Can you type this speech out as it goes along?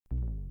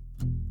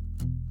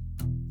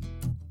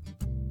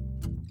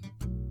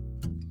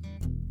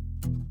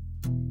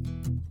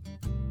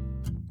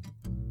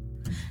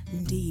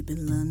Deep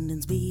in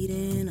London's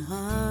beating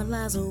heart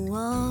lies a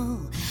wall.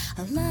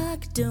 A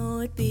locked door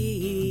would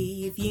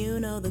be if you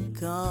know the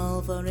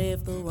call. For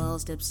if the wall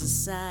steps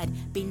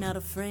aside, be not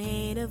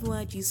afraid of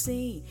what you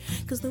see,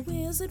 'cause the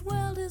wizard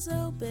world is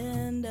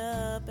opened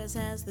up, as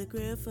has the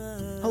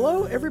Griffin.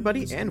 Hello,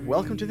 everybody, and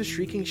welcome to the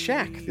Shrieking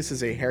Shack. This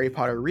is a Harry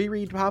Potter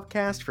reread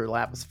podcast for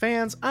Lapis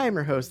fans. I am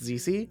your host,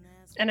 ZC.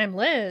 And I'm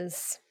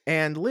Liz.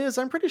 And Liz,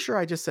 I'm pretty sure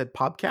I just said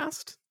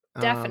podcast.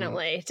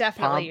 Definitely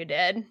you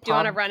did. Do you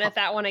want to run at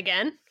that one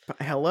again?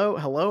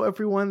 Hello,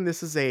 everyone.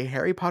 This is a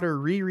Harry Potter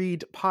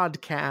reread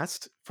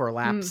podcast for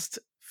lapsed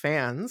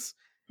fans,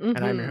 and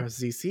I'm your host,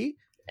 ZC.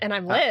 And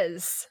I'm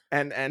Liz.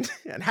 And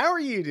how are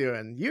you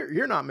doing?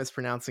 You're not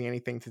mispronouncing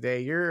anything today.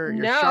 You're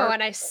no, sharp.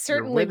 And I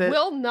certainly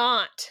will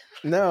not.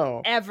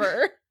 No,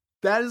 ever.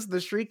 That is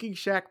the Shrieking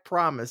Shack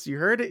promise. You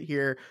heard it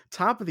here,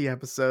 top of the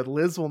episode.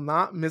 Liz will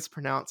not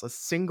mispronounce a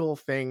single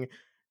thing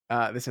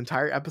this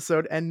entire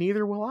episode, and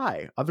neither will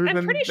I. I'm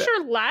pretty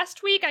sure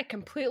last week I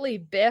completely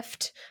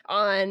biffed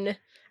on,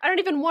 I don't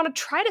even want to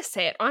try to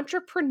say it,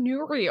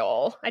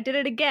 entrepreneurial. I did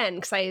it again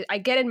because I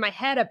get in my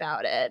head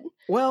about it.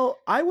 Well,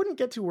 I wouldn't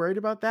get too worried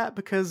about that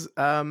because,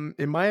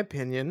 in my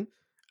opinion,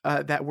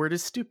 that word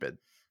is stupid.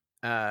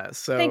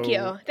 So thank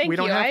you.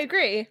 I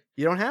agree.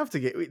 You don't have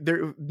to get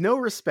there. No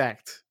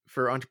respect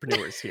for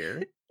entrepreneurs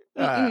here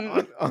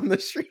on the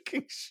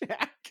Shrieking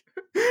Shack.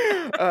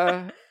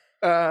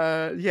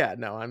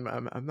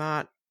 I'm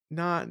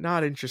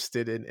not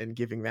interested in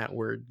giving that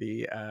word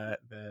the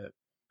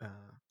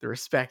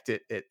respect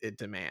it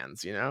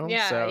demands, you know?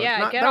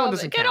 Get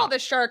all the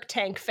Shark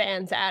Tank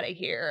fans out of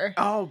here.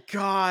 Oh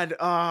God.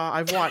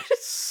 I've watched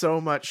so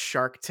much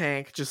Shark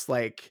Tank, just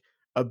like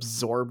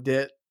absorbed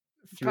it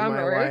through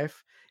my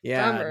life.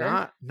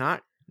 Yeah,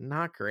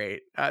 not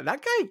great.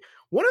 That guy,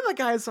 one of the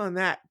guys on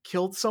that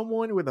killed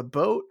someone with a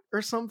boat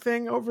or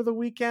something over the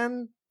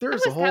weekend.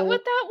 Was that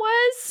what that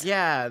was?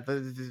 Yeah,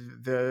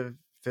 the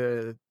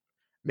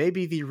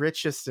maybe the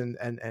richest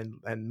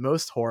and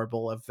most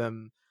horrible of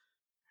them.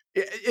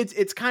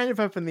 It's kind of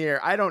up in the air.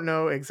 I don't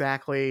know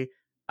exactly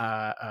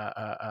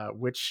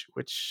which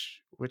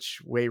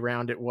way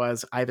round it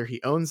was. Either he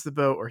owns the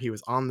boat, or he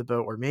was on the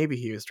boat, or maybe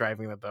he was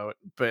driving the boat.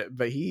 But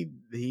he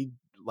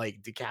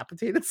like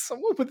decapitated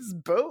someone with his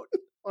boat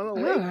on a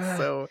lake.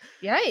 So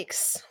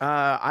yikes.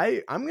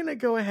 I'm gonna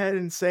go ahead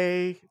and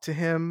say to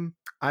him,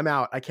 I'm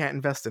out. I can't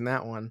invest in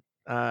that one.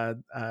 Not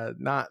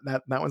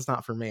that one's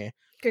not for me.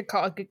 Good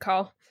call. We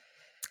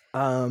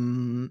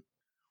don't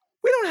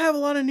have a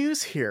lot of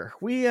news here.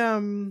 We've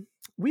been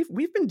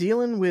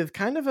dealing with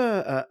kind of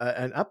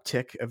an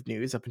uptick of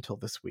news up until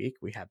this week.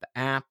 We had the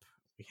app.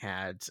 We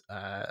had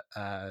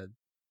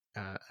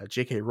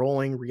J.K.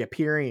 Rowling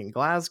reappearing in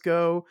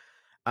Glasgow.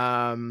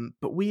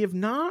 But we have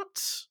not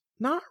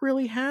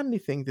really had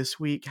anything this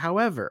week.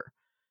 However,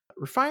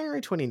 Refinery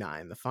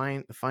 29, the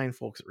fine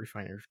folks at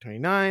Refinery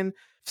 29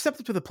 stepped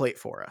up to the plate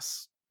for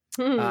us.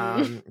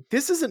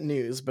 This isn't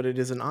news, but it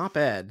is an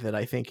op-ed that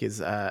I think is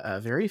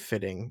very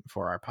fitting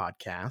for our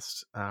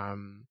podcast.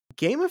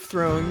 Game of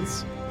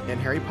Thrones and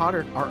Harry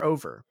Potter are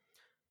over,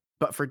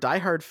 but for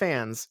diehard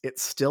fans,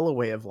 it's still a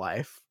way of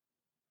life.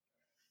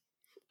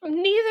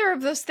 Neither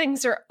of those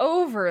things are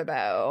over,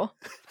 though.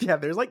 Yeah,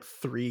 there's like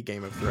 3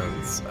 Game of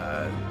Thrones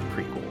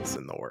prequels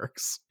in the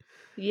works.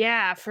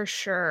 Yeah, for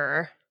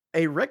sure.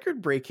 A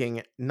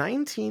record-breaking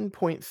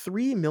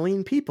 19.3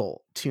 million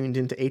people tuned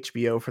into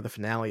HBO for the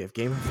finale of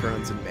Game of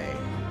Thrones in May.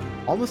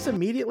 Almost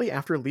immediately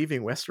after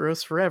leaving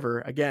Westeros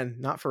forever, again,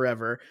 not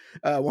forever,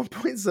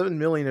 1.7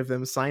 million of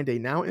them signed a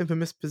now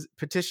infamous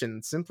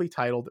petition simply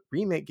titled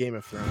Remake Game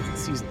of Thrones in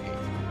Season 8.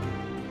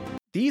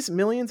 These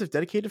millions of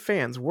dedicated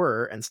fans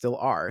were, and still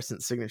are,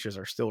 since signatures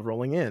are still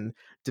rolling in,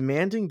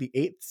 demanding the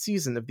 8th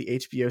season of the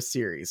HBO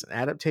series, an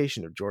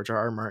adaptation of George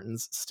R.R.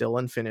 Martin's still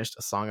unfinished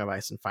A Song of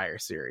Ice and Fire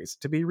series,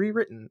 to be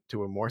rewritten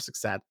to a more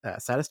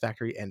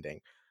satisfactory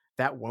ending.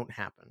 That won't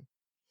happen.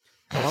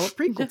 While a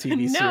prequel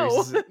TV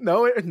series...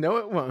 No, it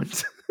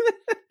won't.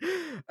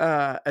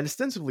 And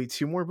ostensibly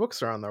 2 more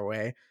books are on their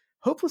way.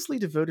 Hopelessly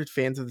devoted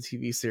fans of the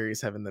TV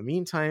series have in the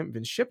meantime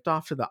been shipped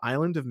off to the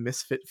island of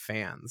misfit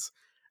fans.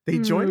 They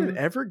join an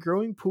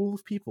ever-growing pool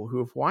of people who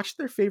have watched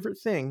their favorite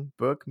thing,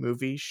 book,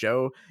 movie,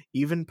 show,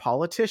 even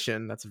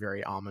politician, that's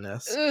very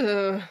ominous,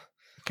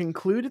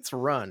 conclude its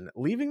run,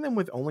 leaving them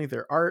with only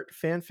their art,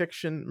 fan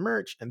fiction,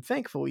 merch, and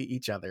thankfully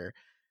each other.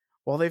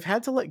 While they've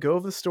had to let go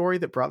of the story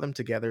that brought them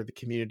together, the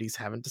communities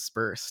haven't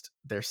dispersed.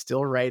 They're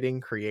still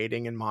writing,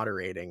 creating, and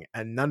moderating,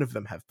 and none of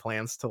them have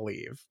plans to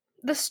leave.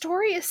 The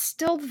story is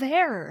still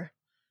there.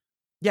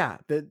 Yeah,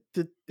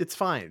 it's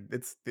fine.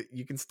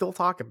 You can still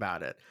talk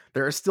about it.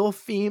 There are still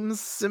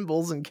themes,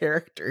 symbols, and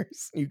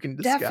characters you can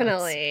discuss.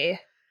 Definitely.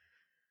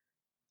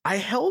 I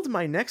held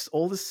my next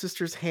oldest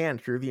sister's hand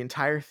through the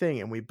entire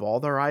thing, and we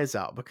bawled our eyes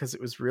out because it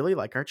was really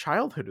like our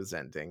childhood was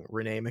ending.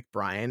 Renee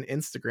McBrien,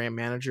 Instagram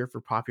manager for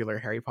popular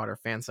Harry Potter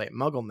fan site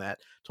MuggleNet,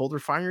 told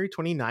Refinery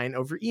 29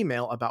 over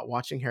email about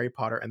watching Harry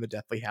Potter and the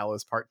Deathly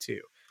Hallows Part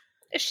 2.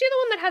 Is she the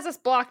one that has us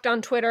blocked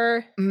on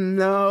Twitter?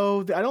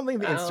 No, I don't think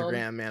the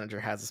Instagram manager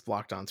has us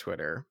blocked on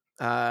Twitter.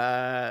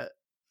 I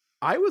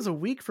was a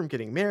week from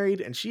getting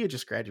married, and she had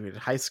just graduated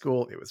high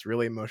school. It was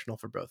really emotional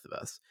for both of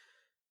us.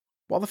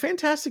 While the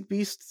Fantastic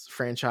Beasts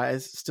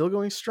franchise is still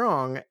going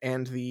strong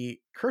and the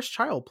Cursed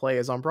Child play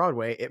is on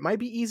Broadway, it might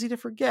be easy to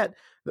forget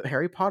that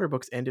Harry Potter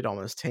books ended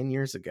almost 10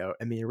 years ago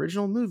and the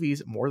original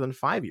movies more than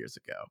 5 years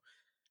ago.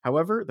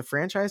 However, the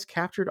franchise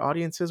captured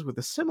audiences with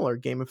a similar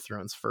Game of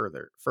Thrones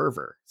fervor.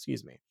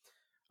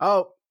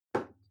 Oh,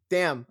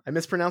 damn, I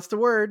mispronounced a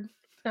word.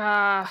 We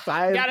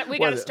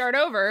gotta start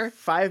over.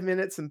 5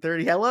 minutes and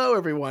 30. Hello,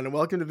 everyone, and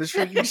welcome to the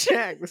Shrinking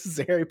Shack. This is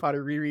a Harry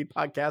Potter reread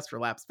podcast for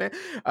Lapsed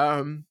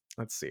Fan.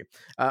 Let's see.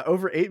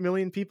 Over 8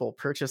 million people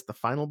purchased the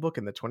final book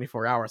in the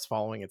 24 hours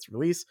following its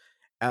release,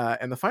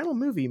 and the final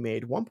movie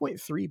made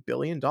 $1.3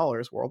 billion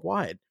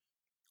worldwide.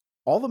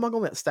 All the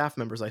MuggleNet staff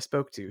members I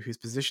spoke to, whose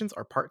positions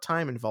are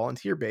part-time and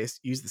volunteer-based,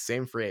 used the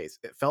same phrase.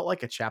 It felt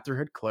like a chapter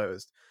had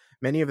closed.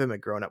 Many of them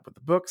had grown up with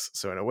the books,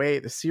 so in a way,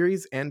 the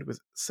series' end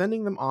was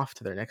sending them off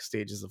to their next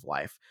stages of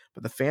life,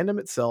 but the fandom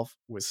itself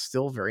was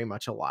still very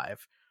much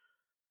alive.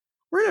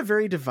 We're in a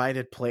very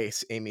divided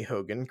place, Amy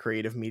Hogan,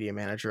 creative media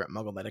manager at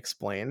MuggleNet,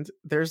 explained.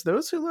 There's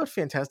those who love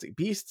Fantastic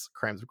Beasts,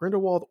 Crimes of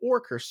Grindelwald, or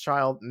Cursed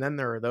Child, and then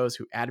there are those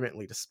who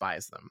adamantly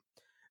despise them.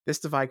 This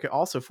divide could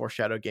also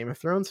foreshadow Game of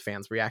Thrones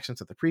fans' reactions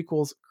to the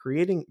prequels,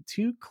 creating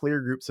two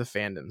clear groups of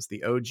fandoms,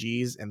 the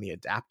OGs and the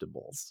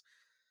Adaptables.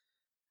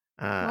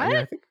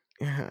 The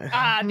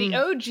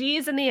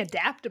OGs and the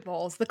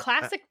Adaptables, the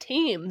classic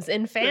teams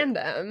in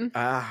fandom.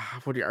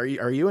 Are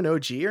you an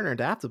OG or an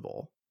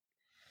Adaptable?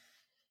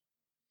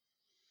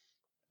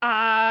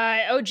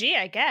 OG,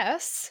 I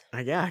guess.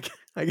 I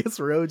guess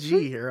we're OG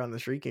here on the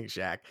Shrieking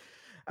Shack.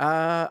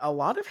 A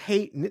lot of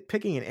hate,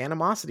 nitpicking, and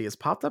animosity has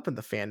popped up in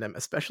the fandom,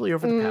 especially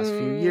over the past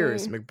few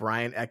years.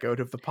 McBrien echoed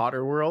of the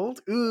Potter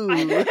world. Ooh,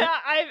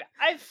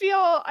 I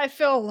feel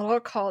a little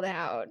called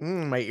out.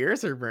 My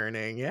ears are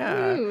burning.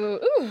 Yeah, ooh.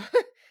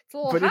 It's a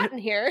little hot in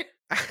here.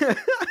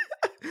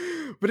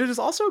 But it has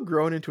also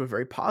grown into a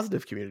very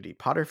positive community.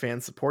 Potter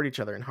fans support each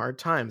other in hard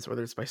times,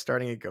 whether it's by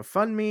starting a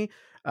GoFundMe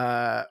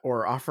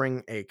or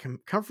offering a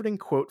comforting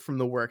quote from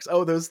the works.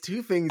 Oh, those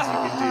two things you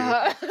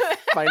can do.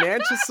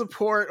 Financial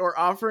support or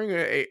offering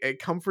a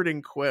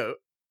comforting quote.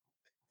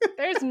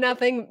 There's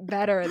nothing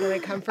better than a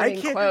comforting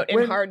quote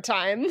in hard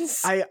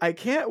times. I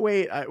can't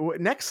wait.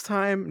 Next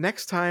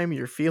time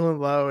you're feeling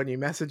low and you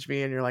message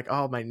me and you're like,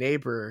 oh, my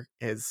neighbor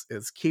is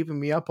keeping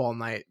me up all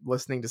night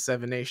listening to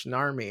Seven Nation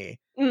Army.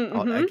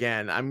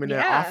 Again, I'm going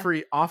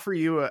to offer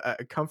you a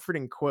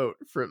comforting quote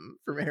from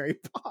Harry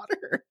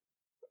Potter.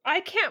 I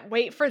can't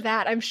wait for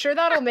that. I'm sure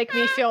that'll make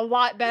me feel a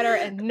lot better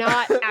and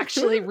not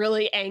actually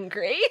really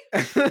angry.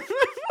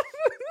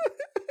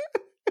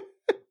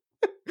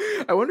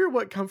 I wonder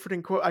what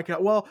comforting quote I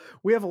can. Well,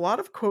 we have a lot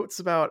of quotes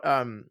about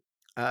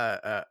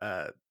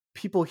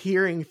people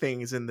hearing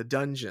things in the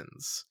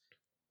dungeons.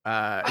 So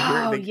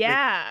I'm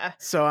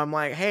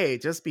like, hey,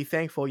 just be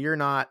thankful you're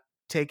not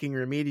taking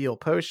remedial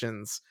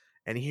potions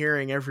and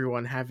hearing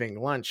everyone having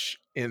lunch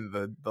in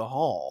the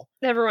hall.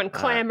 Everyone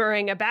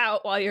clamoring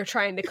about while you're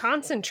trying to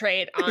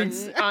concentrate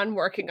on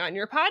working on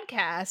your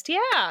podcast.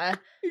 Yeah.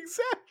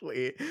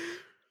 Exactly.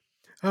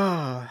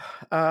 The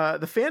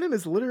fandom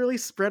is literally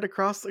spread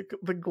across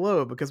the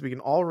globe because we can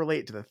all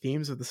relate to the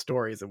themes of the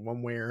stories in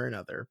one way or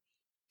another.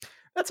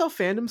 That's how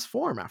fandoms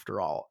form, after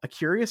all. A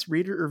curious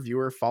reader or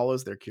viewer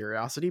follows their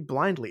curiosity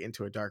blindly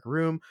into a dark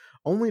room,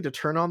 only to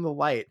turn on the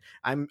light.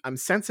 I'm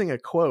sensing a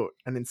quote,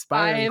 an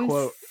inspiring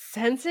quote. I'm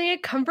sensing a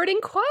comforting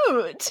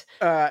quote.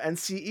 And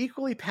see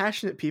equally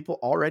passionate people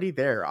already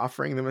there,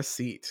 offering them a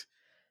seat.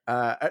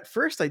 At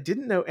first, I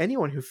didn't know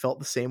anyone who felt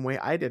the same way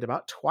I did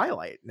about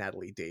Twilight.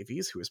 Natalie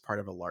Davies, who is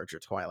part of a larger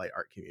Twilight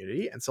art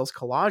community and sells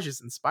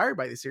collages inspired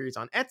by the series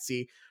on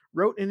Etsy,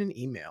 wrote in an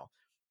email.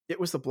 It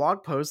was the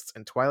blog posts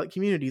and Twilight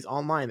communities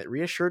online that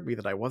reassured me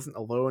that I wasn't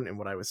alone in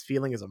what I was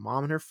feeling as a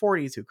mom in her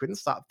 40s who couldn't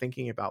stop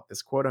thinking about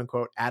this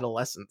quote-unquote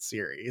adolescent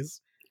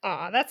series.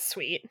 Aw, that's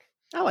sweet.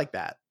 I like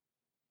that.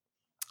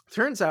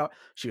 Turns out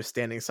she was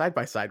standing side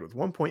by side with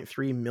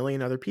 1.3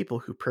 million other people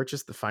who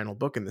purchased the final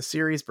book in the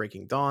series,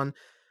 Breaking Dawn.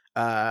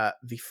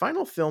 The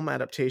final film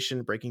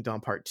adaptation, Breaking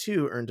Dawn Part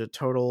 2, earned a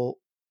total...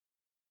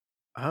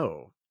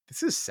 Oh,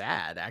 this is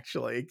sad,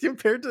 actually.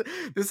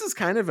 This is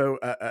kind of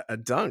a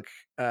dunk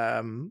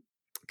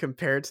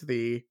compared to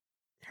the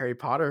Harry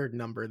Potter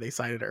number they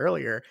cited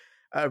earlier.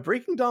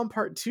 Breaking Dawn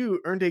Part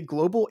 2 earned a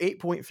global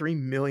 $8.3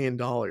 million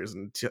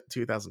in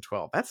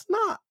 2012. That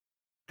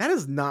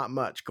is not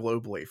much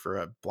globally for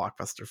a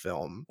blockbuster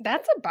film.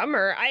 That's a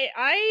bummer.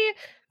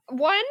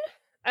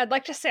 I'd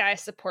like to say I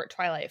support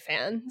Twilight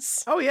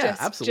fans. Oh yeah,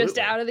 absolutely. Just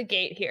out of the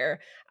gate here.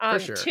 For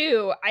sure.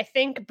 2, I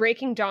think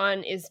Breaking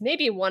Dawn is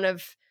maybe one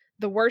of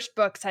the worst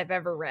books I've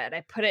ever read.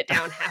 I put it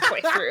down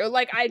halfway through.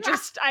 Like I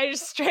just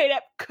straight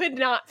up could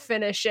not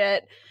finish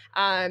it.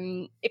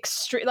 Honestly,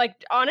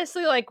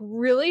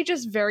 really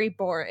just very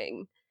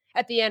boring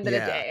at the end of the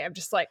day. I'm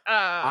just like,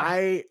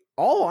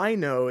 all I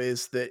know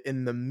is that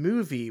in the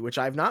movie, which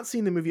I've not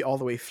seen the movie all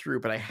the way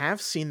through, but I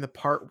have seen the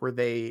part where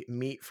they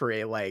meet for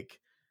a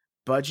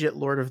budget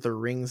Lord of the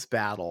Rings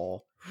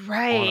battle on a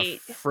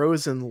Right.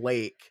 frozen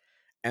lake,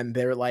 and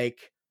they're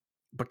like,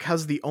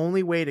 because the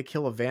only way to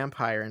kill a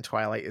vampire in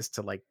Twilight is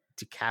to like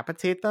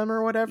decapitate them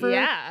or whatever.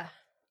 Yeah.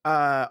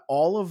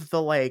 All of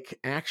the like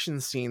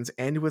action scenes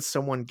end with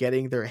someone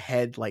getting their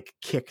head like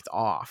kicked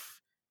off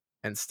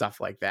and stuff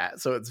like that.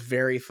 So it's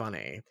very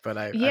funny, but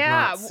I've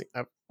Yeah. not seen.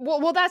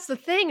 Well, that's the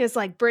thing is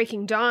like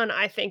Breaking Dawn,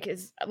 I think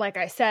is, like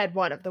I said,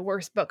 one of the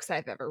worst books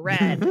I've ever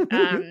read.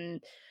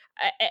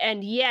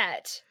 And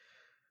yet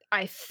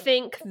I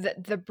think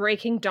that the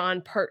Breaking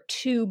Dawn Part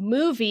 2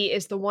 movie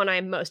is the one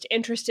I'm most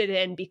interested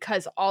in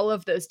because all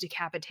of those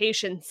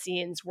decapitation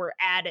scenes were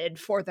added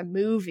for the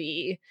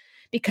movie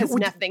because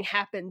nothing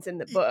happens in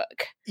the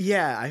book.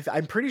 Yeah,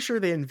 I'm pretty sure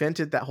they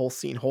invented that whole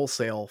scene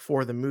wholesale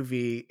for the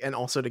movie, and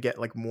also to get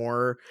like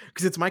more,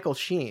 because it's Michael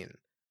Sheen,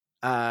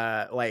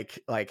 like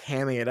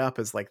hamming it up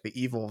as like the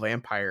evil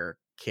vampire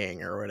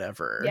king or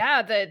whatever.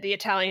 Yeah, the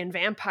Italian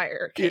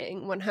vampire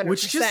king, 100%.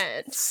 Which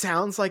just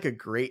sounds like a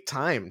great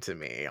time to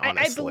me,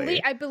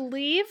 honestly. I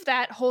believe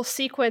that whole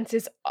sequence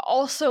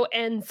also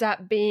ends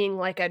up being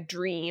like a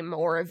dream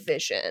or a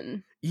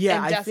vision.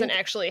 Yeah, and doesn't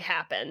actually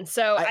happen.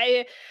 So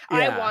I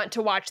want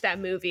to watch that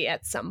movie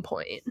at some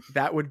point.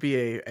 That would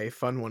be a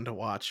fun one to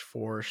watch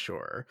for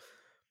sure.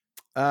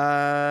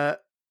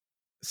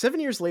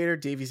 7 years later,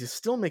 Davies is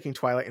still making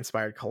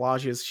Twilight-inspired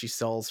collages she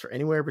sells for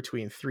anywhere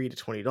between $3 to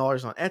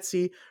 $20 on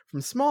Etsy,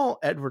 from small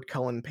Edward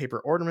Cullen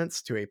paper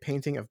ornaments to a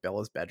painting of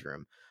Bella's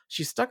bedroom.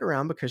 She's stuck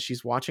around because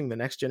she's watching the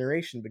next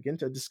generation begin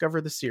to discover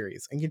the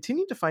series and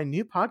continue to find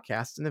new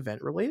podcasts and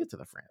events related to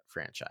the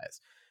franchise.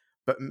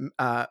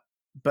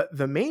 But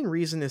the main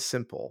reason is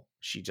simple.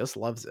 She just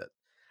loves it.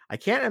 I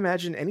can't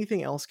imagine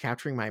anything else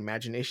capturing my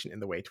imagination in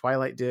the way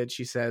Twilight did,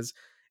 she says.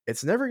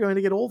 It's never going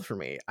to get old for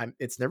me.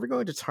 It's never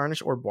going to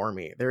tarnish or bore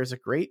me. There is a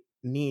great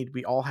need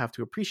we all have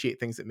to appreciate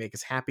things that make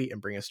us happy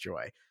and bring us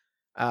joy.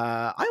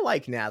 I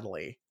like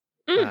Natalie.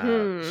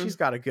 She's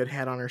got a good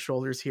head on her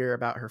shoulders here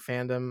about her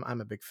fandom.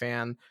 I'm a big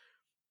fan.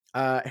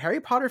 Harry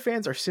Potter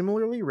fans are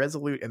similarly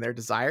resolute in their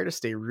desire to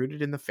stay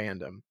rooted in the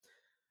fandom.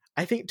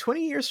 I think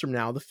 20 years from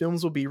now, the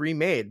films will be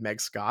remade, Meg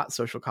Scott,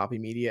 social copy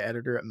media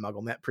editor at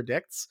MuggleNet,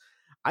 predicts.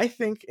 I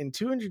think in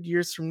 200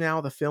 years from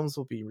now, the films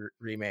will be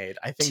remade.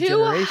 I think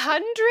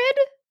 200?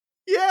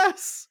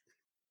 Yes!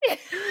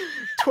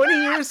 20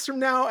 years from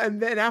now, and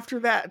then after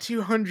that,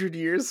 200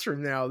 years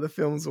from now, the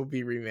films will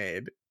be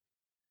remade.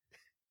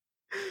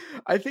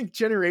 I think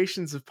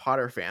generations of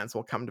Potter fans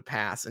will come to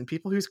pass, and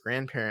people whose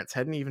grandparents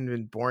hadn't even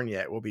been born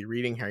yet will be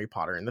reading Harry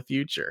Potter in the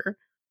future.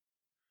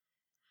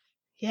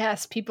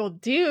 Yes, people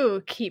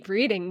do keep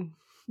reading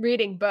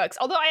books.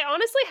 Although I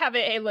honestly have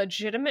a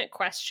legitimate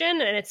question,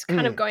 and it's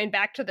kind of going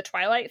back to the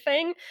Twilight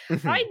thing.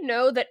 I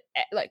know that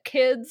like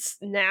kids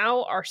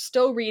now are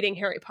still reading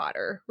Harry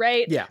Potter,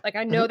 right? Yeah. Like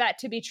I know that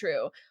to be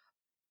true.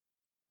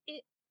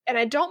 And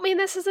I don't mean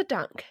this as a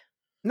dunk.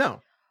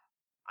 No.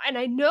 And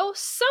I know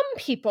some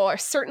people are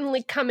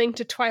certainly coming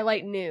to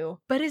Twilight new,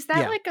 but is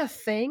that like a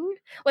thing?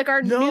 Like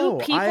are new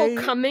people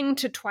coming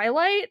to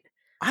Twilight?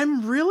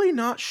 I'm really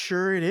not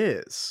sure it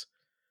is.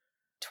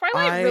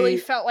 Twilight really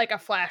felt like a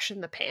flash in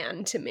the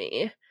pan to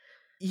me.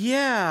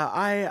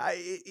 Yeah,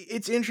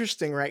 it's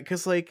interesting, right?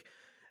 Because like,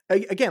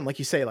 again, like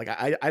you say, like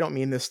I don't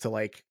mean this to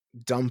like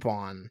dump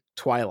on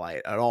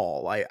Twilight at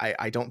all.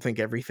 I don't think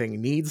everything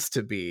needs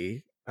to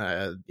be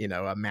a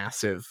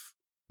massive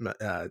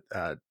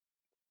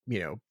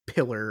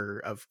pillar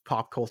of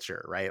pop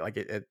culture, right?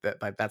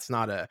 Like that's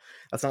not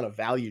a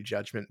value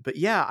judgment. But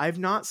yeah, I've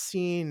not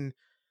seen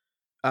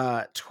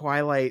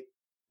Twilight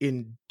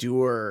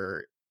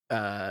endure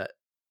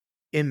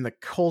in the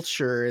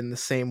culture in the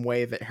same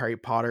way that Harry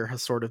Potter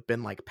has sort of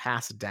been like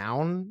passed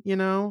down,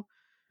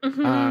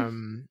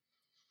 and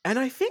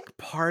I think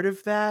part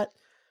of that,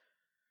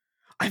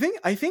 I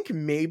think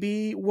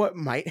maybe what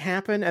might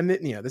happen, and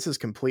this is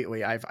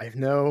completely, I have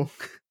no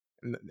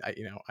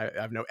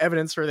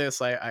evidence for this.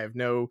 I have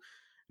no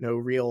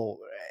real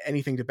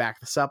anything to back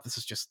this up. This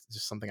is just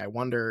something I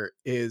wonder,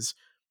 is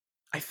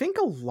I think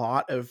a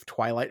lot of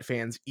Twilight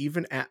fans,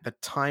 even at the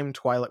time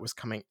Twilight was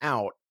coming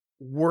out,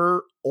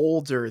 were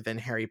older than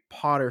Harry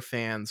Potter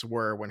fans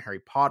were when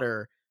Harry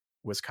Potter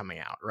was coming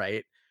out,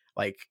 right?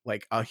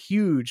 Like a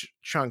huge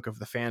chunk of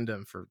the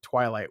fandom for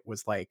Twilight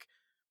was like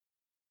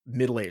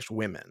middle-aged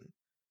women.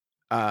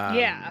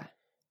 Yeah.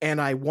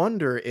 And I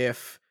wonder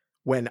if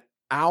when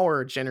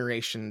our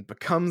generation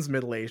becomes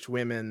middle-aged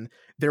women,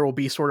 there will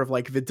be sort of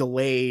like the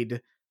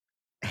delayed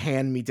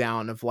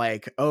hand-me-down of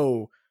like,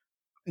 oh,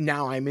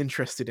 now I'm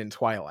interested in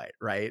Twilight,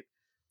 right?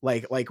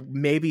 Like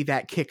maybe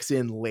that kicks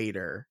in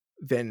later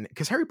than,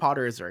 because Harry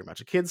Potter is very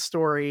much a kid's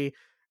story.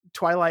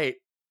 Twilight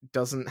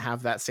doesn't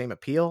have that same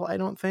appeal, I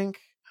don't think.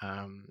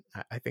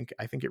 I think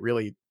it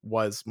really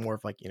was more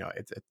of like,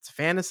 it's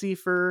fantasy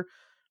for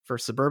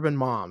suburban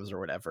moms or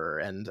whatever,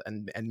 and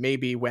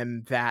maybe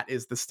when that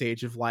is the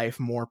stage of life,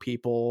 more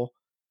people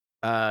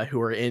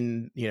who are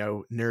in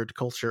nerd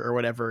culture or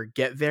whatever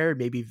get there,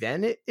 maybe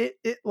then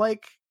it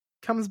like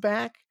comes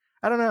back.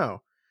 I don't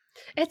know.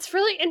 It's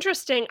really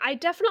interesting. I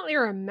definitely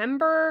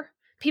remember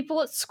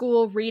people at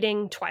school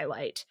reading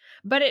Twilight,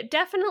 but it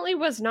definitely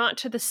was not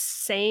to the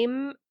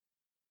same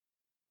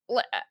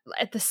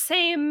at the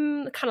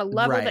same kind of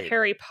level that Right.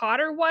 Harry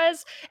Potter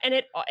was, and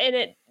it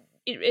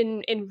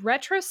in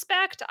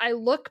retrospect, I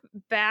look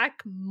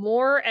back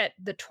more at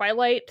the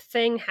Twilight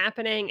thing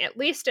happening, at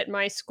least at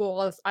my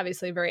school. It's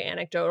obviously very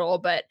anecdotal,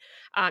 but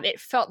it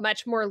felt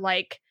much more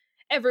like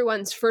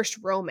everyone's first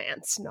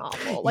romance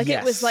novel. Like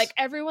it was Yes. like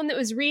everyone that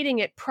was reading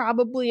it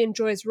probably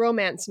enjoys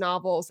romance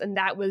novels, and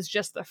that was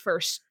just the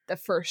first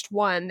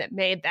one that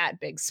made that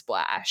big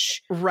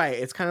splash. Right.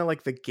 It's kind of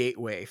like the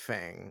gateway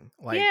thing.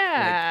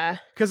 Yeah.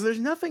 Because there's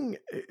nothing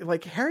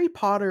like Harry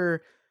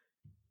Potter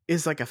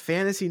is like a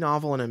fantasy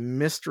novel and a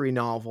mystery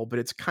novel, but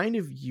it's kind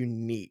of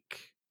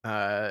unique.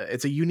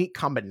 It's a unique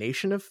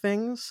combination of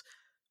things.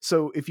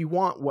 So if you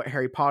want what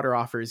Harry Potter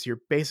offers, you're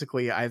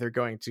basically either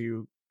going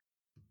to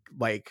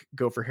like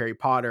go for Harry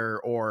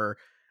Potter or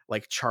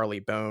like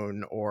Charlie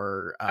Bone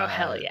or Oh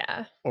hell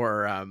yeah.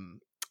 or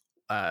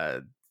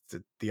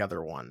the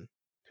other one.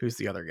 Who's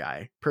the other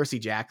guy? Percy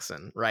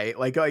Jackson, right?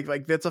 Like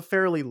that's a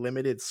fairly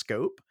limited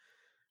scope.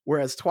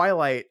 Whereas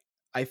Twilight,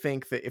 I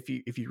think that if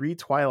you read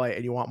Twilight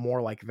and you want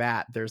more like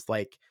that, there's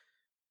like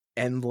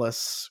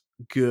endless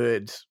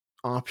good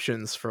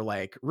options for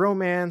like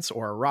romance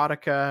or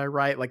erotica,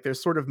 right? Like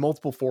there's sort of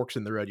multiple forks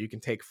in the road you can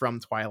take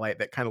from Twilight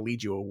that kind of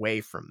lead you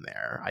away from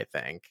there, I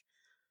think.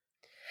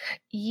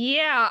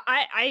 Yeah,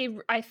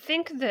 I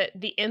think that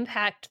the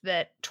impact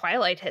that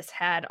Twilight has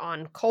had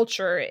on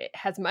culture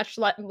has much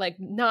like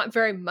not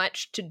very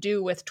much to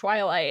do with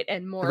Twilight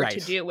and more to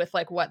do with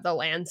like what the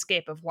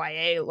landscape of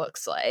YA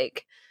looks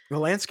like. The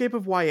landscape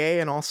of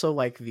YA, and also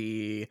like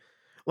the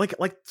like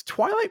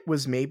Twilight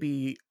was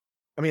maybe,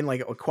 I mean,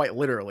 like quite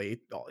literally,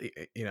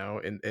 you know,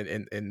 in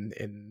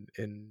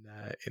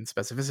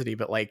specificity,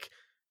 but like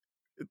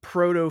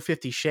proto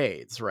 50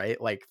 Shades,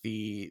 right? Like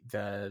the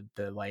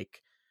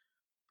like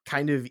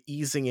kind of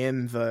easing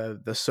in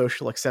the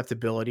social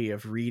acceptability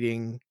of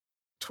reading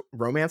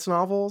romance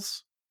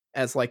novels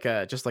as like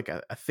a just like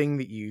a thing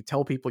that you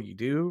tell people you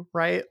do,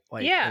 right?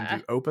 Like,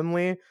 and do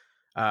openly.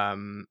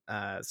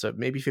 So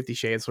maybe 50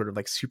 Shades sort of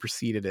like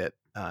superseded it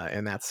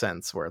in that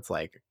sense, where it's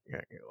like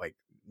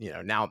you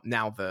know,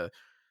 now the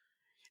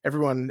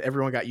everyone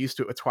got used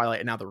to it with Twilight,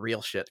 and now the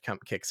real shit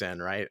kicks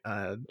in, right?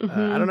 I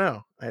don't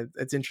know.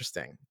 It's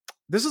interesting.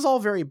 This is all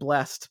very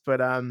blessed,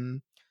 but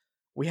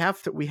we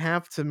have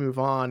to move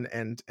on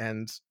and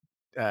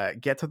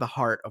get to the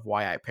heart of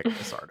why I picked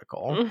this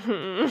article.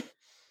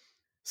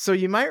 So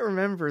you might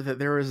remember that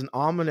there was an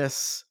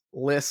ominous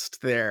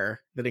list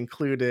there that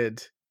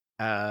included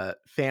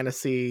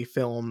fantasy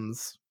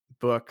films,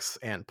 books,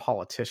 and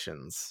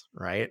politicians,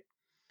 right?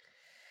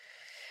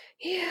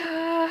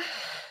 Yeah,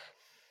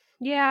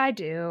 I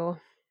do.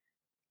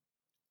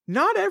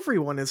 Not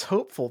everyone is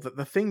hopeful that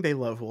the thing they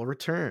love will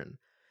return.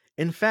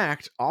 In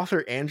fact,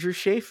 author Andrew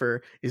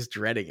Schaefer is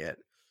dreading it.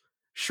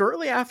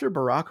 Shortly after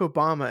Barack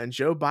Obama and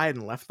Joe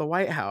Biden left the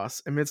White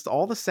House, amidst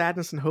all the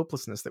sadness and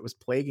hopelessness that was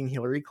plaguing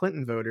Hillary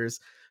Clinton voters,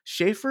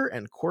 Schaefer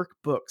and Quirk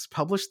Books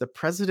published the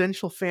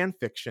presidential fan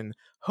fiction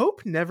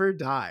Hope Never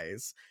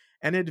Dies,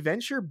 an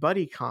adventure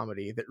buddy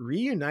comedy that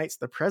reunites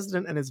the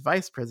president and his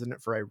vice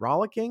president for a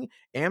rollicking,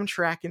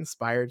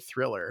 Amtrak-inspired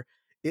thriller.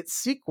 Its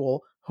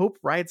sequel, Hope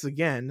Rides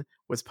Again,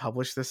 was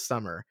published this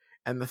summer.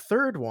 And the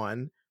third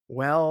one,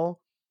 well,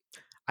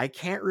 I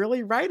can't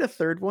really write a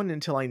third one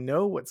until I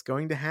know what's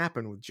going to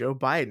happen with Joe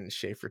Biden,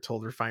 Schaefer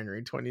told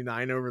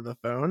Refinery29 over the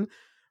phone.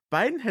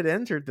 Biden had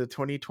entered the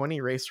 2020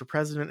 race for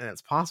president, and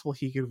it's possible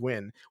he could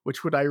win,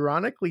 which would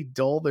ironically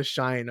dull the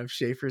shine of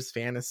Schaefer's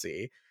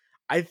fantasy.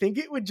 I think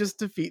it would just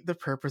defeat the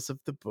purpose of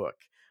the book.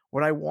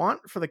 What I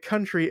want for the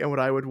country and what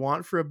I would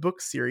want for a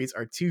book series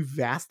are two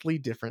vastly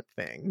different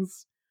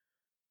things.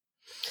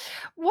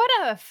 What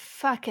a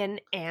fucking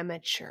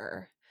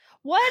amateur.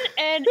 What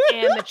an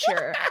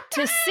amateur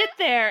to sit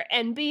there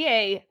and be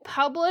a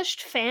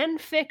published fan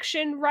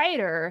fiction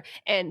writer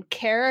and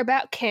care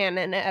about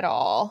canon at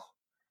all.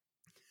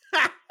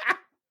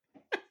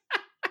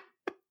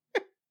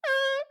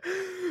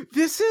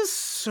 This is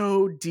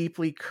so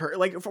deeply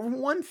like, for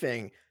one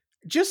thing,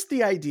 just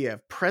the idea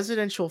of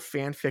presidential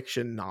fan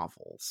fiction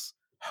novels.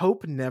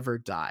 Hope Never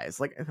Dies.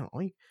 Like,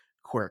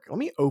 let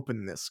me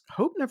open this.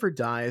 Hope Never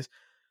Dies.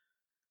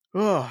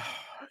 Oh,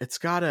 it's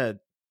got a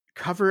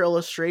cover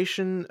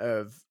illustration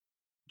of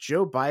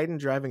Joe Biden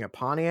driving a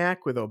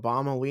Pontiac with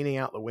Obama leaning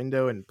out the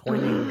window and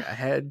pointing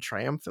ahead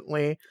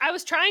triumphantly. I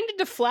was trying to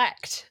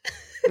deflect.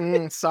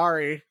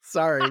 Sorry,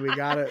 we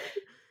got it.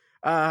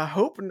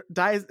 Hope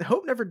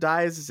Never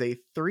Dies is a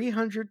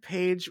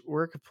 300-page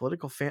work of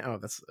political fan. Oh,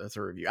 that's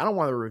a review. I don't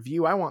want a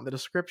review. I want the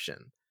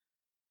description.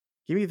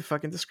 Give me the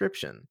fucking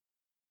description.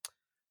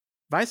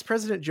 Vice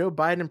President Joe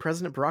Biden and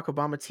President Barack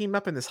Obama team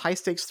up in this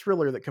high-stakes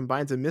thriller that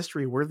combines a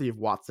mystery worthy of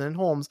Watson and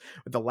Holmes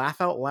with the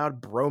laugh-out-loud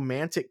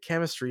bromantic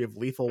chemistry of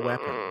Lethal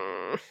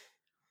Weapon.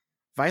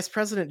 Vice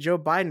President Joe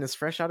Biden is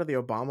fresh out of the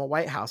Obama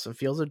White House and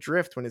feels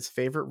adrift when his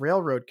favorite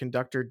railroad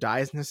conductor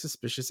dies in a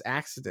suspicious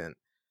accident.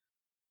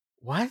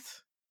 What?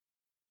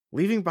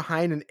 Leaving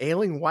behind an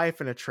ailing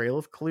wife and a trail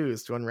of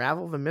clues to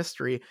unravel the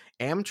mystery,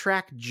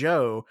 Amtrak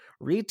Joe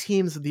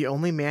reteams with the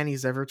only man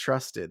he's ever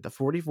trusted, the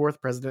 44th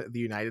President of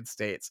the United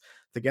States.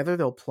 Together,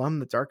 they'll plumb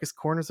the darkest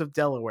corners of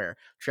Delaware,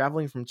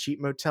 traveling from cheap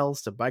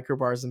motels to biker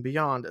bars and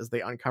beyond as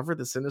they uncover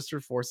the sinister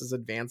forces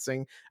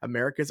advancing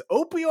America's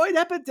opioid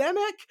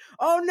epidemic.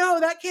 Oh no,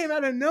 that came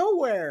out of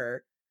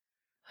nowhere.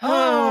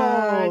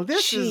 Oh,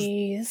 this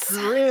is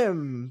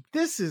grim.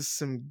 This is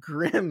some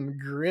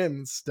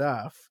grim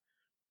stuff.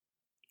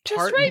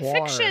 Just write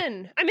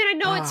fiction. I mean, I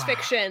know it's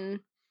fiction.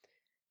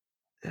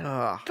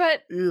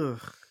 But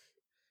ugh.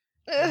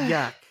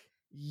 Yuck.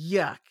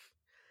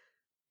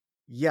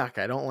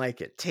 I don't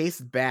like it.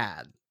 Tastes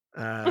bad.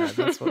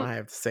 That's what I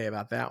have to say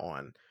about that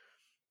one.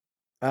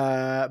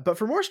 But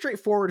for more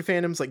straightforward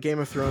fandoms like Game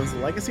of Thrones, the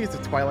legacies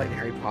of Twilight and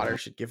Harry Potter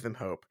should give them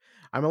hope.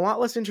 I'm a lot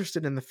less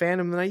interested in the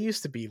fandom than I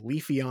used to be.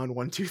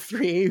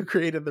 Leafeon123, who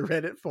created the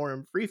Reddit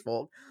forum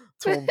Freefolk,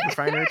 told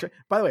Refinery.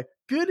 By the way,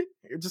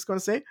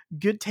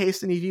 good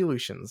taste in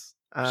evolutions.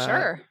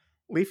 Sure.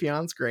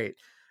 Leafeon's great.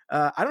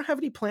 I don't have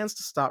any plans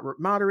to stop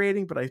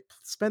moderating, but I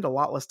spend a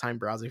lot less time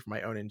browsing for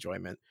my own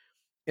enjoyment.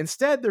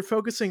 Instead, they're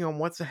focusing on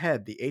what's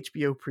ahead, the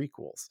HBO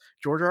prequels,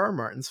 George R.R.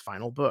 Martin's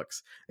final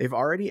books. They've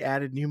already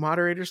added new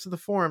moderators to the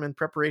forum in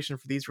preparation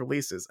for these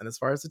releases, and as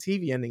far as the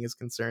TV ending is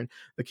concerned,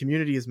 the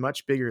community is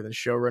much bigger than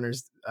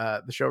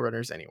the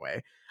showrunners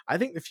anyway. I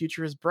think the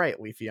future is bright,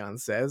 Leafeon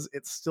says.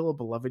 It's still a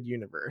beloved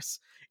universe.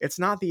 It's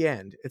not the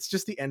end. It's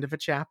just the end of a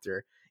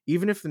chapter,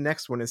 even if the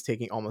next one is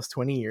taking almost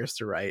 20 years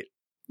to write.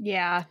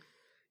 Yeah.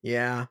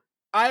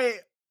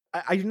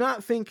 I do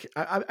not think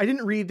I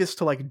didn't read this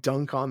to like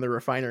dunk on the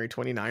Refinery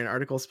 29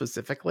 article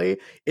specifically.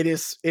 It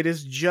is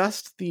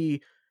just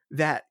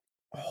that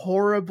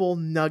horrible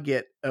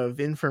nugget of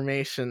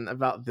information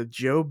about the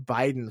Joe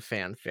Biden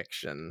fan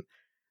fiction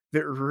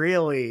that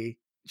really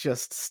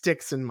just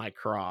sticks in my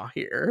craw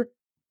here.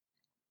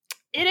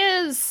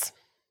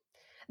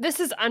 This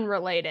is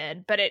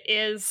unrelated, but it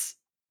is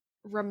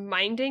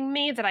reminding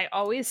me that I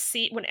always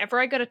see, whenever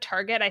I go to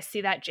Target, I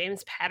see that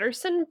James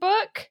Patterson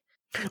book.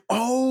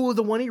 Oh,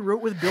 the one he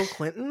wrote with Bill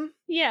Clinton?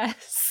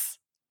 Yes.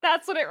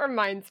 That's what it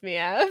reminds me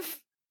of.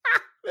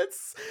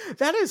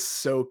 That is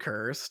so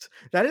cursed.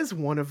 That is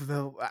one of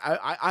the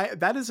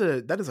that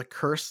is a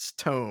cursed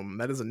tome.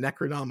 That is a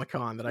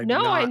Necronomicon that I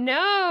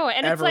know.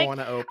 And ever it's like, want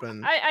to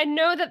open. I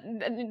know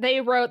that they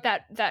wrote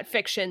that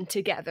fiction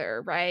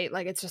together, right?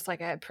 Like it's just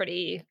like a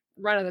pretty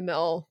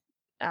run-of-the-mill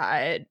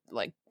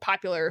like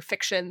popular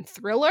fiction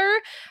thriller,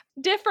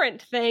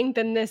 different thing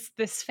than this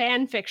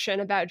fan fiction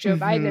about Joe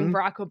Biden and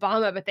Barack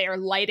Obama, but they are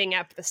lighting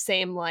up the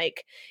same,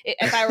 like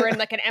if I were in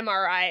like an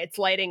MRI, it's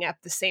lighting up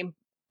the same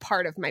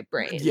part of my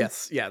brain.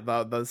 Yes, yeah,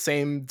 the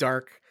same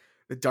dark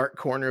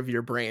corner of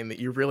your brain that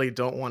you really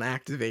don't want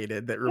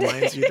activated, that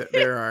reminds you that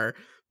there are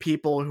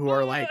people who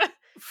are like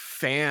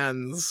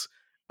fans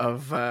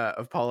of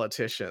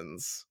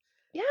politicians.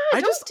 Yeah,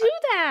 don't do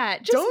that.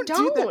 Just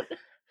don't. Do that.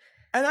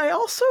 And I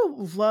also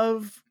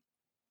love,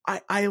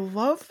 I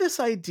love this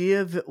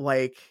idea that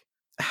like,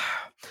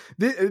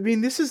 I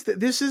mean, this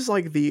is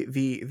like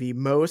the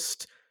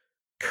most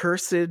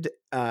cursed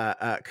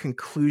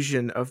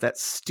conclusion of that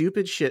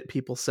stupid shit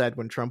people said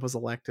when Trump was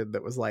elected.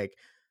 That was like,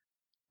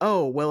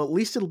 oh well, at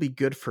least it'll be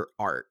good for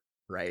art,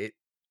 right?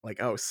 Like,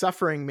 oh,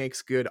 suffering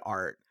makes good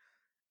art.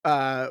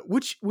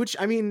 Which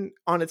I mean,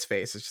 on its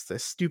face, it's just a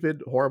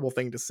stupid, horrible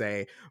thing to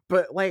say,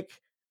 but like.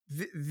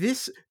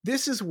 This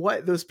is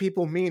what those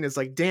people mean, is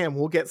like, damn,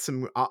 I'll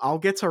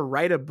get to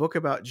write a book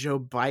about Joe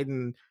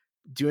Biden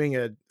doing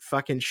a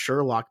fucking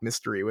Sherlock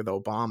mystery with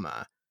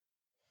Obama,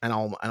 and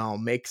I'll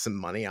make some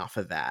money off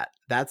of that.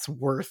 That's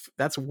worth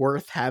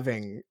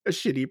having a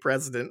shitty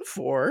president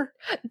for.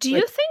 Do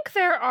you think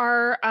there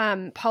are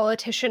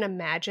politician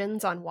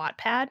imagines on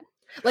Wattpad?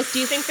 Like, do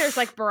you think there's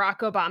like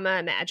Barack Obama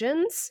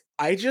imagines?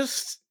 I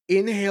just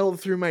inhaled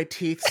through my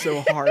teeth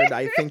so hard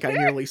I think I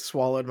nearly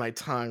swallowed my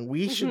tongue.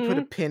 We should put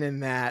a pin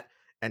in that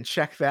and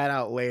check that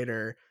out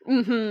later.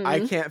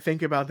 I can't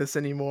think about this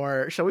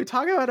anymore. Shall we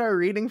talk about our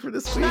reading for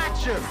this week?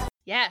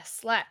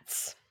 Yes,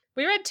 let's.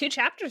 We read 2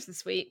 chapters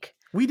this week.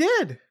 We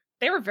did.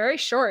 They were very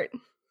short.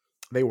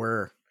 They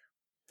were.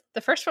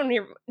 The first one,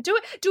 do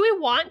we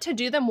want to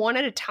do them one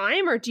at a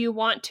time, or do you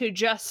want to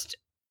just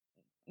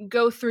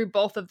go through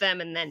both of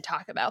them and then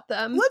talk about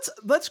them?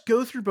 Let's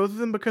go through both of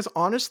them, because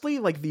honestly,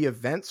 like, the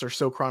events are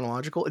so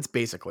chronological, it's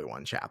basically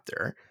one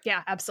chapter.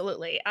 Yeah,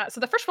 absolutely. So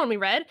the first one we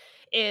read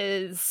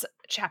is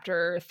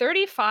chapter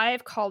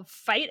 35, called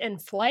Fight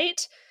and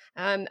Flight.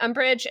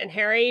 Umbridge and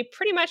Harry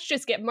pretty much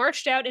just get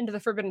marched out into the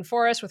Forbidden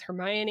Forest with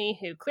Hermione,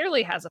 who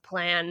clearly has a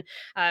plan.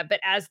 But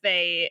as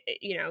they,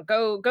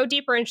 go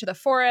deeper into the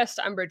forest,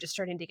 Umbridge is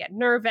starting to get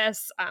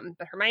nervous.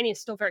 But Hermione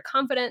is still very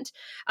confident.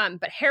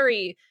 But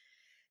Harry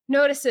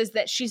notices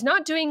that she's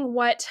not doing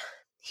what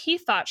he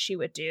thought she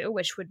would do,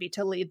 which would be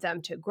to lead them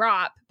to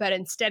Grop, but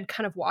instead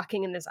kind of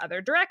walking in this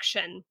other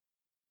direction.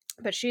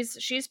 But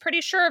she's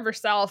pretty sure of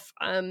herself,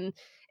 and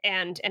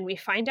we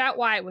find out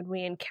why when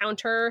we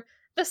encounter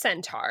the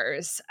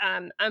centaurs.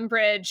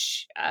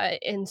 Umbridge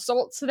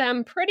insults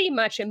them pretty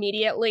much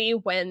immediately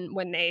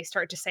when they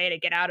start to say to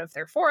get out of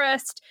their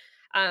forest.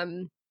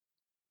 And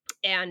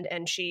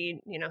she,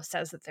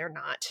 says that they're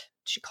not.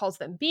 She calls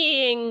them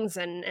beings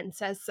and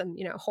says some,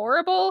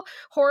 horrible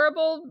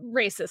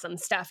racism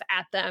stuff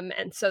at them.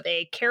 And so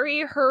they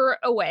carry her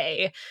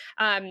away.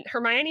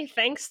 Hermione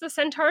thanks the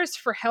centaurs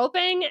for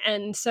helping.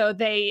 And so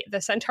the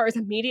centaurs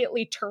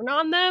immediately turn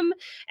on them,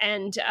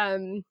 and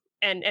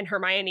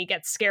Hermione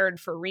gets scared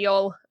for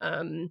real.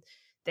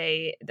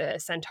 The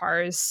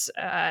centaurs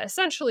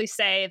essentially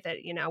say that,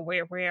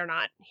 we're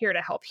not here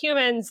to help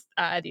humans.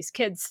 These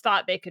kids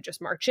thought they could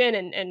just march in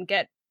and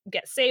get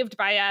saved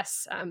by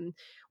us.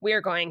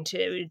 We're going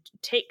to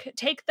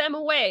take them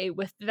away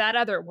with that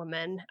other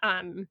woman.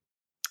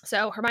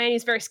 So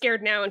Hermione's very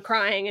scared now and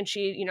crying, and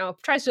she,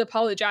 tries to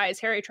apologize.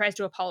 Harry tries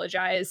to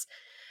apologize,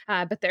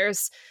 but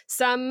there's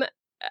someone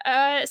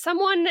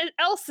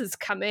else is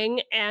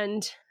coming,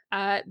 and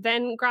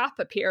then Grop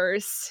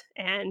appears,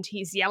 and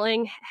he's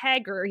yelling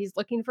Hagrid. He's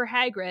looking for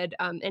Hagrid,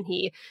 and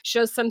he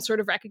shows some sort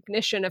of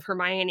recognition of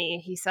Hermione.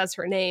 He says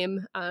her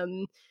name,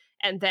 and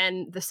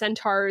then the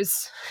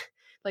centaurs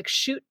like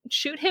shoot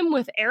him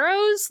with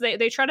arrows.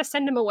 They try to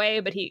send him away,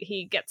 but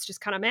he gets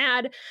just kind of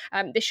mad.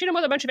 They shoot him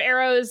with a bunch of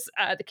arrows.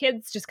 The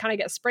kids just kind of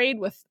get sprayed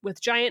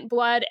with giant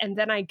blood, and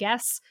then I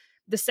guess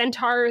the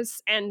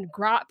centaurs and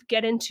Grop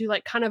get into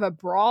like kind of a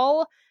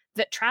brawl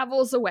that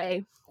travels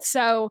away.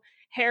 So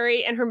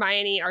Harry and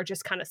Hermione are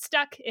just kind of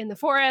stuck in the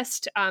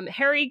forest.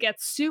 Harry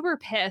gets super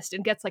pissed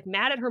and gets like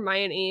mad at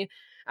Hermione.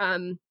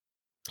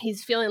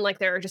 He's feeling like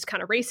they're just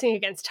kind of racing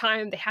against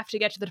time. They have to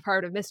get to the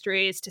Department of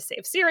Mysteries to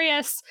save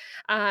Sirius.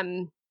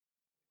 And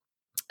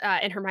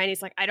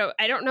Hermione's like, I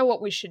don't know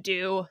what we should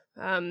do.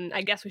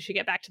 I guess we should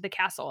get back to the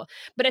castle.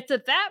 But it's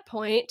at that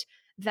point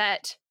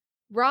that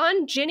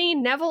Ron, Ginny,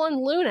 Neville, and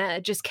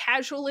Luna just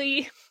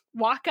casually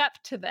walk up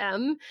to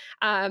them,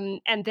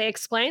 and they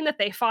explain that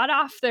they fought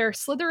off their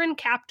Slytherin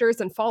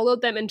captors and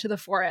followed them into the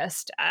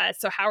forest.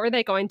 So how are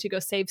they going to go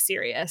save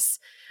Sirius?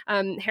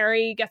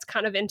 Harry gets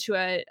kind of into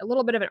a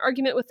little bit of an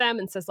argument with them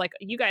and says, like,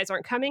 you guys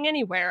aren't coming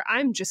anywhere.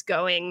 I'm just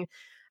going.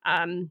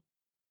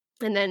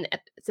 And then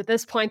it's at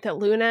this point that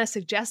Luna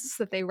suggests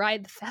that they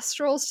ride the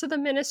Thestrals to the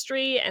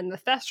Ministry, and the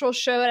Thestrals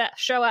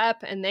show up,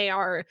 and they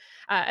are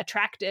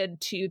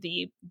attracted to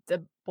the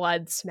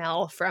blood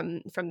smell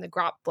from the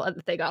Grop blood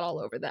that they got all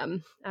over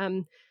them.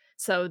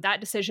 So that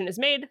decision is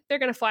made. They're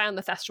going to fly on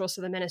the Thestrals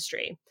to the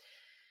Ministry.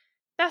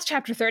 That's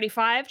chapter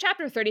 35.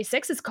 Chapter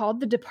 36 is called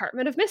The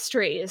Department of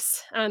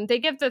Mysteries. They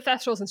give the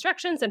Thestrals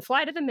instructions and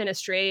fly to the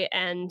Ministry,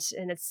 and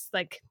it's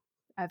like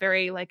a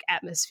very like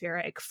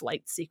atmospheric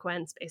flight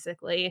sequence,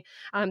 basically.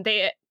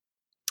 They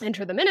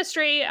enter the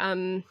Ministry,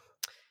 and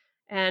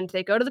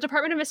they go to the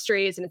Department of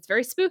Mysteries, and it's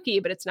very spooky,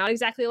 but it's not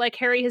exactly like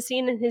Harry has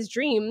seen in his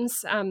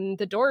dreams.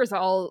 The doors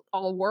all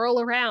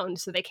whirl around,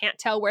 so they can't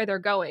tell where they're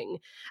going.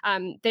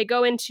 They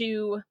go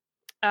into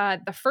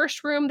the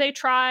first room they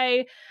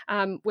try,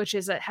 which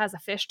has a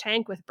fish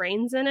tank with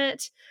brains in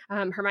it.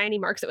 Hermione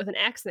marks it with an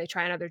X, and they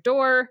try another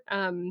door.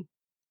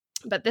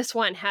 But this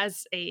one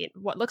has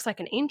what looks like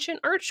an ancient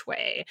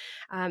archway,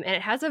 and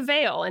it has a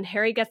veil, and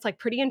Harry gets like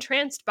pretty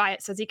entranced by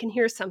it, says he can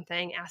hear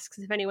something, asks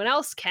if anyone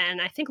else can.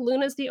 I think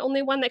Luna's the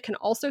only one that can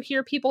also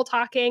hear people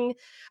talking.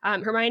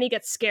 Hermione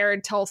gets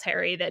scared, tells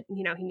Harry that,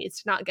 he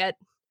needs to not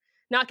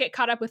get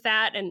caught up with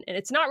that, and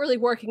it's not really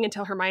working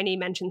until Hermione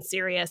mentions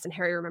Sirius, and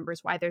Harry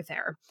remembers why they're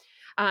there.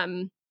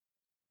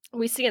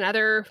 We see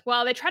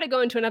they try to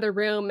go into another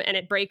room, and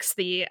it breaks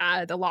the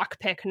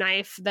lockpick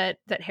knife that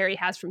Harry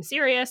has from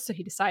Sirius, so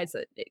he decides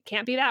that it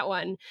can't be that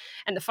one.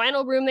 And the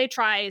final room they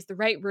try is the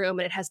right room,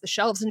 and it has the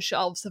shelves and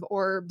shelves of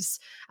orbs,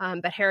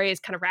 but Harry is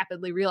kind of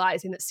rapidly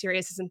realizing that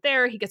Sirius isn't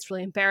there. He gets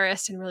really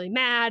embarrassed and really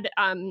mad,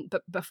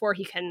 but before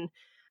he can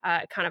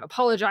kind of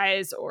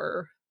apologize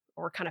or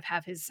kind of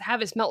have his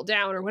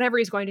meltdown or whatever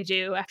he's going to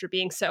do after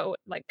being so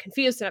like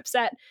confused and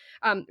upset,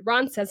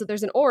 Ron says that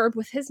there's an orb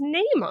with his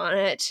name on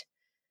it.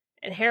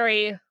 And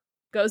Harry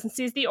goes and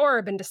sees the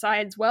orb and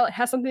decides, well, it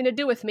has something to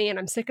do with me, and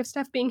I'm sick of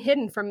stuff being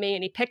hidden from me,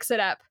 and he picks it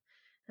up.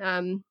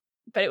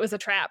 But it was a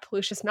trap.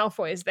 Lucius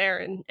Malfoy is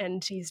there,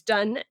 and he's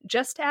done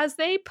just as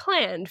they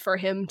planned for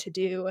him to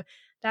do.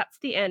 That's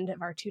the end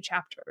of our 2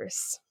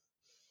 chapters.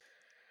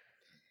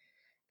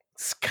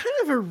 It's kind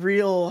of a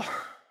real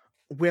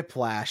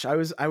whiplash. I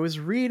was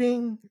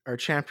reading our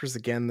chapters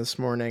again this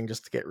morning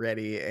just to get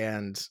ready,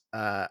 and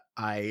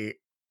I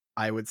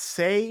would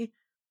say,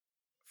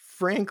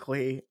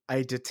 frankly,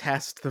 I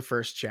detest the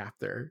first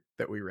chapter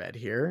that we read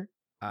here.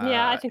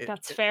 Yeah, I think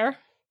that's fair.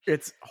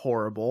 It's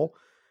horrible.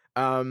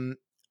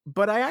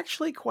 But I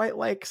actually quite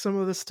like some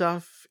of the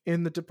stuff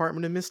in the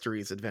Department of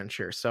Mysteries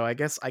adventure. So I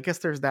guess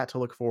there's that to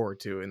look forward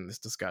to in this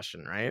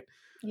discussion, right?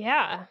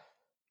 Yeah.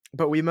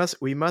 But we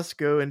must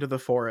go into the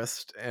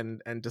forest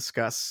and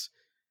discuss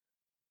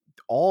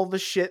all the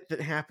shit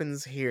that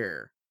happens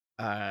here,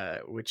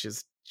 which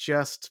is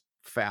just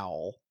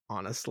foul,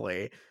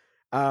 honestly.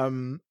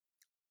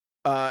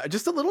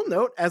 Just a little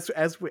note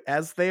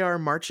as they are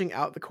marching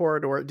out the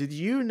corridor. Did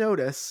you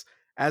notice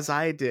as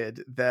I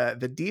did,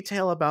 the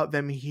detail about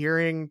them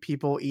hearing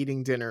people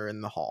eating dinner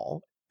in the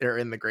hall, or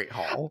in the Great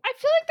Hall. I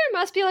feel like there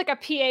must be like a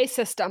PA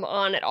system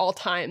on at all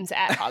times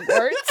at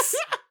Hogwarts.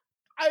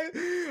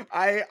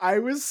 I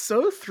was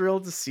so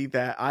thrilled to see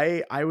that.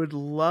 I would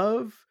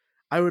love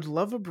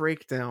a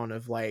breakdown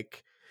of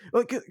like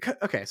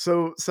okay,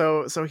 so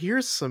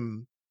here's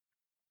some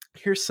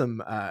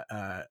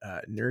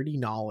nerdy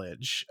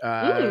knowledge.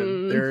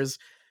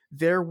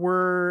 There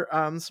were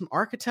some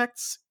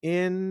architects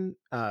in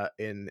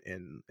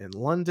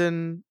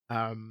London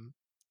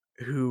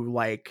who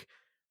like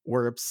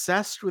were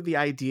obsessed with the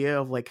idea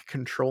of like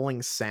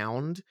controlling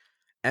sound,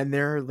 and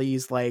there are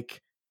these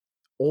like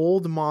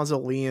old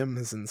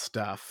mausoleums and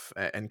stuff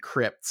and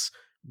crypts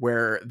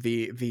where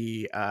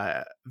the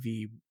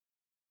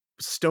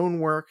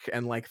stonework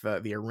and like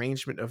the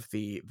arrangement of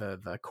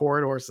the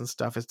corridors and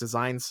stuff is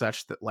designed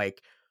such that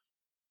like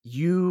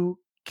you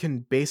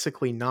can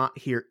basically not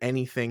hear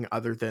anything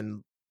other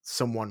than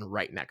someone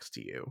right next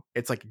to you.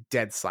 It's like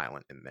dead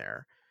silent in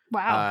there.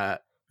 Wow.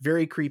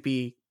 Very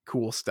creepy,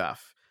 cool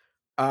stuff.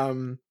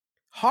 Hogwarts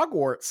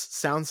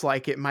sounds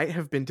like it might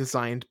have been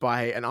designed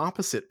by an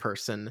opposite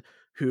person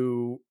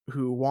who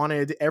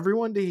wanted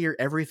everyone to hear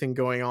everything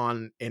going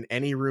on in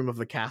any room of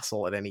the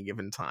castle at any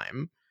given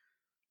time.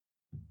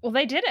 Well,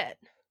 they did it.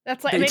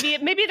 That's like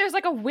maybe there's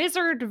like a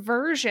wizard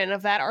version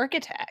of that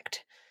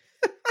architect.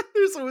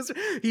 There's a wizard.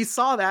 He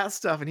saw that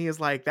stuff and he was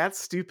like, "That's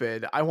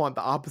stupid. I want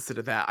the opposite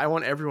of that. I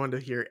want everyone to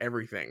hear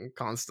everything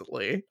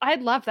constantly."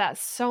 I'd love that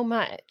so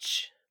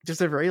much.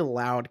 Just a very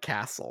loud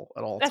castle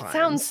at all times. That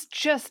sounds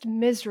just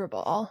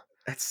miserable.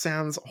 That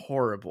sounds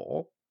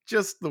horrible.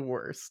 Just the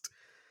worst.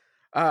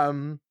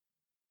 But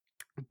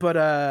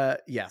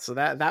yeah, so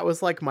that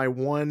was like my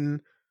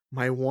one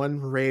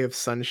ray of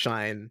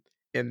sunshine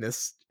in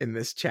this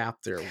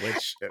chapter,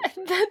 which that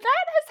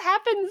has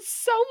happened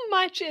so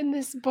much in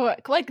this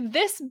book. Like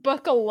this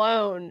book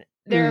alone,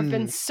 there have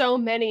been so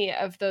many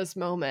of those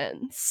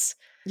moments.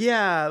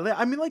 Yeah,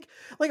 I mean, like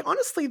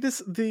honestly,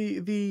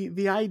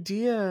 the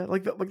idea,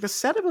 like the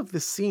setup of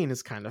this scene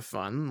is kind of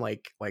fun.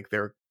 Like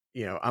they're,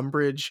 you know,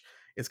 Umbridge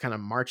is kind of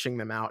marching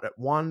them out at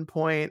one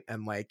point,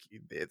 and like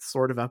it's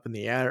sort of up in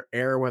the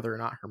air whether or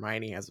not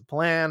Hermione has a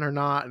plan or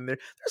not, and there's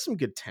some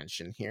good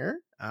tension here.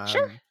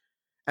 Sure.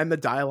 And the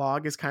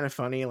dialogue is kind of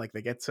funny. Like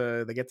they get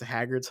to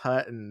Hagrid's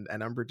hut, and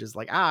Umbridge is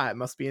like, it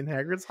must be in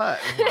Hagrid's hut.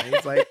 And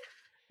he's like,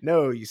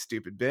 no, you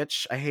stupid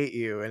bitch, I hate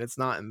you, and it's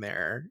not in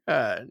there.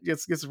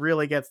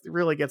 Really gets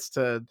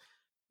to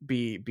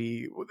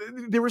be.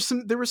 There was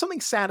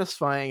something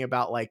satisfying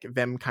about like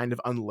them kind of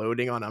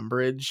unloading on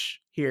Umbridge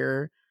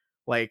here.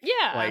 Like,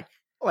 yeah,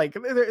 like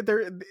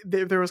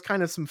there was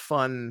kind of some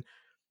fun,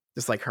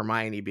 just like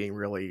Hermione being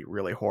really,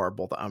 really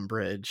horrible to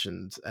Umbridge,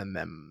 and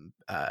them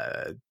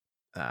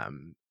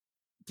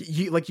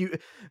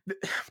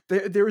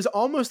there was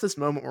almost this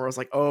moment where I was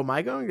like, oh, am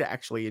I going to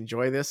actually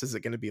enjoy this? Is it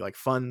going to be like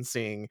fun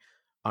seeing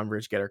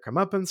Umbridge get her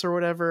comeuppance or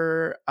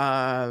whatever?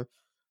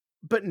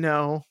 But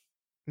no.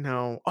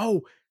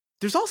 Oh,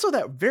 there's also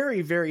that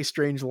very, very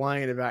strange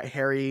line about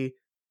Harry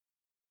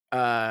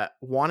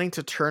wanting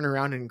to turn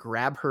around and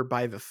grab her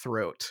by the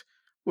throat,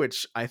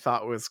 which I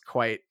thought was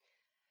quite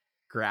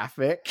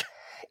graphic.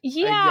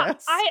 Yeah,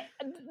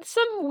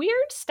 some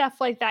weird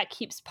stuff like that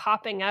keeps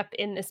popping up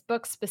in this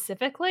book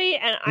specifically,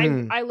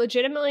 and I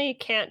legitimately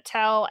can't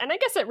tell, and I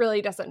guess it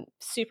really doesn't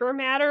super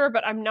matter,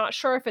 but I'm not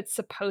sure if it's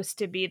supposed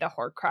to be the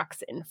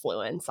Horcrux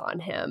influence on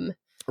him.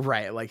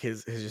 Right, like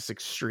his just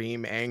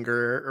extreme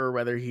anger, or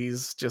whether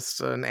he's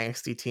just an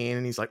angsty teen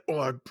and he's like,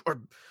 oh,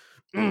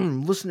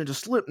 I'm listening to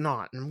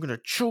Slipknot and I'm gonna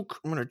choke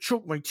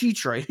my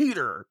teacher, I hate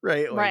her.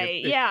 Right, like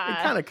right, yeah,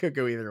 it kind of could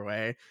go either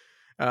way.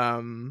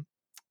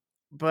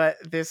 But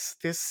this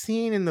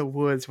scene in the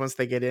woods, once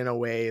they get in a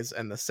ways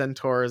and the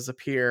centaurs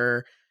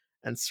appear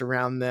and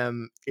surround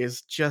them,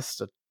 is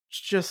just a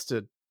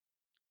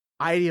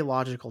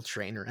ideological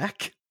train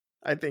wreck,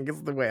 I think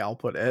is the way I'll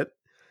put it.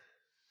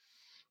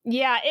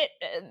 Yeah,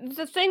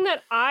 the thing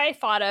that I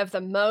thought of the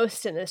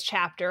most in this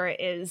chapter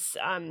is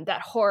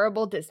that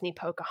horrible Disney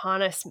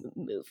Pocahontas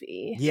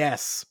movie.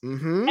 Yes.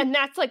 Mm-hmm. And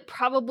that's like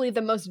probably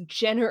the most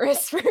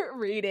generous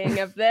reading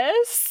of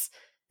this.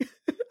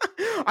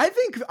 I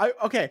think,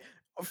 okay,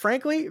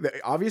 frankly,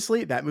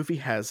 obviously that movie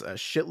has a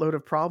shitload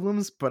of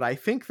problems, but I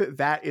think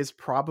that is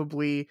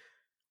probably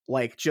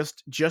like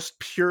just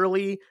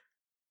purely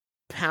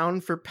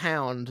pound for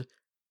pound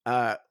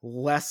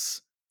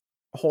less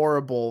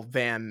horrible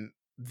than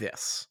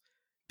this,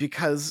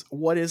 because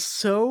what is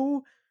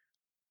so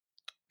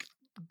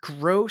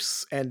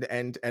gross and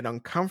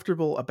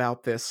uncomfortable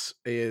about this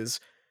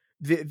is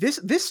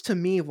this to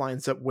me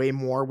lines up way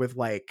more with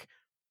like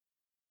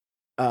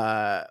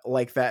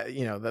that,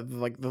 you know, the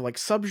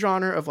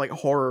subgenre of like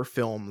horror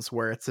films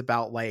where it's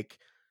about like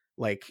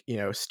you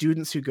know,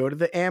 students who go to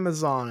the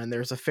Amazon and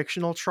there's a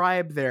fictional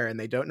tribe there and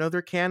they don't know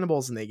they're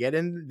cannibals and they get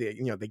in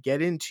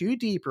too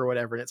deep or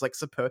whatever, and it's like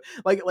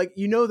like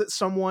you know that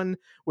someone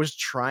was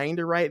trying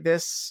to write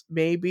this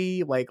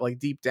maybe like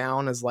deep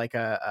down as like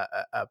a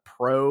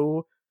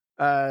pro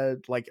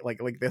like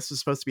this is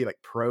supposed to be like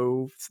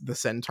pro the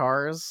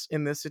centaurs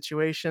in this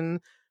situation,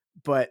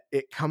 but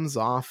it comes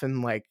off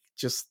in like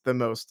just the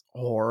most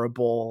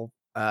horrible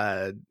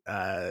I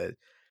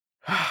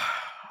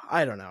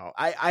don't know.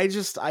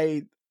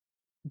 I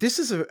this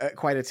is a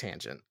quite a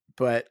tangent,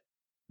 but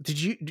did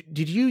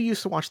you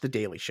used to watch The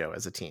Daily Show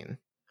as a teen?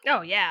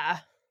 Oh yeah.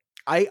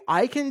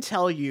 I can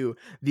tell you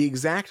the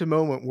exact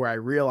moment where I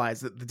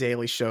realized that The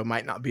Daily Show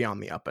might not be on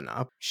the up and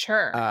up.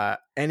 Sure.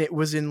 And it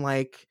was in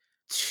like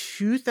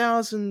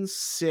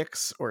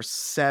 2006 or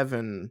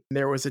 7.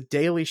 There was a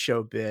Daily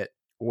Show bit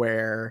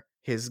where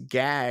his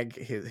gag,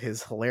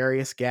 his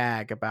hilarious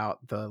gag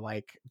about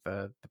the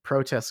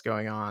protests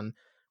going on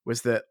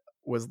was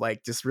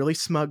like this really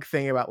smug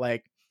thing about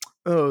like,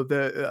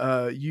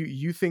 oh,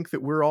 you think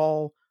that we're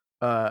all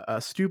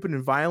stupid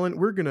and violent,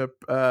 we're gonna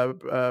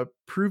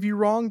prove you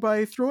wrong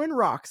by throwing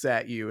rocks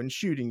at you and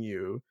shooting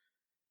you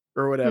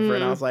or whatever.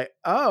 And I was like,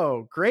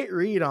 oh, great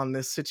read on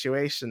this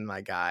situation,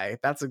 my guy.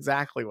 That's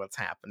exactly what's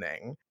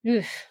happening.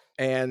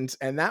 and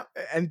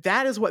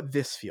that is what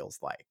this feels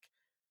like.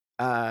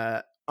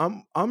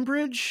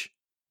 Umbridge,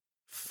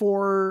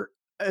 for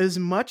as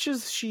much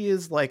as she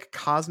is like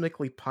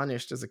cosmically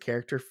punished as a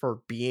character for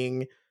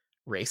being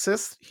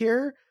racist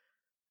here,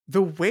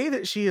 the way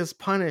that she is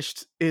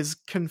punished is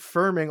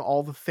confirming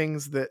all the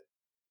things that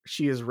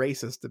she is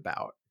racist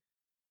about,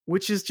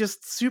 which is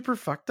just super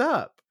fucked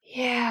up.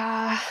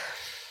 Yeah.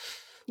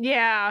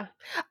 Yeah.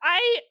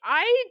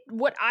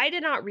 What I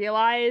did not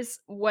realize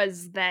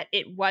was that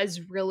it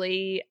was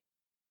really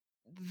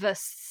the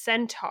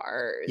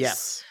centaurs.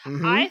 Yes.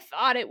 Mm-hmm. I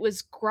thought it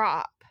was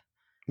Grop.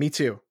 Me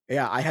too.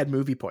 Yeah, I had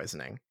movie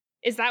poisoning.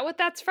 Is that what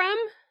that's from?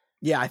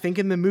 Yeah, I think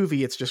in the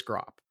movie it's just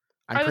Grop.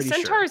 Are the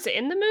centaurs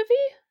in the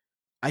movie?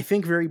 I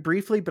think very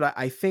briefly, but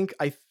I think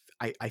I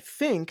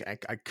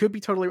could be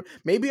totally.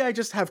 Maybe I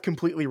just have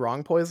completely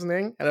wrong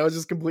poisoning, and I was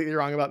just completely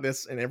wrong about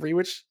this in every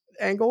which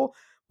angle.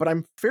 But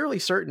I'm fairly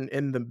certain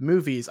in the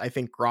movies, I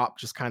think Grop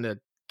just kind of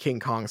King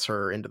Kongs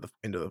her into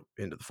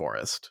the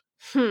forest.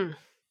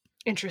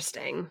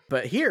 Interesting.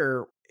 But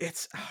here,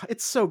 it's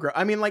so gross.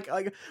 I mean, like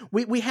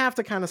we have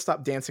to kind of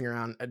stop dancing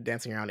around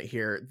it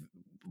here.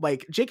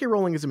 Like J.K.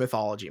 Rowling is a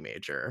mythology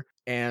major,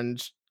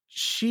 and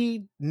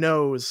she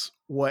knows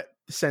what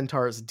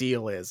centaur's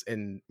deal is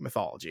in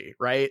mythology,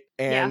 right?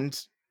 And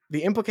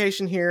the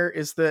implication here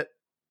is that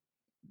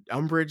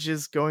Umbridge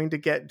is going to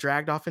get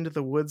dragged off into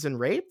the woods and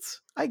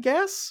raped, I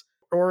guess,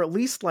 or at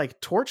least like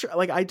torture.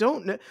 Like, I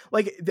don't know,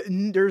 like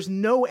there's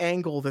no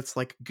angle that's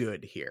like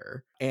good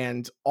here,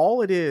 and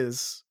all it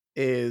is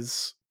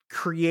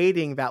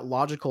creating that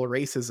logical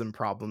racism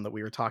problem that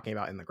we were talking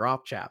about in the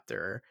Grop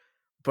chapter,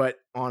 but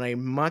on a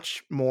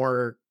much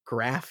more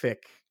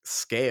graphic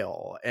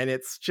scale. And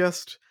it's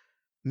just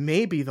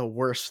maybe the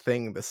worst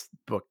thing this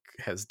book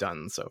has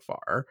done so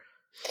far.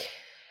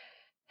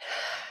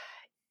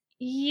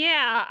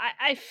 Yeah,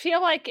 I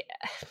feel like,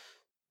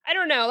 I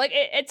don't know, like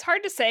it's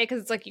hard to say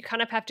because it's like you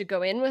kind of have to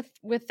go in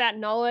with that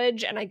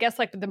knowledge. And I guess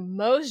like the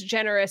most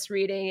generous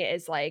reading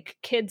is like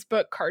kids'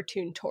 book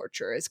cartoon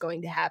torture is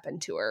going to happen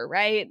to her,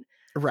 right?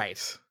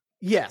 Right.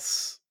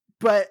 Yes.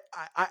 But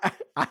I'm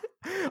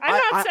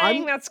not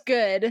saying that's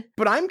good.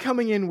 But I'm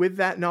coming in with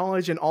that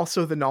knowledge, and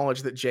also the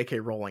knowledge that J.K.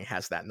 Rowling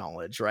has that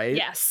knowledge, right?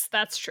 Yes,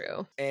 that's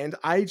true. And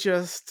I'm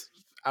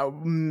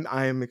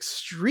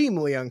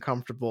extremely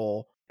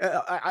uncomfortable.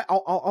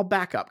 I'll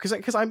back up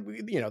because I'm,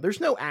 there's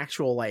no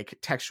actual like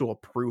textual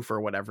proof or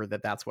whatever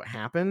that's what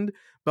happened,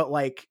 but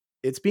like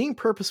it's being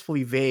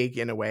purposefully vague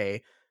in a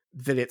way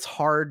that it's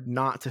hard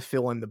not to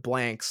fill in the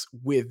blanks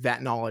with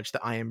that knowledge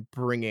that I am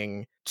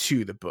bringing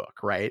to the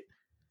book, right?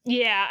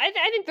 Yeah, I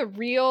think the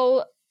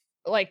real,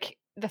 like,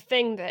 the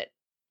thing that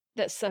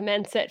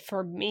cements it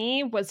for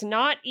me was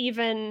not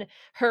even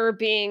her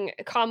being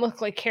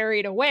comically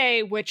carried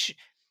away, which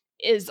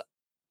is,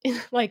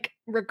 like,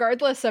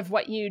 regardless of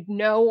what you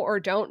know or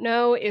don't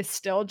know, is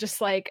still just,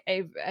 like,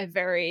 a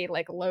very,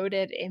 like,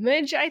 loaded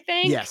image, I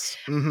think. Yes.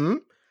 Mm-hmm.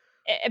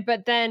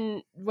 But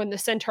then when the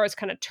centaurs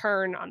kind of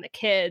turn on the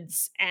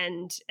kids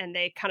and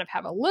they kind of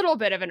have a little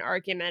bit of an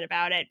argument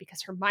about it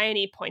because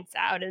Hermione points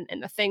out and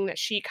the thing that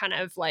she kind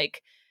of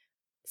like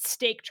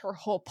staked her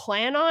whole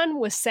plan on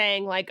was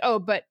saying like, oh,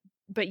 but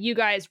you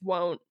guys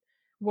won't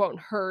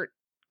hurt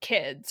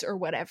kids or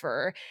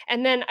whatever.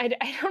 And then I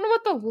don't know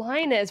what the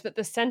line is, but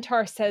the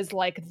centaur says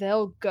like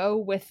they'll go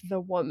with the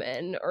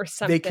woman or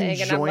something. They can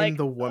join, and I'm like,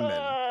 the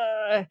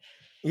woman.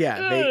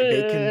 Yeah,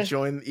 they can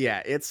join.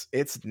 Yeah, it's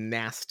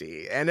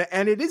nasty, and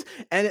it is,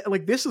 and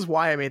like this is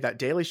why I made that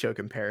Daily Show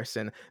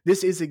comparison.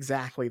 This is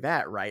exactly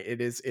that, right?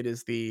 It is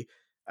the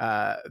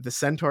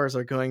centaurs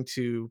are going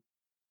to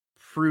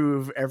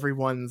prove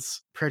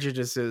everyone's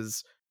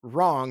prejudices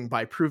wrong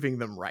by proving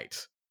them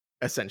right,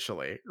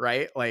 essentially,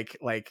 right? Like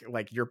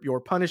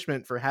your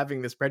punishment for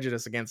having this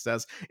prejudice against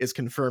us is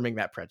confirming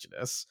that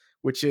prejudice,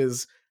 which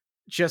is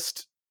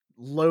just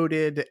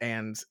loaded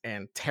and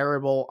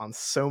terrible on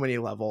so many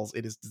levels.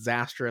 It is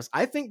disastrous.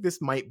 I think this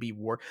might be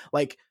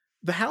like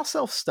the house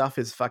elf stuff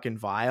is fucking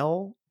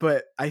vile,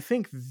 but I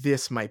think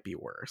this might be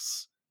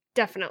worse.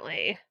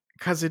 Definitely.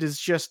 Because it is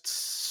just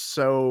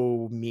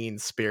so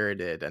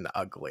mean-spirited and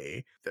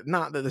ugly.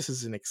 Not that this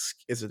is an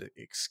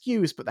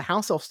excuse, but the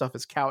house elf stuff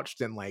is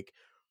couched in like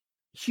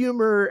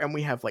humor, and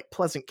we have like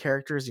pleasant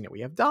characters. You know,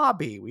 we have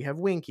Dobby, we have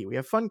Winky, we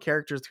have fun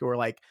characters who are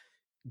like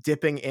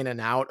dipping in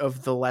and out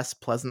of the less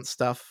pleasant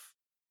stuff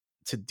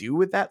to do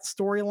with that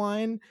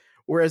storyline.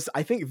 Whereas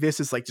I think this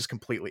is like just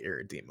completely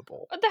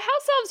irredeemable. The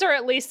house elves are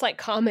at least like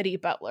comedy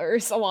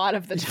butlers a lot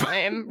of the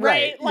time,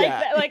 right? Right, Like,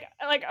 yeah.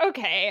 like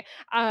okay.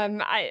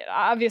 I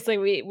obviously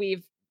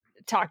we've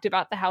talked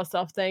about the house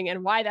elf thing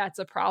and why that's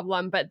a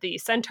problem, but the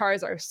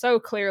centaurs are so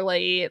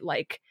clearly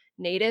like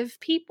native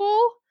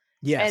people.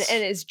 Yes.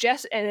 And is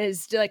just and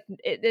is like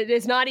it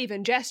is not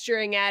even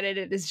gesturing at it.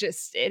 It is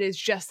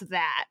just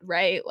that,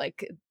 right?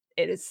 Like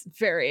it is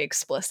very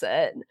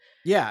explicit.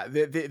 Yeah,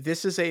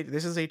 this is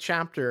a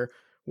chapter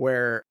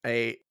where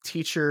a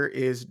teacher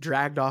is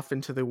dragged off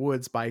into the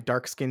woods by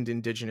dark-skinned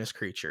indigenous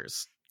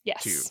creatures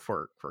Yes.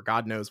 for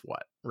God knows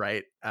what,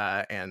 right?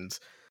 And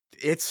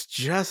it's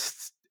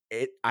just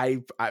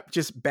I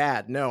just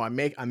bad. No, I'm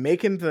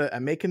making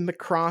the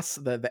cross,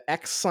 the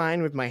X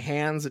sign with my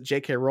hands at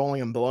J.K.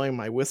 Rowling. I'm blowing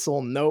my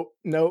whistle. Nope.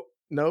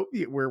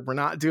 We're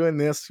not doing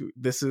this.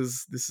 This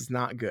is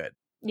not good.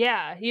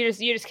 Yeah, you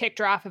just kicked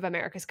her off of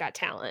America's Got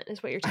Talent,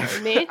 is what you're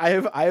telling me. I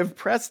have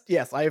pressed,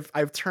 yes,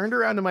 I've turned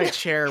around in my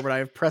chair, but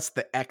I've pressed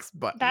the X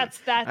button.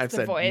 That's I've the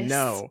said voice.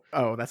 no.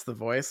 Oh, that's the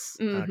voice.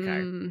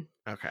 Mm-hmm.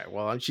 Okay.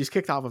 Well, she's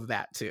kicked off of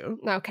that too.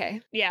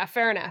 Okay. Yeah.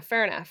 Fair enough.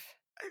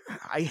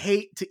 I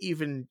hate to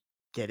even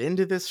get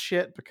into this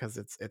shit because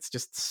it's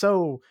just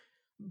so,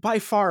 by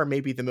far,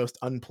 maybe the most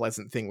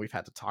unpleasant thing we've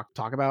had to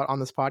talk about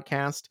on this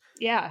podcast.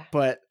 Yeah.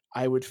 But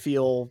I would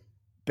feel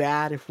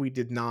bad if we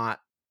did not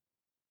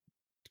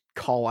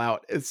call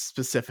out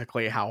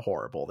specifically how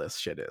horrible this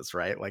shit is,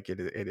 right? Like it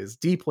is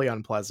deeply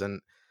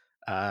unpleasant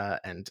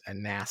and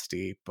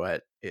nasty,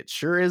 but it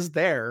sure is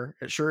there.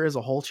 It sure is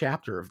a whole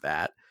chapter of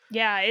that.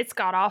 Yeah, it's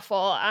god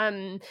awful.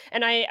 And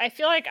I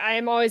feel like I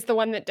am always the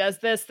one that does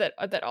this,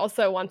 that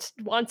also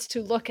wants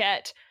to look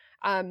at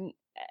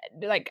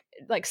like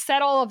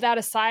set all of that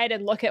aside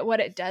and look at what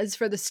it does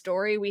for the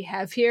story we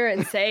have here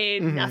and say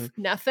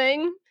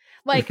nothing.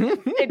 Like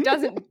it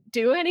doesn't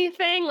do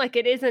anything. Like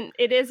it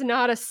is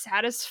not a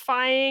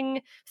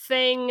satisfying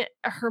thing.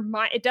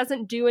 It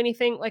doesn't do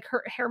anything. Like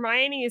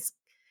Hermione's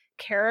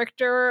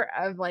character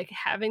of like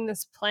having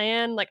this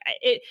plan, like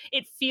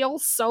it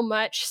feels so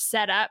much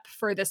set up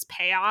for this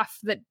payoff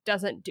that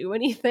doesn't do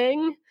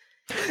anything.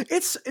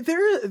 It's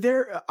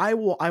there. I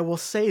will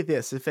say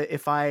this: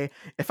 if I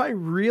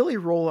really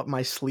roll up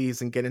my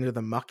sleeves and get into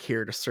the muck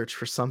here to search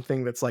for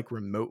something that's like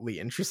remotely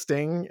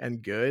interesting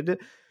and good,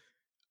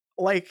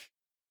 like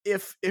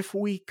if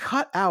we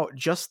cut out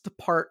just the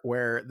part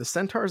where the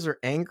centaurs are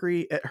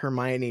angry at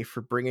Hermione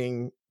for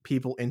bringing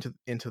people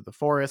into the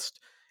forest,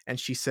 and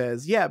she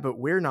says, "Yeah, but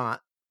we're not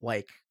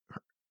like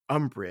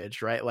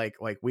Umbridge, right? Like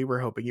we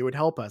were hoping you would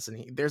help us."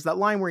 And there's that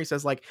line where he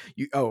says, "Like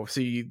so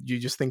you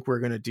just think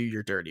we're gonna do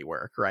your dirty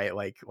work, right?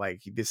 Like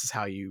this is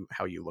how you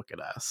look at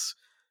us."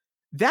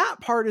 That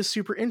part is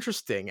super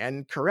interesting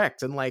and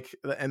correct, and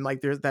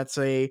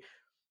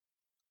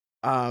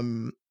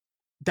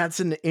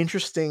that's an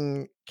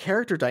interesting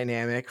character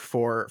dynamic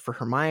for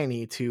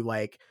Hermione to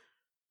like,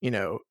 you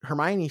know,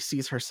 Hermione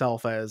sees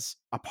herself as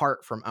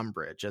apart from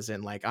Umbridge, as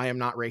in like, I am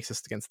not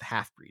racist against the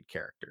half-breed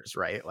characters,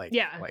 right? Like,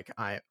 yeah, like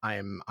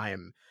I'm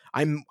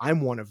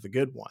one of the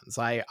good ones.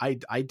 I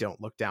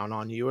don't look down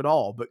on you at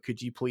all, but could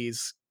you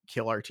please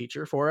kill our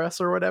teacher for us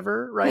or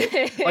whatever, right?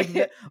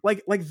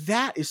 like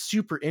that is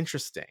super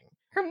interesting.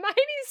 Hermione's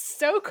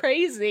so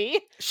crazy.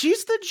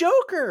 She's the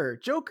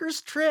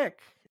Joker's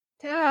trick.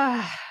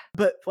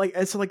 But like,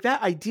 and so like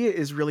that idea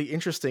is really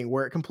interesting.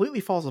 Where it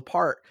completely falls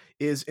apart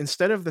is,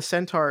 instead of the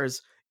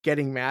centaurs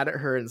getting mad at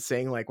her and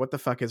saying like, "What the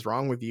fuck is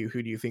wrong with you?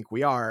 Who do you think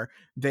we are?"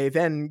 They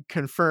then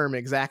confirm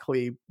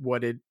exactly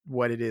what it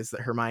is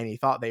that Hermione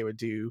thought they would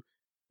do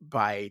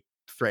by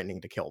threatening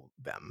to kill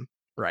them,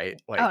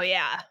 right? Like, oh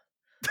yeah.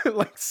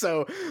 like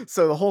so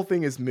the whole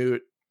thing is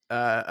moot.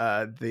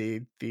 I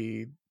don't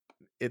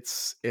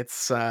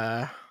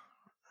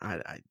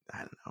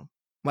know.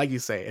 Like you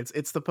say,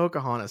 it's the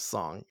Pocahontas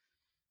song.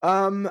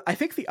 I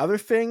think the other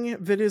thing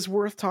that is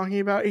worth talking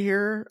about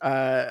here,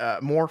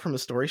 more from a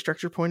story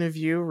structure point of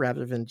view,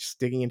 rather than just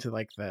digging into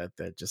like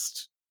the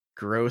just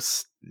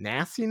gross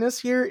nastiness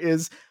here,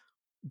 is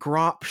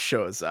Grawp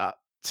shows up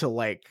to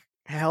like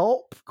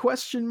help ?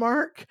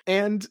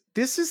 And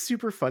this is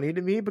super funny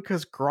to me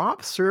because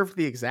Grawp served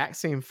the exact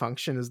same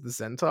function as the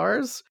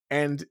centaurs,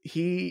 and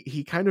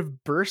he kind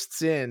of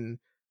bursts in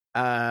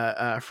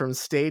from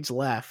stage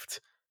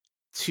left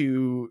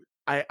to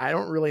I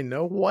don't really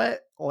know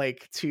what,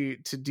 like to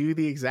do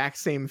the exact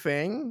same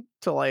thing,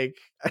 to like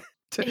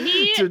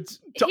to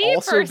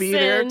also be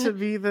there to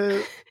be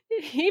the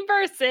he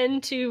bursts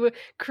in to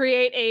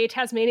create a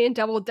Tasmanian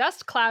devil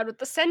dust cloud with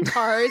the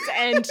centaurs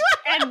and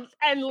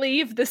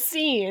leave the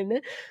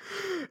scene.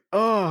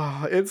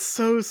 Oh, it's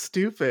so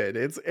stupid.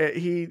 It's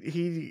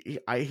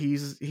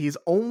he's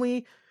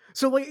only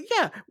So, like,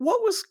 yeah,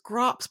 what was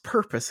Grop's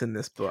purpose in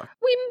this book?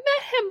 We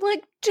met him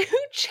like 2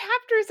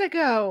 chapters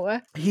ago.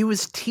 He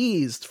was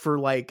teased for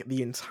like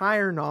the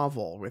entire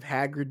novel, with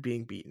Hagrid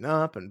being beaten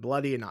up and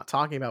bloody and not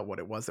talking about what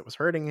it was that was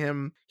hurting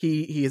him.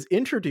 He is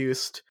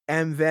introduced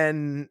and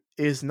then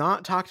is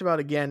not talked about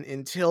again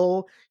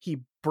until he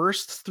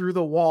bursts through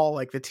the wall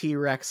like the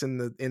T-Rex in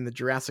the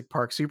Jurassic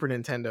Park Super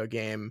Nintendo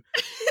game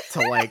to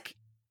like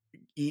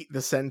eat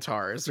the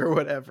centaurs or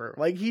whatever.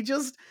 Like he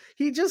just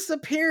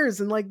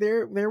appears and like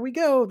there we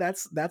go.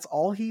 That's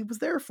all he was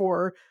there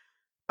for.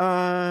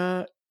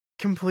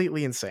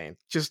 Completely insane.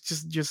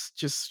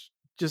 Just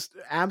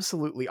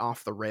absolutely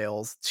off the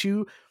rails.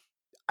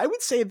 I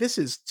would say this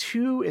is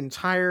 2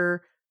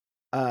 entire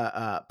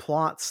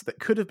plots that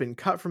could have been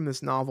cut from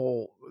this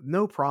novel,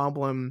 no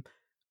problem,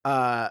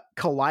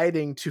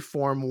 colliding to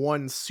form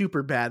one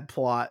super bad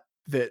plot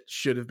that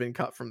should have been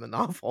cut from the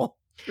novel,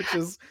 which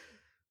is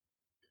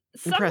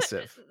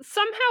impressive.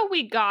 Somehow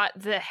we got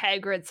the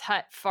Hagrid's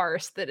Hut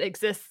farce that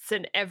exists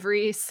in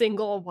every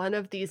single one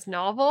of these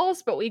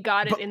novels, but we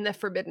got it in the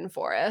Forbidden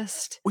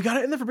Forest. We got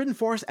it in the Forbidden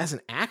Forest as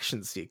an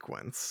action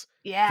sequence.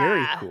 Yeah.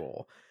 Very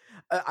cool.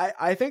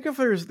 I think if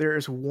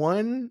there's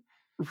one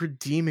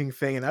redeeming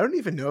thing, and I don't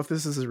even know if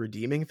this is a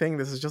redeeming thing,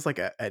 this is just like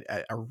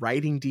a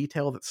writing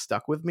detail that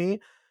stuck with me.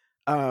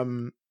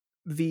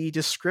 The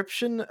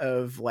description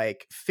of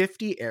like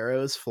 50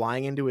 arrows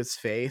flying into his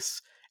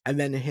face and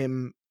then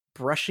him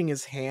brushing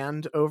his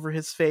hand over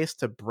his face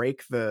to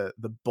break the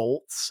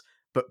bolts,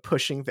 but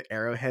pushing the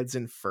arrowheads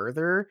in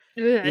further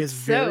is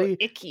very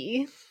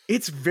icky.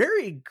 It's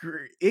very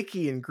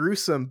icky and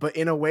gruesome, but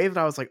in a way that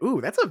I was like,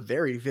 ooh, that's a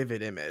very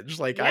vivid image.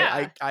 Like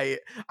yeah.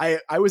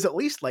 I was at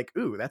least like,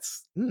 ooh,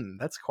 that's painting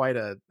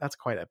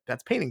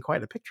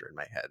quite a picture in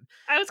my head.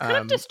 I was kind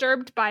of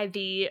disturbed by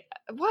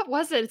what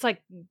was it? It's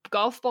like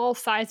golf ball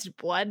sized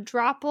blood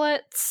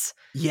droplets.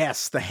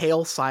 Yes, the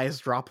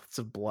hail-sized droplets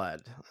of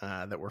blood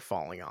that were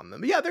falling on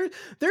them. Yeah,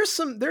 there's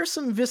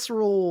some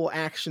visceral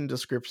action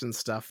description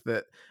stuff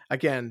that,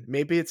 again,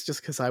 maybe it's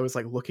just because I was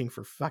like looking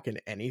for fucking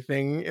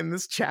anything in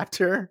this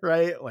chapter,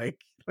 right? Like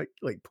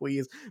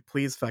please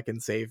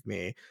fucking save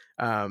me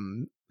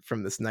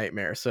from this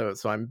nightmare. So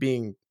I'm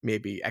being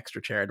maybe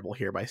extra charitable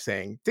here by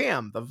saying,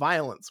 damn, the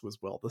violence was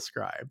well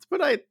described,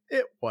 but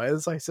it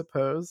was, I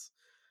suppose.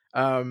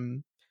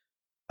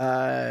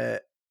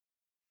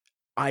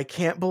 I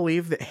can't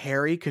believe that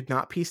Harry could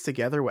not piece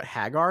together what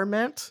Hagar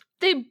meant.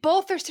 They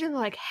both are sitting there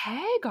like,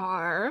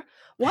 Hagar?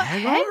 What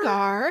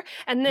Hagar?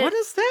 And then what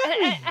does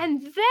that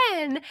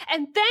mean?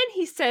 And then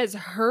he says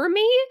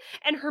Hermie,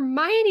 and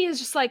Hermione is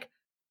just like,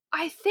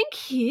 I think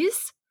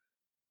he's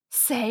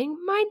saying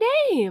my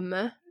name.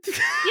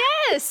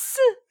 Yes.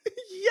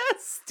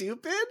 Yes,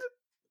 stupid.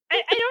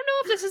 I don't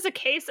know if this is a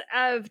case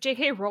of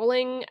J.K.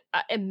 Rowling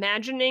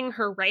imagining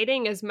her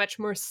writing as much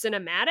more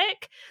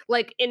cinematic.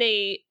 Like in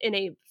a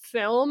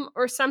film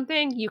or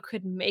something, you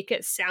could make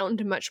it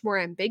sound much more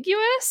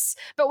ambiguous.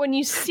 But when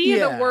you see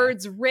the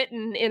words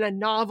written in a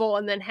novel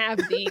and then have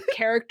the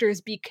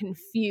characters be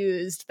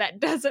confused, that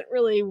doesn't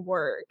really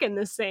work in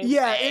the same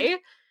way.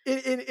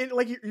 It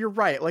like you're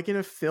right. Like in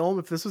a film,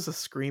 if this was a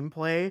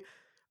screenplay,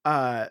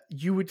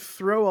 you would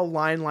throw a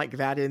line like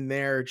that in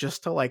there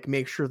just to like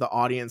make sure the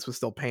audience was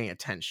still paying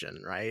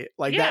attention, right?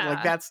 Like that,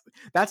 like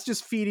that's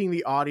just feeding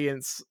the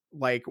audience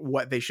like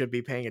what they should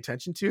be paying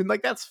attention to, and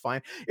like that's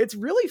fine. It's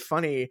really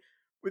funny.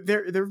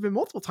 There have been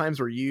multiple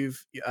times where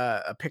you've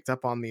picked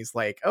up on these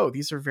like, oh,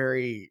 these are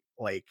very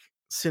like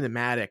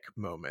cinematic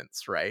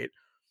moments, right?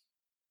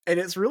 And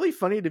it's really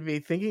funny to me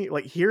thinking,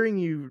 like, hearing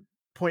you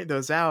point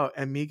those out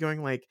and me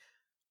going like,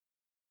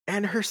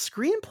 and her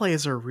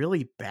screenplays are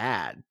really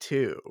bad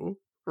too,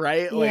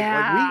 right?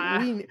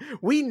 Like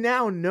we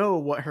now know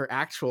what her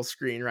actual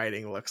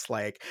screenwriting looks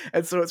like,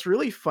 and so it's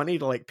really funny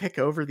to like pick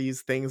over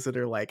these things that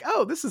are like,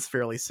 oh, this is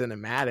fairly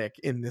cinematic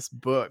in this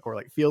book, or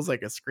like feels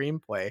like a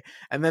screenplay,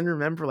 and then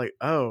remember like,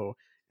 oh,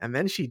 and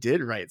then she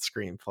did write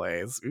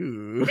screenplays.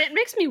 Ooh, it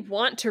makes me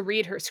want to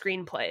read her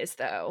screenplays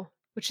though,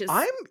 which is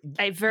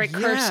a very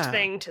cursed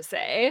thing to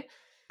say.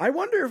 I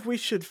wonder if we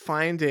should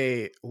find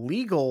a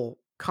legal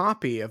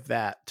copy of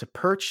that to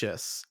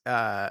purchase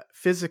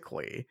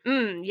physically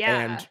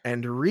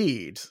and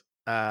read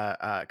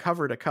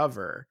cover to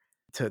cover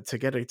to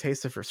get a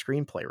taste of her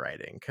screenplay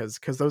writing, because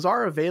those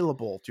are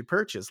available to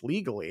purchase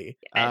legally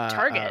at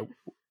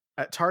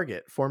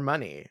Target for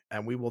money,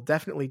 and we will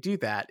definitely do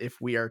that if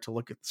we are to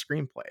look at the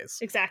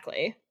screenplays.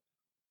 Exactly.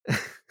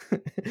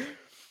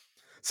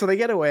 So they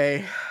get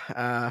away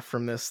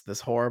from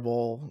this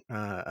horrible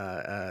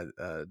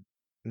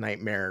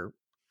nightmare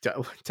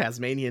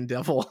Tasmanian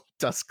devil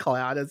dust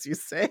cloud, as you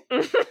say.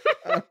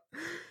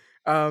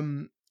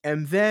 And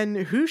then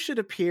who should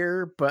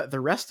appear but the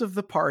rest of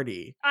the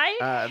party?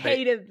 I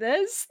hated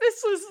this.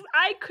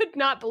 I could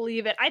not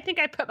believe it. I think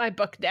I put my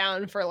book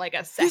down for like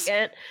a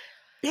second.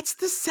 It's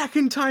the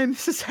second time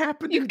this has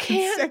happened in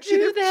consecutive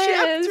do this.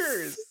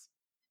 chapters.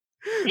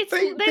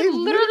 They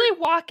literally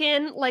walk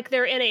in like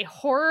they're in a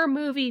horror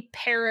movie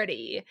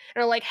parody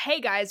and are like, hey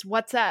guys,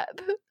 what's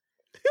up?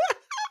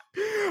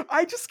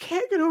 I just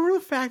can't get over the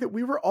fact that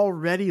we were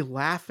already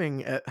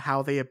laughing at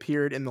how they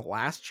appeared in the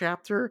last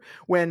chapter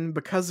when,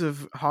 because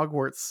of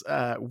Hogwarts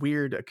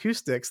weird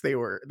acoustics,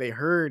 they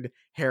heard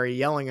Harry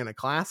yelling in a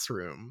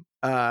classroom,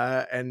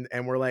 and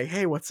we're like,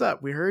 "Hey, what's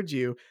up? We heard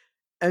you."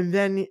 And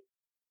then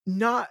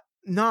not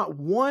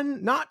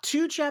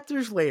two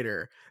chapters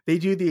later, they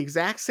do the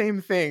exact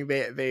same thing.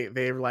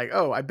 They're like,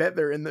 "Oh, I bet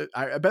they're in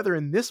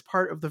this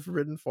part of the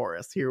Forbidden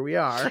Forest. Here we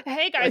are."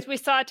 Hey guys, we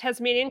saw a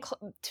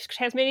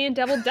Tasmanian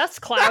devil dust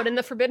cloud in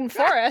the Forbidden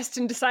Forest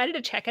and decided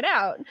to check it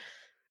out.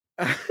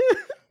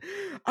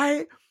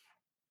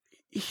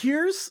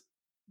 Here's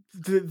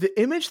the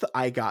image that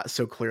I got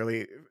so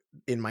clearly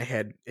in my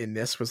head in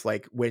this was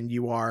like when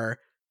you are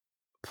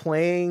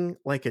playing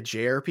like a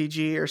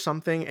JRPG or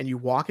something and you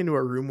walk into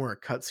a room where a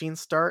cutscene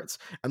starts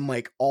and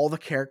like all the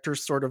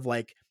characters sort of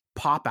like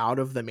pop out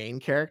of the main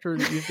character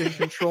that you've been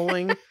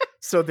controlling,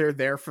 so they're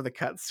there for the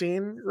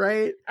cutscene,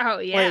 right? Oh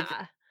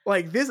yeah.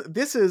 Like this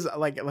is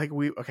like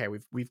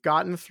we've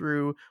gotten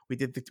through, we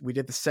did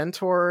the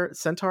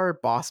centaur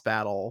boss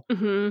battle.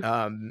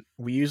 Mm-hmm.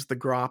 We used the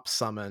Grop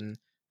summon,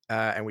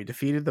 and we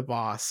defeated the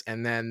boss,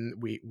 and then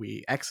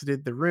we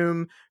exited the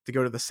room to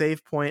go to the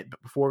save point.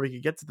 But before we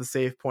could get to the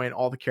save point,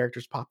 all the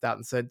characters popped out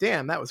and said,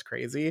 "Damn, that was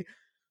crazy.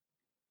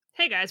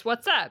 Hey guys,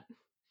 what's up?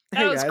 That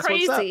Hey was guys,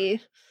 crazy.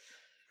 what's up?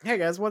 Hey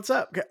guys, what's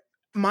up?"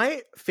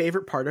 My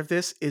favorite part of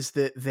this is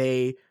that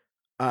they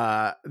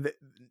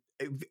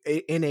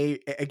in a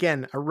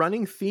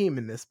running theme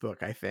in this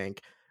book, I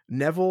think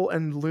Neville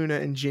and Luna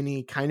and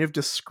Ginny kind of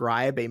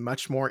describe a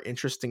much more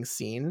interesting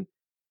scene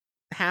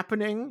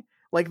happening.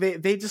 Like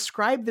they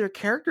describe their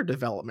character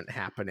development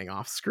happening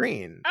off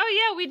screen.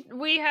 Oh yeah,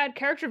 we had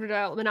character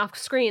development off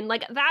screen.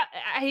 Like that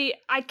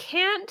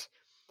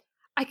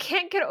I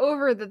can't get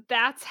over that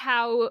that's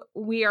how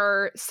we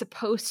are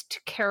supposed to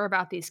care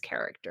about these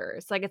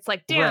characters. Like, it's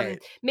like, damn,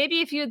 Right.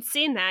 Maybe if you had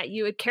seen that,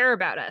 you would care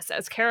about us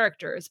as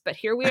characters, but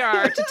here we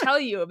are to tell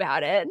you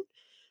about it.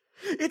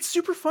 It's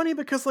super funny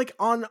because like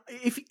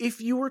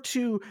if you were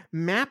to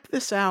map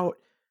this out,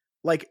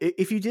 like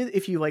if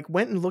you like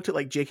went and looked at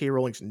like J.K.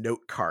 Rowling's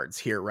note cards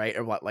here, right?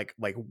 Or like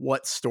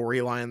what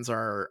storylines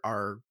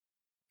are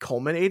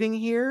culminating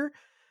here,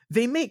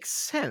 they make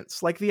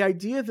sense. Like the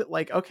idea that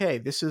like, okay,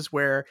 this is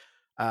where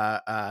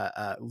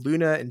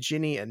Luna and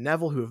Ginny and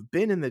Neville, who have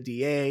been in the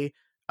DA,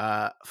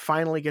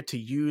 finally get to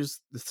use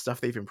the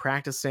stuff they've been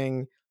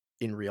practicing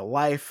in real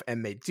life,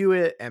 and they do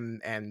it,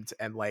 and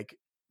like,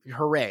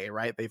 hooray,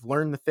 right? They've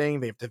learned the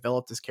thing, they've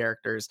developed as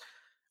characters.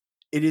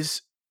 It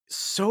is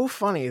so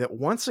funny that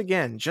once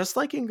again, just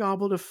like in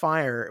Goblet of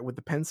Fire with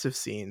the pensive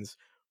scenes,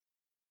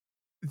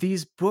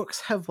 these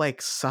books have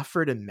like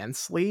suffered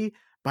immensely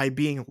by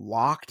being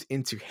locked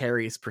into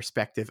Harry's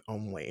perspective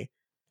only.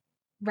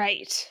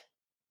 Right.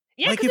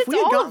 Yeah, Like, because if it's we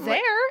had all gotten, there.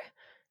 like,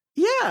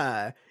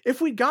 yeah,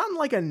 if we'd gotten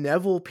like a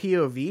Neville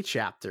POV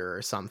chapter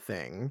or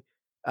something,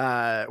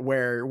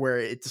 where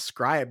it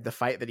described the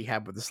fight that he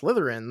had with the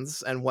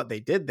Slytherins and what they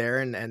did there,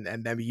 and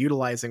them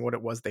utilizing what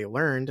it was they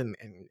learned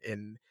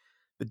in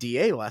the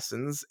DA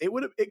lessons,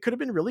 it could have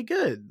been really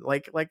good.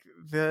 Like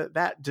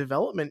that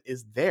development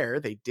is there.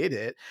 They did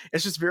it.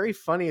 It's just very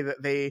funny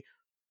that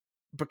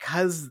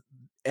because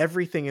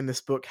everything in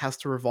this book has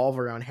to revolve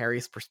around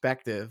Harry's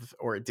perspective,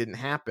 or it didn't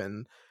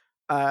happen.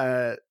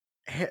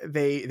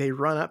 They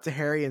run up to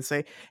Harry and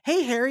say,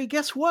 "Hey Harry,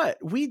 guess what?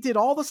 We did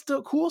all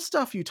the cool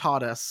stuff you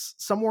taught us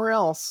somewhere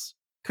else.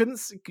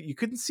 You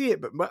couldn't see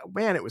it, but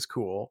man, it was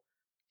cool."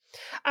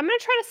 I'm going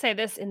to try to say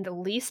this in the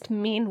least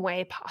mean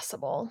way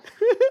possible.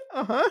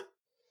 Uh-huh.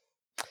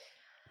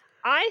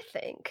 I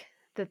think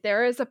that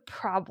there is a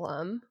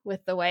problem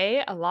with the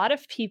way a lot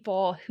of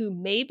people who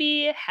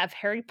maybe have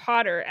Harry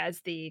Potter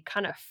as the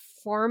kind of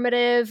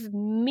formative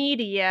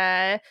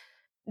media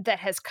that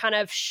has kind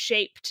of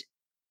shaped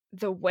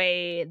the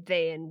way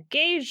they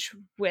engage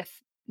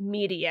with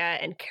media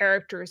and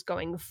characters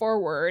going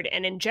forward,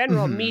 and in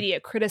general media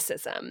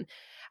criticism.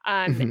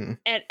 And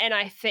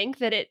I think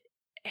that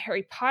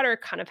Harry Potter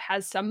kind of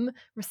has some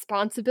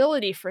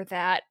responsibility for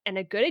that. And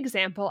a good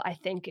example, I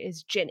think,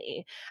 is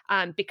Ginny,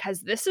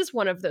 because this is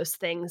one of those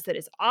things that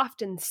is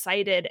often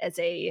cited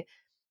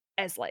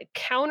as like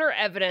counter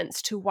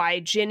evidence to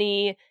why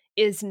Ginny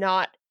is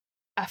not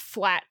a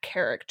flat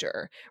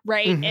character,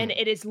 right? And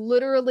it is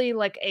literally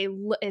like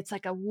it's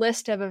like a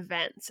list of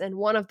events, and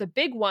one of the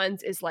big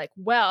ones is like,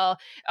 well,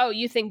 oh,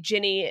 you think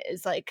Ginny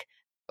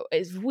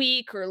is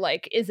weak or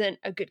like isn't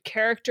a good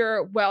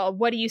character? Well,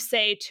 what do you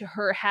say to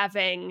her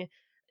having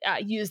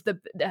used the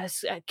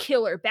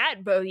killer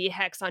bat bogey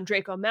hex on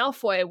Draco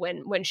Malfoy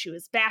when she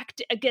was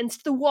backed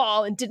against the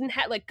wall and didn't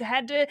had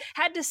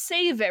to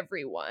save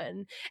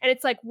everyone? And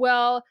it's like,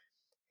 well,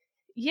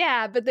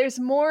 yeah, but there's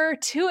more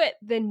to it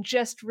than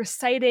just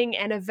reciting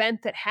an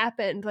event that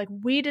happened. Like,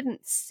 we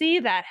didn't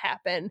see that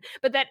happen,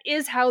 but that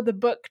is how the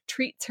book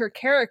treats her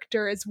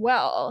character as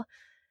well.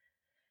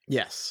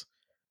 Yes.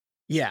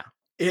 Yeah.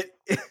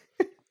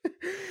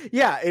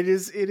 Yeah, it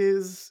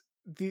is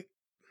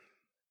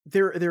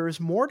there is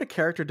more to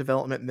character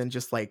development than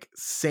just like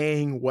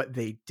saying what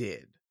they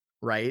did,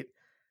 right?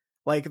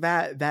 Like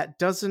that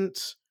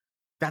doesn't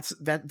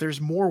that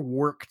there's more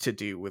work to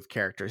do with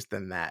characters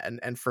than that.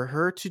 And for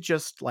her to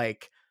just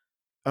like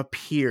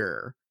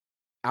appear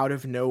out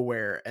of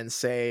nowhere and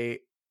say,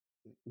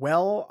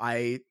 well,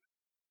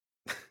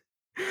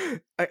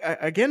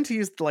 again, to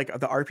use like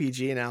the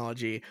RPG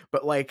analogy,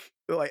 but like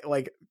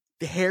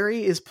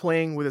Harry is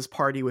playing with his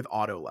party with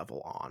auto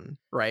level on,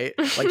 right?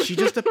 Like she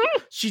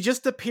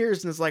just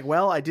appears and is like,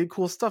 well, I did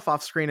cool stuff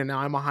off screen and now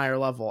I'm a higher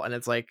level, and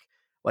it's like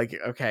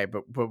okay,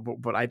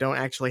 but I don't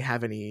actually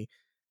have any.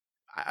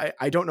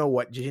 I don't know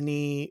what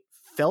Ginny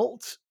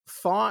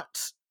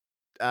thought,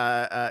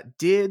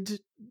 did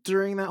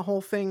during that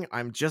whole thing.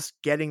 I'm just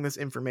getting this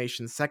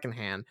information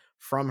secondhand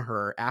from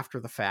her after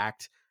the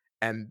fact,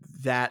 and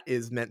that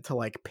is meant to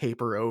like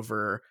paper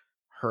over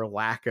her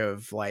lack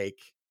of like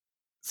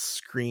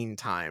screen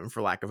time,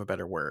 for lack of a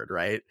better word,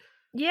 right?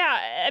 Yeah,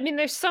 I mean,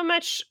 there's so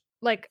much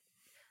like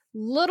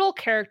little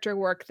character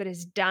work that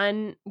is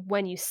done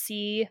when you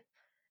see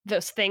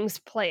those things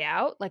play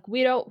out. Like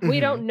we don't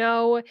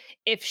know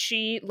if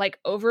she like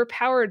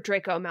overpowered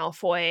Draco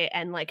Malfoy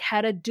and like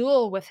had a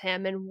duel with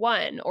him and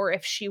won, or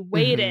if she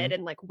waited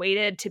and like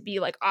waited to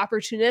be like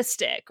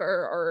opportunistic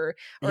or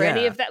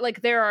any of that.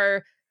 Like there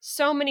are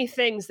so many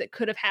things that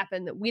could have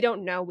happened that we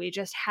don't know. We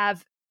just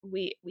have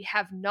we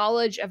have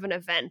knowledge of an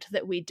event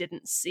that we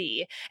didn't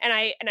see. And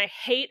I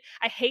hate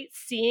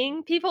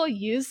seeing people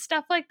use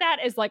stuff like that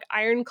as like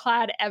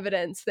ironclad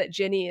evidence that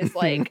Ginny is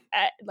like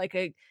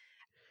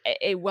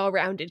a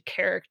well-rounded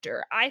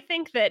character. I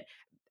think that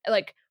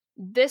like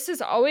this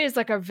is always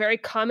like a very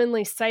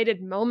commonly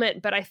cited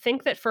moment, but I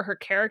think that for her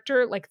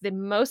character, like the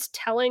most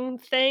telling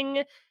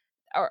thing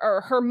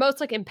or her most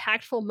like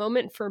impactful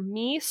moment for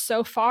me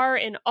so far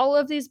in all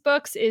of these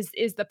books is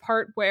the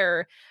part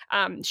where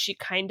she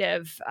kind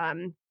of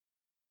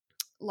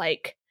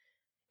like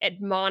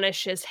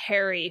admonishes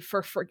Harry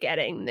for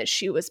forgetting that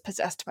she was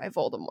possessed by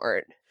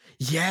Voldemort.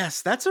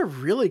 Yes, that's a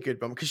really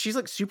good moment because she's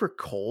like super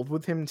cold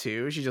with him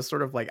too. She just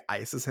sort of like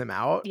ices him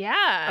out.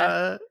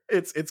 Yeah.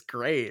 It's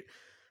great.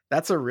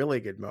 That's a really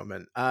good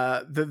moment.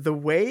 The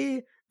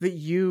way that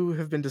you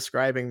have been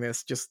describing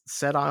this just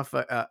set off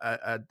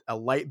a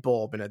light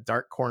bulb in a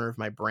dark corner of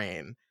my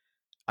brain.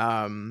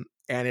 And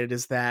it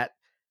is that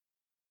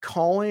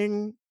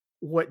calling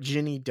what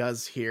Ginny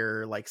does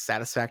here like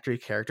satisfactory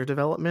character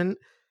development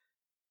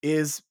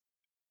is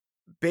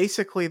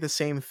basically the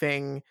same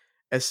thing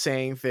as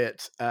saying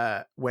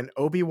that when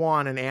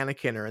Obi-Wan and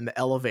Anakin are in the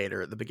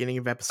elevator at the beginning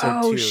of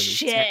episode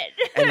 2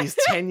 and he's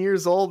 10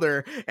 years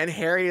older, and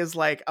Harry is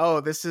like, oh,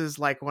 this is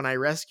like when I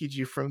rescued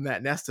you from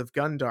that nest of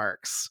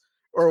Gundarks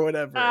or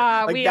whatever.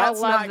 Like we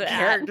that's all love not that.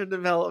 character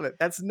development.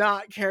 That's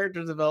not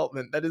character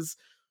development. That is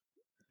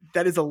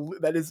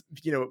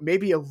you know,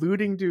 maybe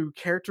alluding to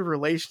character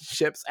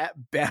relationships at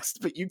best,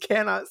 but you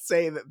cannot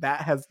say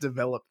that has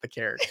developed the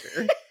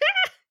character.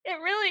 It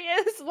really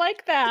is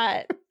like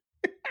that.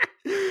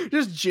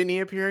 Just Ginny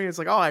appearing. It's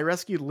like, oh, I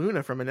rescued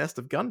Luna from a nest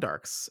of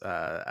Gundarks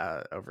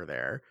over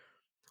there.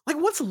 Like,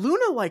 what's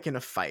Luna like in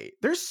a fight?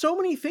 There's so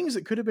many things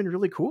that could have been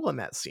really cool in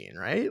that scene,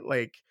 right?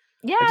 Like,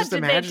 yeah,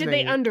 did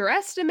they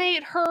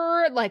underestimate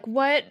her? Like,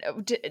 what?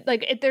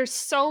 There's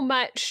so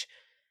much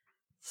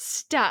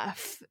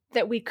stuff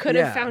that we could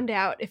have found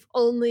out if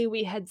only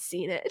we had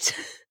seen it.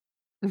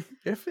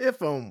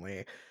 if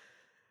only.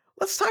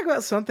 Let's talk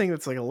about something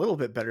that's like a little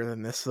bit better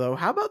than this, though.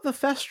 How about the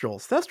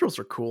Thestrals? Thestrals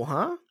are cool,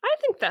 huh? I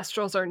think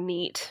Thestrals are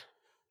neat.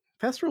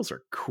 Thestrals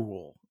are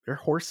cool. They're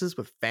horses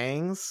with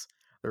fangs.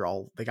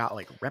 They got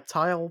like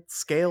reptile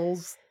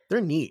scales. They're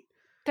neat.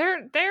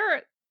 They're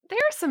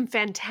some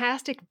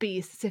fantastic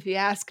beasts, if you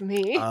ask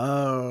me.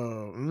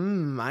 Oh,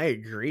 I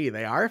agree.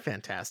 They are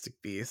fantastic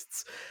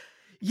beasts.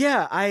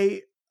 Yeah,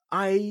 I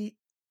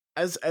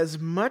as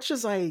much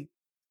as I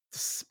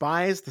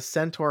despise the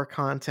Centaur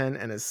content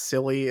and as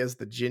silly as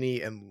the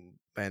Ginny and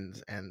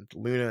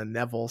Luna and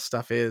Neville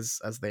stuff is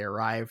as they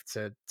arrive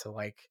to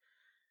like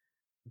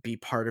be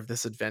part of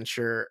this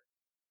adventure,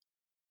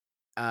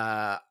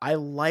 I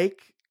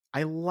like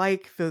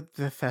the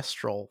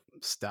Thestral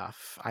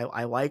stuff.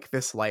 I like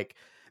this, like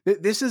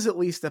this is at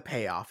least a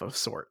payoff of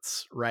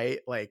sorts, right?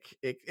 Like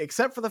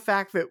except for the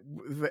fact that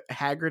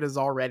Hagrid has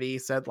already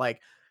said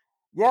like,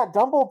 yeah,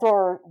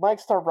 Dumbledore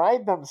likes to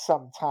ride them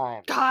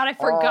sometime. God, I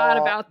forgot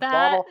about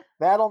that.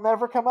 That'll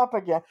never come up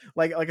again.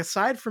 Like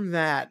aside from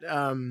that,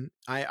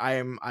 I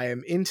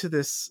am into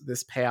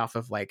this payoff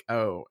of like,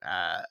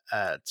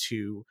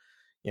 to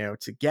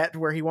get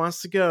where he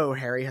wants to go,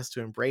 Harry has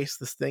to embrace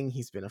this thing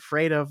he's been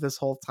afraid of this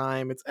whole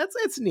time.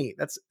 It's neat.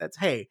 That's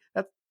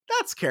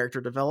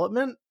character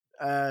development.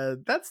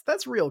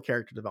 That's real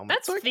character development.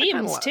 That's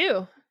themes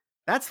too.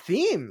 That's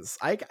themes.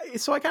 I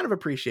kind of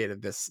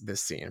appreciated this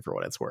scene for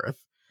what it's worth.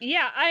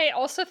 Yeah, I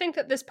also think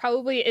that this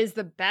probably is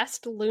the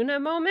best Luna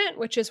moment,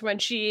 which is when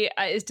she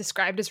is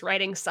described as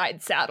riding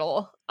side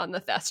saddle on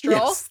the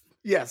Thestral.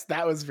 Yes,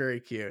 that was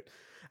very cute.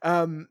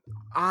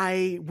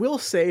 I will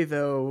say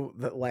though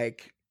that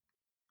like,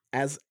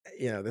 as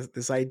you know,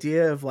 this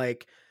idea of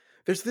like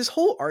there's this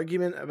whole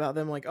argument about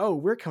them like, oh,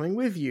 we're coming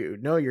with you.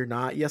 No, you're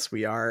not. Yes,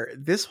 we are.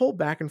 This whole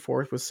back and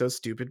forth was so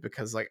stupid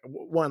because like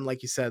one,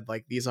 like you said,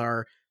 like these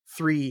are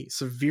 3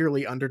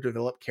 severely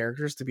underdeveloped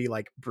characters to be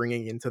like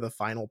bringing into the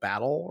final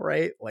battle,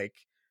 right? Like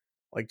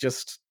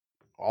just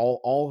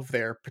all of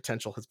their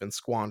potential has been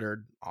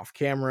squandered off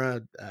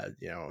camera,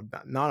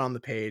 not on the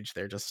page.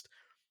 They're just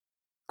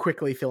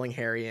quickly filling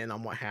Harry in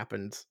on what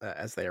happened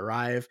as they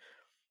arrive.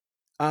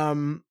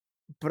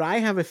 But I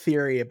have a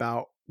theory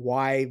about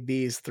why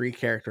these 3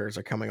 characters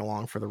are coming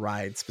along for the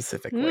ride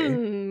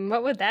specifically.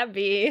 What would that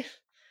be?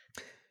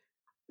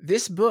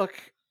 This book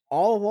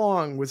all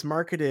along was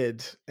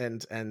marketed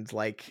and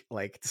like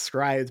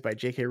described by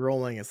J.K.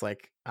 Rowling as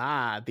like,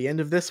 at the end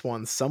of this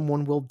one,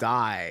 someone will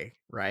die,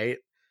 right?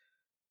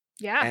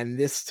 Yeah. And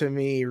this to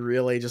me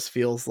really just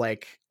feels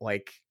like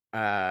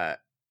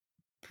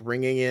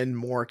bringing in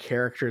more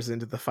characters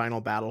into the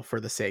final battle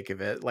for the sake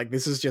of it. Like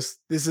this is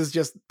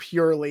just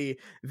purely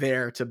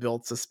there to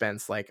build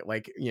suspense. Like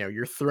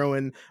you're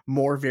throwing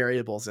more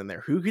variables in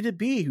there. Who could it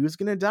be? Who's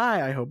gonna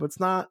die? I hope it's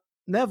not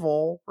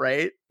Neville,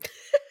 right?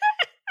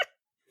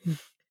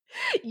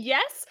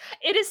 Yes,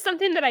 it is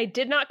something that I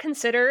did not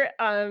consider.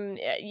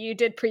 You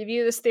did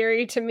preview this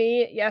theory to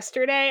me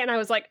yesterday, and I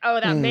was like, oh,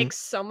 that makes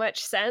so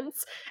much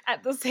sense.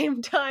 At the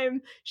same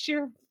time, she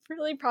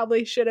really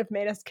probably should have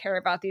made us care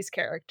about these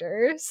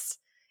characters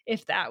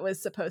if that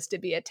was supposed to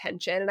be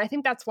attention. And I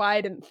think that's why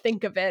I didn't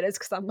think of it, is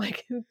because I'm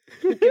like, who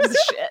gives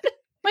a shit?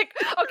 Like,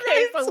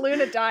 okay, right. So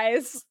Luna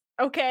dies.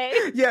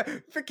 Okay. Yeah,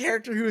 the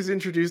character who was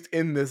introduced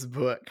in this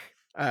book,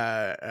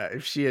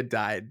 if she had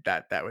died,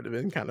 that would have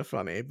been kind of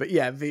funny. But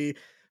yeah,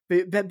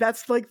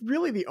 that's like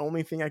really the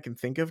only thing I can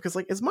think of, because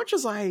like as much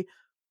as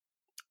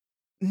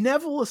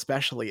Neville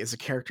especially is a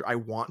character I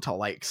want to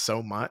like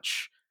so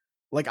much.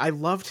 Like I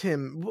loved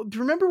him. Do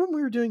you remember when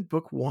we were doing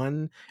book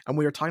 1 and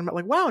we were talking about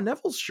like, wow,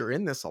 Neville's sure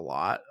in this a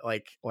lot.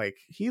 Like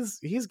he's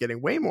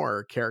getting way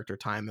more character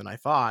time than I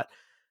thought.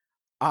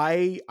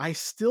 I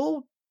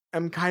still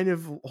am kind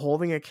of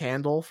holding a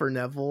candle for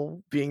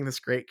Neville being this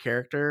great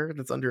character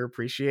that's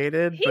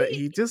underappreciated, but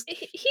he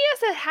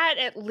has had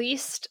at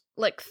least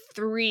like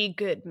 3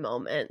 good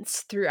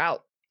moments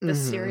throughout the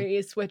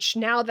series, which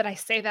now that I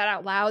say that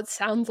out loud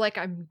sounds like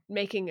I'm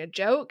making a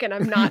joke, and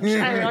I'm not.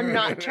 I'm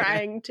not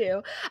trying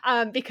to,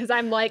 because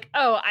I'm like,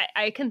 oh,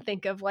 I can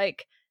think of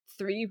like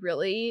 3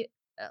 really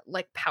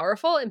like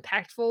powerful,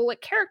 impactful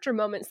like character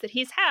moments that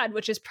he's had,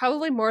 which is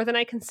probably more than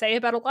I can say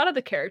about a lot of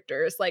the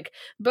characters. Like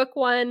book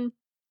 1,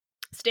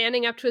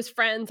 standing up to his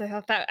friends,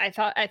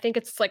 I think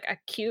it's like a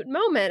cute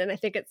moment, and I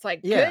think it's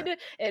like good.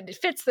 It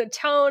fits the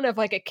tone of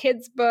like a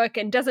kid's book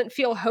and doesn't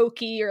feel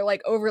hokey or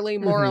like overly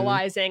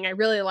moralizing. I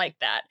really like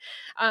that.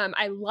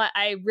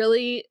 I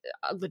really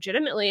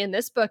legitimately in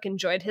this book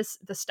enjoyed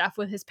the stuff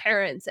with his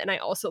parents, and I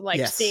also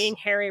liked seeing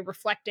Harry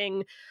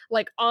reflecting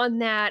like on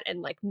that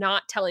and like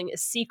not telling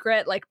his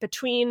secret, like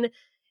between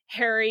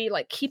Harry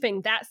like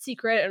keeping that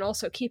secret and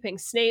also keeping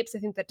Snape's. I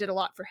think that did a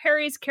lot for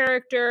Harry's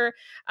character.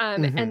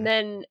 And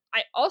then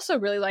I also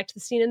really liked the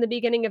scene in the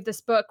beginning of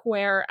this book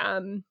where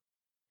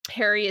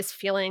Harry is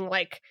feeling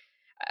like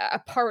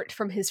apart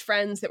from his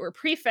friends that were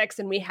prefects,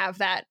 and we have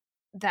that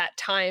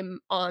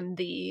time on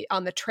the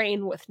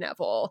train with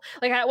Neville.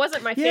 Like it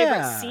wasn't my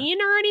favorite scene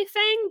or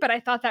anything, but I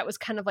thought that was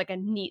kind of like a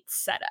neat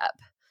setup.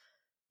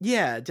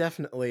 Yeah,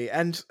 definitely.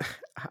 And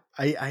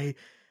I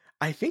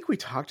think we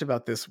talked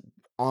about this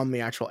on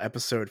the actual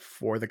episode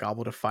for the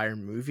Goblet of Fire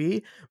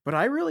movie, but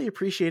I really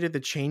appreciated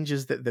the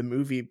changes that the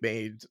movie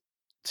made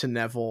to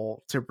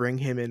Neville to bring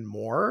him in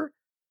more.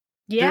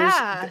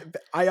 Yeah.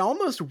 I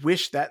almost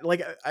wish that,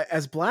 like,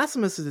 as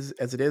blasphemous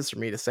as it is for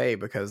me to say,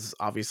 because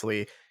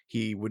obviously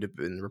he would have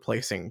been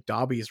replacing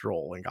Dobby's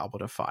role in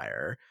Goblet of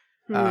Fire.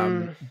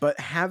 But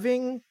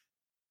having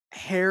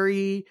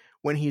Harry,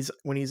 when he's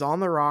on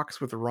the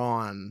rocks with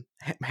Ron,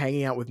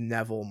 hanging out with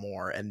Neville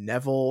more, and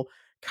Neville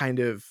kind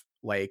of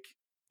like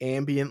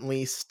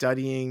ambiently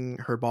studying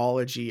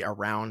herbology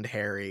around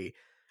Harry,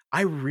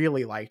 I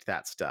really liked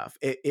that stuff.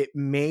 It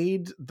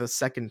made the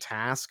second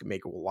task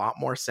make a lot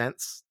more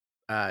sense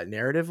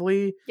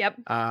narratively. Yep.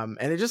 And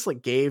it just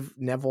like gave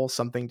Neville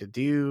something to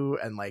do,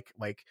 and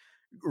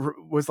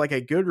was like a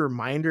good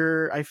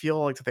reminder, I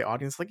feel like, to the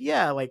audience, like,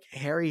 yeah, like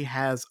Harry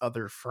has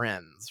other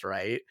friends,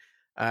 right?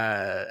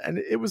 And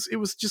it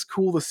was just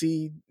cool to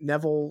see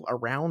Neville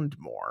around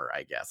more,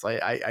 I guess.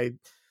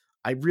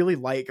 I really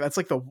like, that's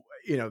like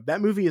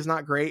that movie is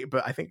not great,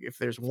 but I think if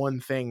there's one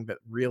thing that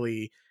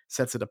really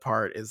sets it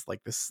apart is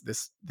like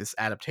this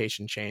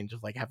adaptation change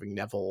of like having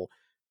Neville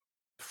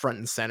front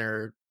and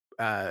center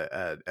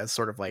as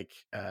sort of like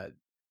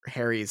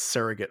Harry's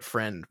surrogate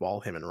friend while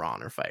him and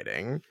Ron are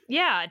fighting.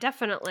 Yeah,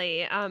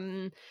 definitely.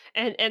 And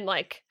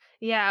like,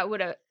 yeah, it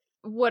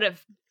would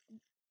have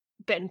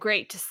been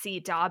great to see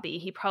Dobby.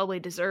 He probably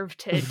deserved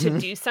to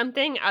do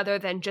something other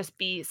than just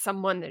be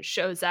someone that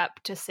shows up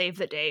to save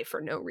the day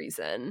for no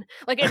reason.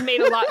 Like it made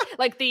a lot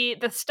like the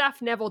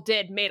stuff Neville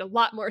did made a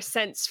lot more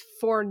sense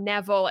for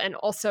Neville, and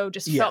also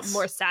just felt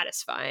more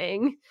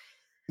satisfying.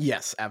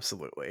 Yes,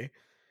 absolutely.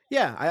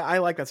 Yeah, I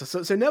like that.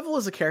 So Neville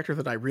is a character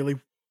that I really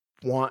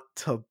want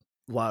to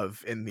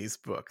love in these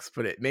books,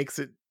 but it makes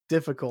it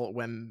difficult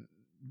when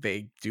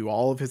they do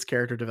all of his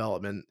character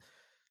development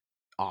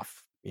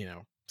off,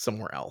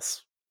 somewhere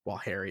else while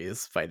Harry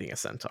is fighting a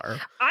centaur.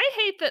 I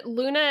hate that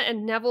Luna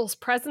and Neville's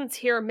presence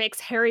here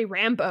makes Harry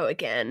Rambo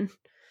again.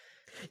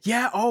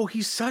 Yeah, oh,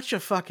 he's such a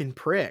fucking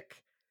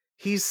prick.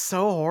 He's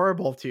so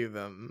horrible to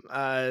them.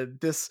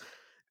 This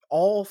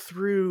all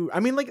through,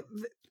 I mean, like,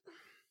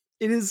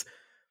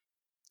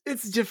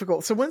 it's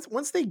difficult. So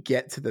once they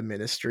get to the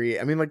Ministry,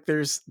 I mean, like,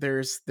 there's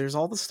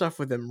all the stuff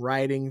with them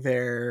riding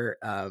there,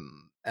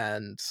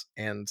 and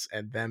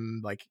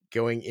them like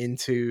going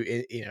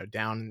into,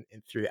 down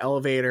through the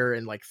elevator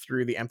and like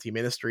through the empty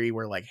Ministry,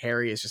 where like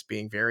Harry is just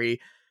being very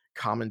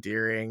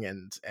commandeering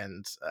and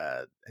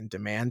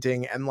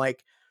demanding, and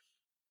like,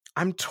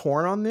 I'm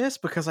torn on this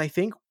because I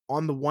think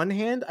on the one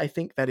hand, I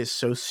think that is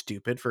so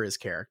stupid for his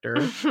character.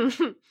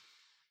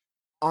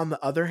 On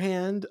the other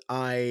hand,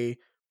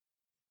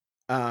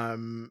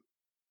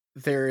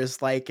 there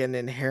is like an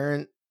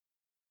inherent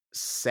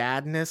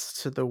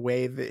sadness to the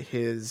way that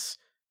his,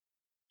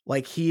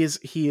 like, he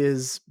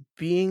is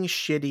being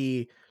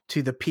shitty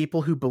to the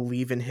people who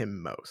believe in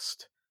him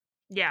most.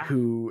 Yeah.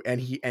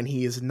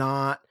 He is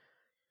not,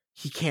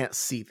 he can't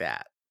see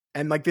that.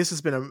 And like, this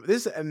has been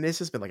this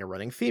has been like a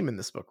running theme in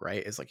this book,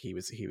 right? Is like he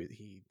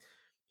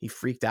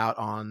freaked out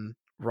on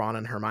Ron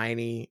and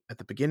Hermione at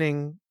the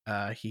beginning.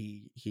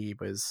 He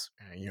was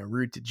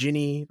rude to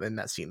Ginny in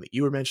that scene that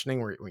you were mentioning,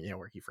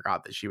 where he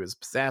forgot that she was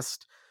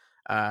possessed.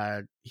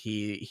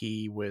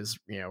 He was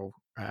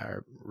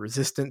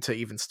resistant to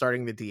even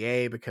starting the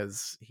DA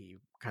because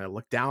he kind of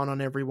looked down on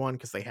everyone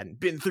because they hadn't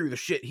been through the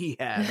shit he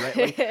had,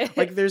 right?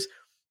 like there's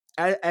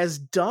as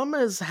dumb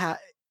as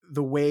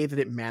the way that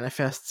it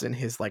manifests in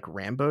his like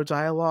Rambo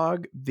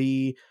dialogue,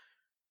 the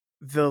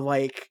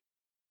like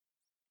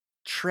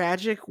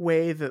tragic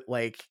way that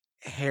like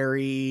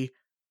Harry,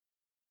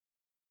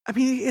 I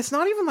mean, it's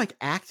not even like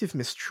active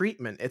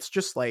mistreatment, it's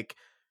just like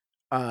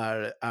he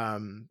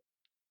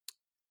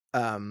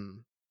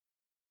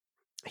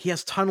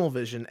has tunnel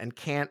vision and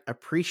can't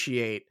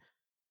appreciate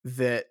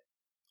that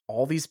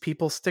all these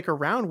people stick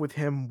around with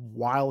him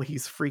while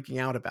he's freaking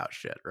out about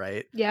shit,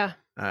 right? Yeah.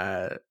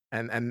 And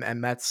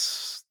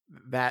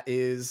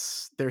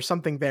there's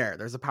something there.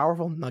 There's a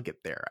powerful nugget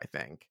there, I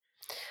think.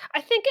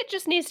 I think it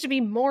just needs to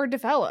be more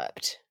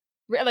developed.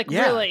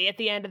 Really, at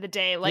the end of the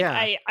day, like,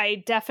 yeah.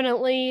 I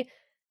definitely,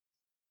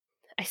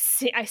 I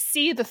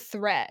see the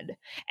thread,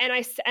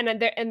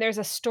 and there's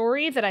a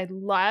story that I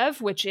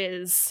love, which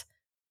is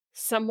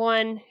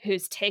someone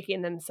who's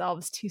taking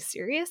themselves too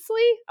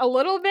seriously a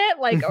little bit,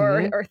 like,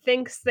 mm-hmm. or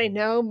thinks they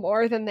know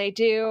more than they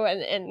do,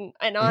 and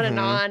on mm-hmm. and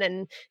on,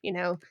 and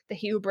the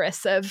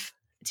hubris of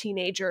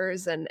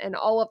teenagers and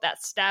all of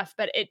that stuff.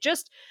 But it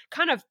just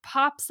kind of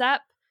pops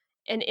up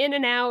and in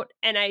and out,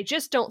 and I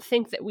just don't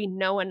think that we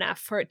know enough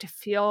for it to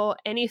feel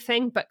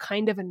anything but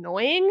kind of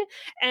annoying.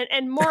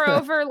 And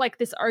moreover, like,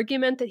 this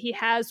argument that he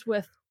has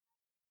with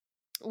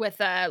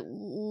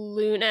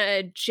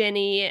Luna,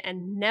 Ginny,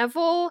 and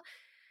Neville,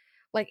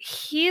 like,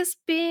 he's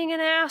being an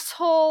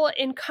asshole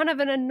in kind of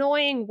an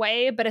annoying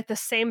way, but at the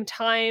same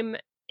time,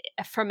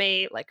 from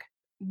a, like,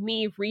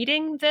 me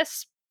reading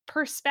this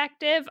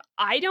perspective,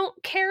 I don't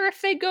care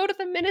if they go to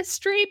the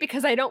Ministry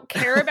because I don't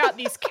care about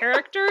these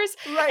characters.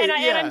 Right,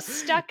 and I'm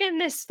stuck in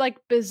this like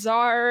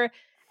bizarre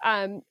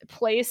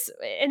place,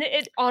 and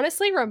it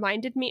honestly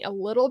reminded me a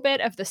little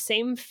bit of the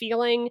same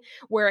feeling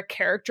where a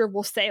character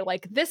will say,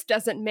 like, this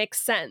doesn't make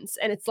sense,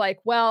 and it's like,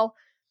 well,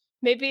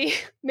 maybe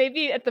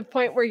at the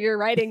point where you're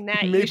writing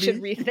that, you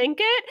should rethink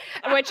it,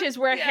 which is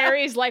where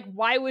Harry's like,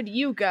 why would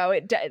you go?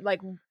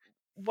 Like,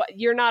 what,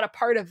 you're not a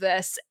part of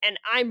this. And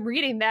I'm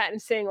reading that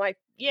and saying, like,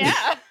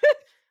 yeah.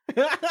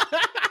 Who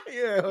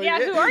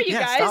are you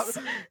guys?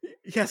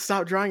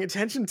 Stop drawing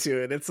attention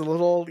to it. It's a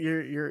little,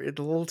 you're a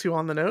little too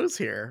on the nose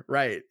here.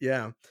 Right.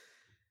 Yeah.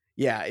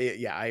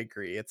 I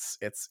agree. It's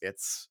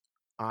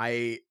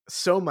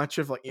so much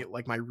of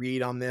like my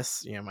read on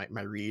this,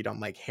 my read on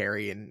like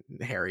Harry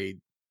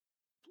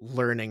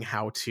learning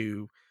how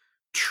to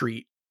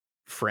treat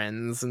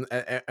friends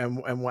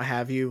and what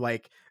have you,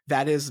 like,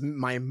 that is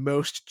my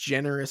most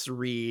generous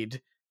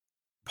read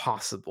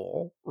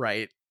possible,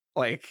 right?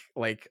 Like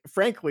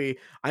frankly,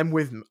 I'm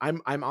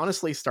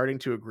honestly starting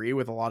to agree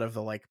with a lot of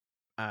the like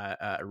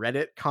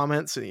Reddit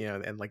comments,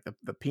 and like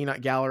the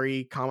peanut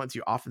gallery comments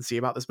you often see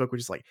about this book,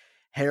 which is like,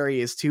 Harry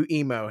is too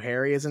emo,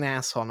 Harry is an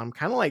asshole, and I'm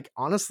kind of like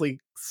honestly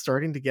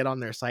starting to get on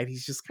their side.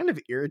 He's just kind of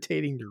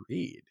irritating to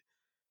read,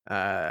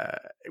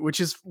 which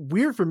is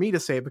weird for me to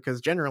say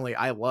because generally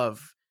I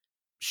love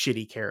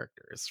shitty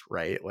characters,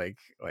 right? Like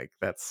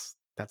that's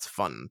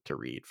fun to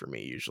read for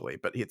me usually,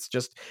 but it's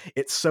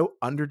so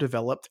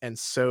underdeveloped and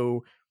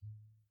so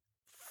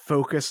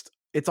focused.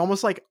 It's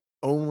almost like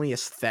only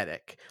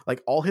aesthetic.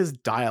 Like, all his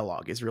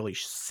dialogue is really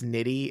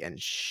snitty and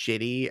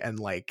shitty and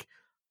like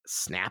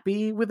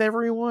snappy with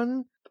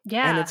everyone.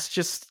 Yeah. And it's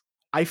just,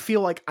 I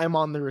feel like I'm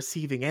on the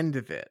receiving end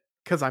of it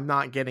because I'm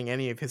not getting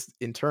any of his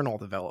internal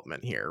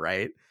development here,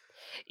 right?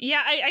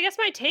 Yeah, I guess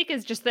my take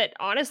is just that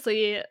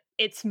honestly,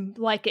 it's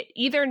like it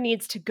either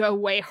needs to go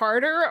way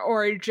harder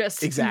or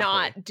just Exactly.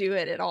 not do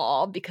it at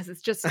all because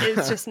it's just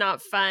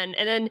not fun.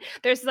 And then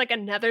there's like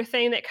another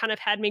thing that kind of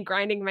had me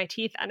grinding my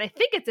teeth, and I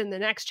think it's in the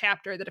next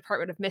chapter, the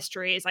Department of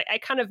Mysteries. I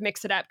kind of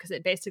mix it up because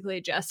it basically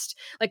just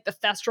like the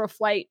Thestral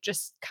flight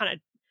just kind of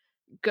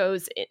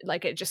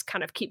like it just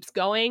kind of keeps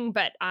going.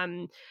 But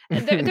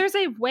there's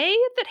a way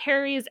that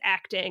Harry is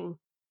acting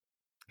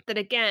that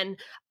again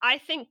I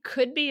think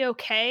could be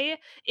okay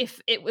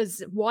if it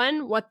was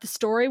one what the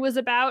story was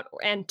about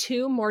and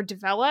two more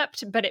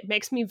developed, but it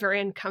makes me very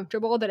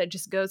uncomfortable that it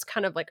just goes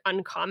kind of like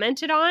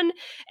uncommented on,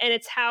 and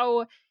it's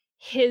how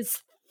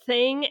his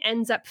thing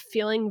ends up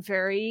feeling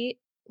very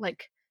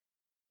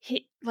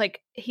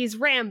he's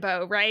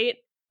Rambo, right?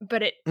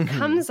 But it Mhm.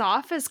 comes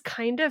off as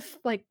kind of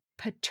like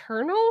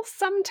paternal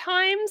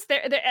sometimes.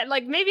 They're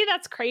like maybe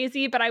that's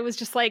crazy, but I was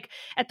just like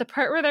at the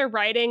part where they're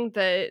writing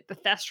the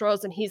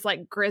Thestrals and he's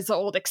like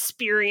grizzled,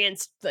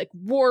 experienced, like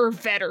war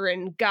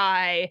veteran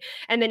guy,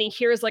 and then he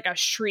hears like a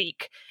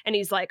shriek and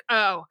he's like,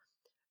 oh,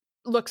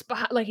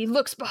 he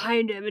looks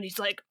behind him and he's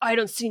like, I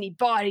don't see any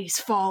bodies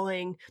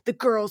falling. The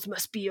girls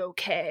must be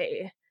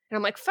okay. And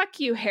I'm like, fuck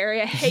you,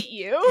 Harry. I hate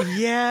you.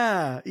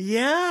 Yeah.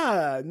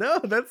 Yeah.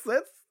 No,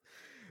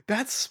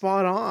 that's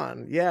spot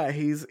on. Yeah,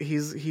 he's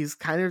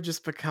kind of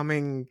just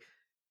becoming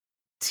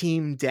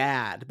team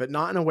dad, but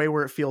not in a way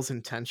where it feels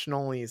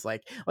intentional. He's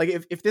like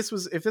if this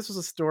was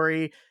a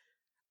story,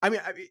 I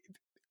mean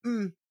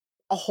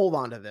I'll hold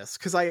on to this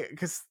cuz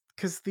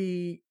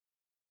the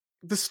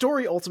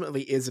story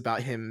ultimately is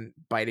about him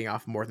biting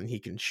off more than he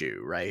can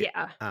chew, right?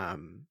 Yeah.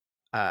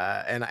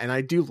 And I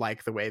do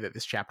like the way that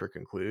this chapter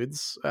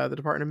concludes the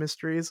Department of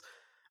Mysteries,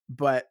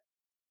 but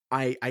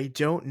I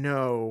don't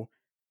know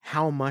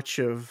how much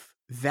of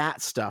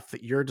that stuff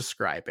that you're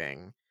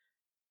describing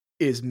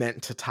is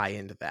meant to tie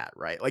into that,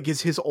 right? Like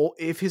if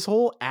his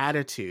whole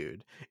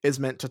attitude is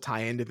meant to tie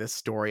into this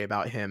story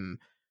about him,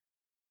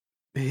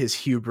 his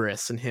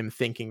hubris and him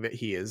thinking that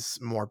he is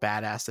more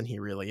badass than he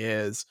really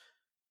is,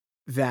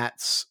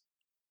 that's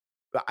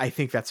I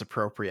think that's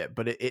appropriate,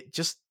 but it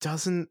just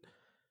doesn't,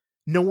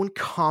 no one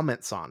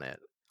comments on it.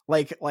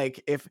 Like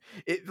if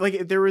it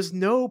like there was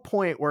no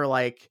point where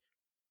like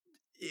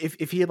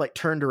if he had like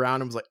turned around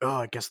and was like, oh,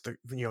 I guess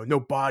no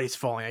bodies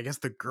falling, I guess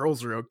the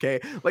girls are okay.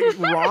 Like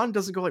Ron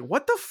doesn't go like,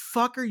 what the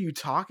fuck are you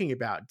talking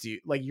about,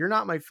 dude? Like you're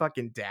not my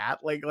fucking dad.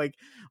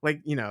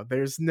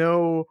 There's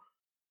no,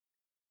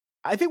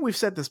 I think we've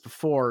said this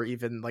before,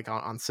 even like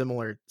on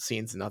similar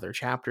scenes in other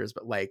chapters,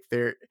 but like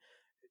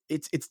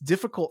it's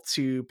difficult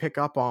to pick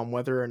up on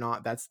whether or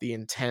not that's the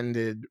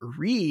intended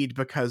read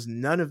because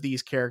none of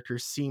these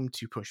characters seem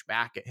to push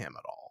back at him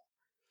at all.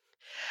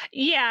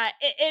 Yeah,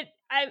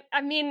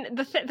 I mean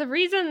the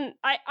reason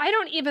I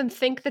don't even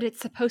think that it's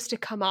supposed to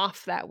come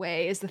off that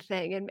way is the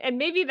thing, and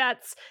maybe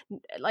that's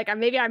like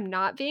maybe I'm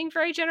not being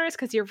very generous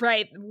because you're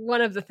right.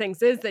 One of the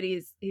things is that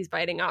he's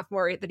biting off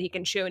more than he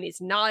can chew, and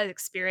he's not as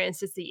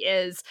experienced as he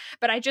is.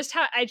 But I just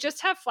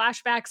have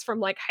flashbacks from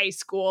like high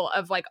school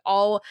of like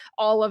all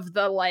of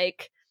the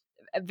like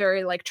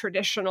very like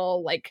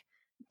traditional like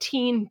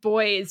teen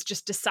boys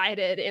just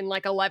decided in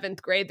like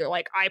 11th grade they're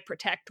like, I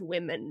protect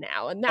women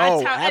now, and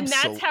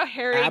that's how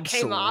Harry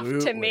came off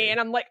to me, and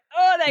I'm like,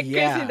 oh, that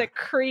gives me the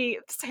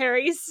creeps.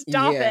 Harry,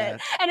 stop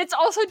it. And it's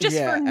also just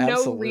for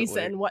no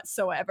reason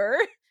whatsoever.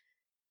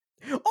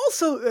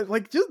 Also,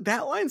 like just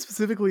that line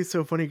specifically is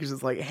so funny because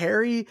it's like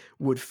Harry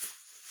would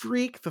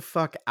freak the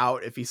fuck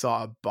out if he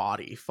saw a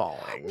body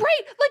falling. Right.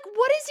 Like,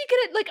 what is he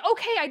gonna like?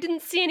 Okay, I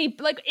didn't see any.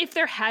 Like, if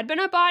there had been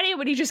a body,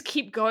 would he just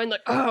keep going?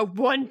 Like, oh,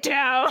 one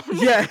down.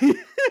 Yeah.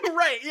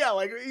 Right. Yeah.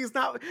 Like he's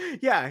not.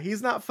 Yeah,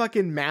 he's not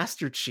fucking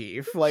Master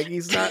Chief. Like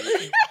he's not.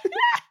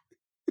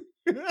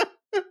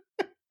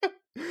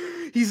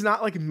 He's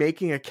not like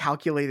making a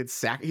calculated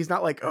sack. He's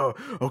not like, oh,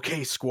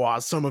 okay,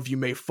 squaws, some of you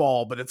may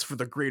fall, but it's for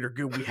the greater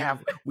good.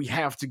 We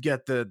have to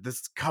get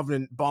this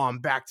Covenant bomb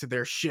back to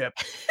their ship.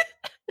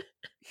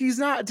 He's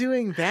not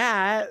doing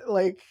that.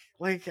 Like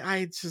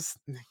I just,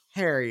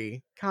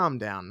 Harry, calm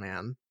down,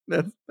 man.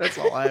 That's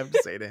all I have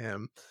to say to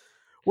him.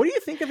 What do you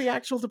think of the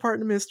actual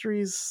Department of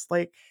Mysteries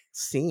like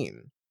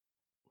scene?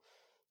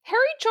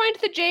 Harry joined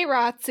the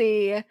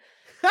J-Rotzi.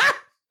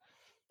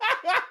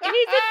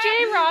 He's a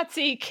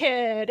J-Rotzi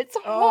kid. It's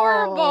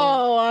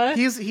horrible.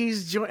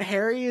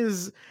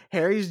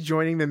 Harry's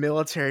joining the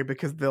military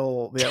because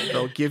they'll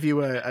give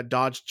you a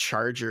Dodge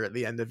Charger at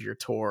the end of your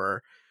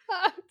tour.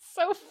 It's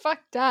so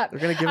fucked up. They're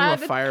gonna give him a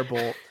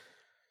firebolt.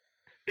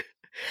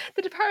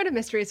 The Department of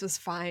Mysteries was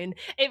fine.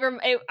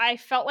 I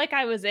felt like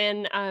I was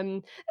in.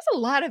 There's a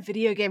lot of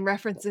video game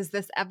references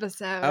this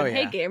episode. Oh, yeah.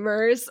 Hey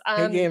gamers!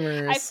 Hey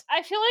gamers!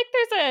 I feel like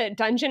there's a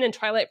dungeon in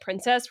Twilight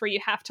Princess where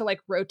you have to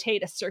like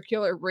rotate a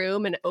circular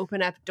room and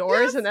open up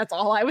doors, and that's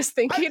all I was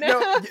thinking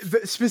of.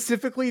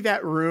 Specifically,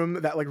 that room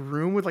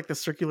with like the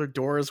circular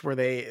doors where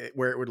it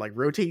would like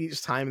rotate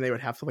each time, and they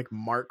would have to like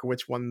mark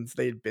which ones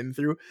they'd been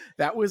through.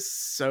 That is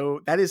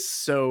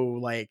so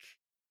like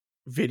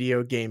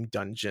video game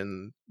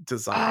dungeon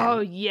design. Oh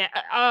yeah.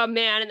 Oh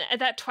man,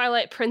 and that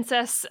Twilight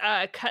Princess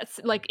cuts,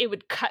 like it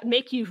would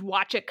make you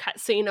watch a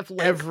cutscene of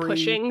Link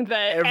pushing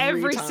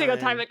every single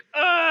time. Like,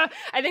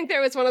 I think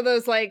there was one of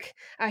those, like,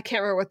 I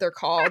can't remember what they're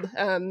called.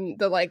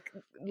 The like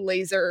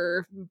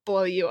laser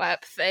blow you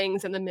up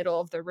things in the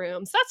middle of the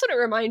room. So that's what it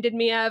reminded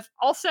me of.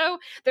 Also,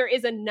 there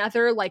is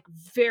another like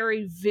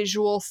very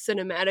visual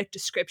cinematic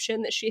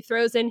description that she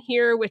throws in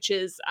here, which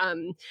is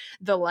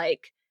the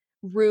like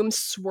room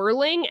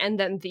swirling and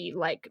then the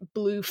like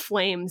blue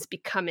flames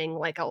becoming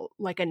like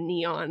a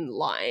neon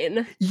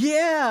line.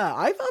 Yeah,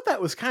 I thought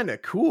that was kind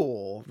of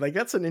cool. Like,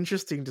 that's an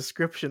interesting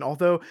description.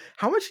 Although,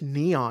 how much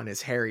neon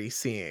is Harry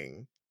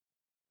seeing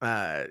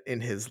in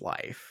his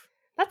life?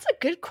 That's a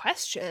good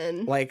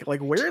question. Like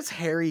where's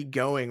Harry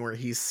going where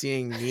he's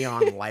seeing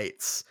neon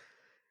lights?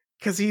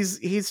 Because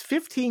he's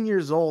 15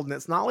 years old, and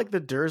it's not like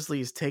the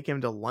Dursleys take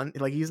him to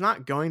London. Like, he's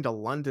not going to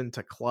London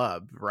to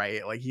club,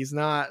 right? Like, he's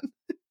not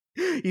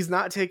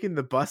taking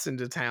the bus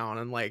into town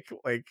and like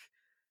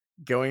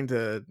going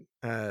to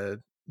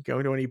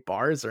any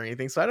bars or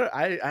anything. So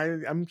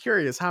I'm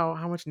curious how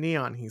much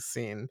neon he's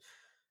seen.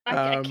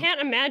 I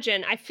can't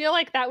imagine. I feel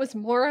like that was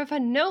more of a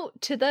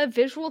note to the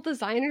visual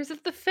designers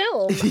of the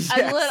film. Yes,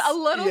 a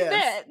little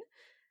bit.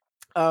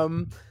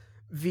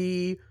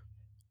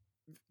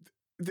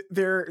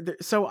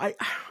 So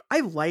I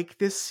like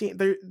this scene.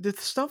 The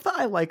stuff that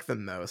I like the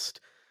most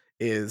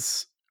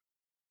is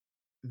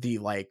the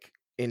like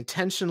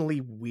intentionally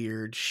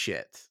weird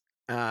shit.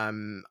 I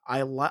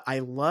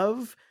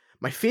love,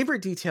 my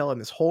favorite detail in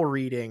this whole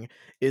reading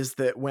is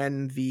that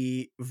when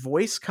the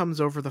voice comes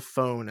over the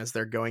phone as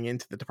they're going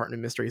into the Department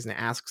of Mysteries and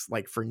asks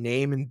like for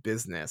name and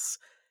business,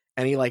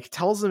 and he like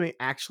tells them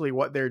actually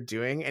what they're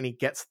doing, and he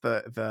gets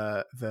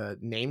the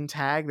name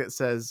tag that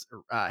says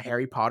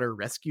Harry Potter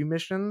Rescue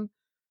Mission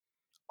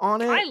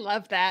on it. I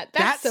love that.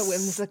 That's so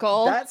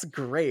whimsical. That's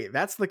great.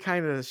 That's the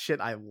kind of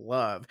shit I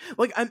love.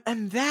 Like,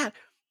 and that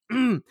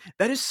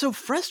that is so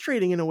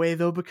frustrating in a way,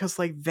 though, because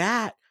like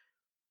that,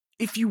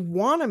 if you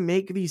want to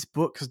make these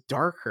books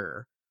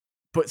darker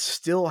but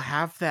still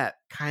have that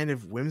kind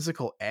of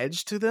whimsical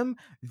edge to them,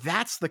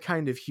 that's the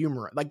kind of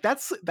humor. Like,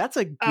 that's a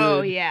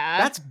good,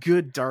 that's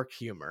good dark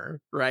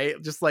humor,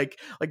 right? Just like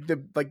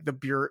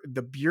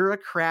the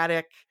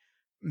bureaucratic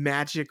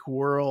magic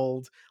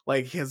world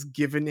like has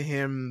given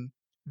him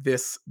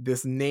this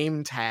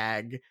name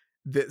tag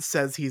that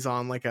says he's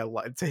on like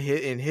to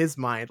hit in his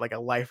mind like a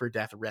life or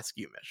death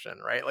rescue mission,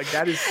 right? Like,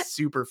 that is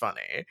super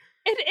funny.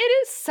 It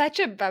is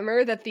such a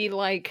bummer that the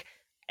like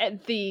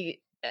the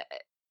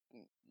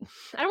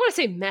I don't want to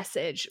say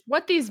message.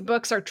 What these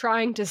books are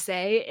trying to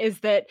say is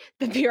that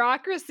the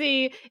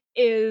bureaucracy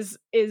is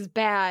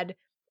bad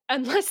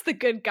unless the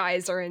good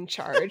guys are in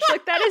charge.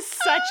 Like, that is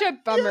such a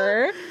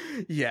bummer.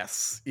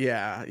 Yes.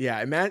 Yeah.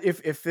 Imagine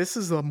if this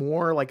is a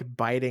more like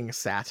biting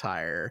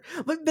satire.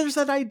 Like, there's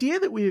that idea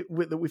that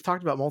we've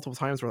talked about multiple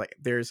times where like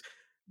there's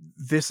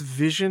this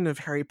vision of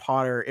Harry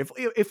Potter.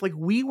 If like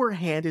we were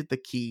handed the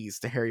keys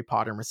to Harry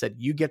Potter and said,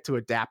 you get to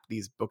adapt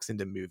these books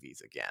into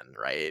movies again,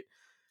 right?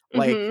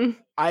 Like,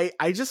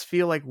 I just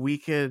feel like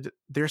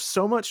there's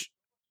so much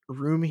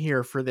room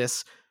here for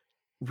this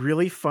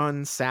really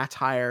fun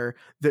satire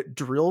that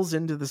drills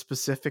into the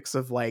specifics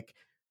of like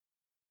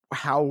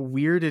how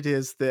weird it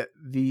is that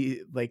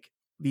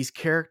these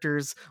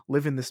characters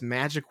live in this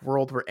magic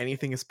world where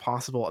anything is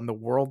possible, and the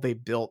world they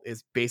built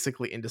is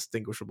basically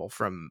indistinguishable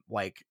from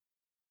like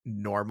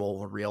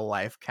normal real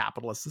life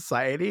capitalist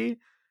society.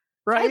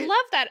 Right? I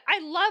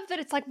love that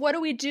it's like, what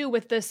do we do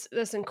with this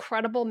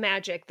incredible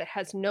magic that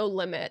has no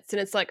limits?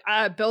 And it's like,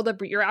 build a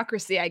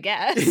bureaucracy, I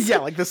guess. Yeah,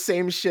 like the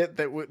same shit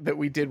that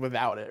we did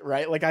without it,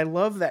 right? Like, I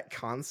love that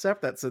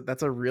concept.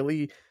 That's a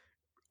really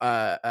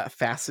a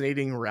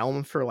fascinating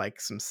realm for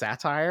like some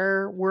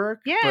satire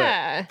work.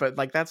 Yeah, but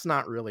like that's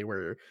not really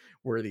where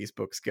these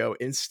books go.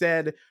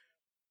 Instead,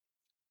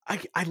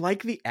 I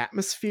like the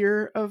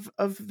atmosphere of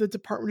the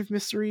Department of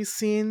Mysteries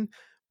scene,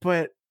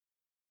 but.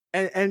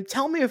 And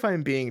tell me if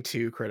I'm being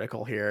too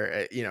critical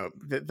here. You know,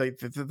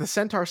 the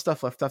centaur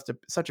stuff left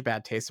such a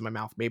bad taste in my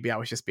mouth. Maybe I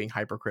was just being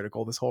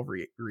hypercritical this whole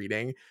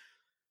reading.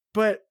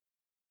 But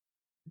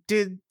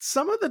did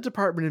some of the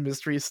Department of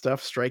Mysteries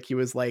stuff strike you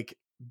as like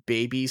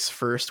baby's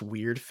first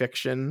weird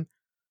fiction?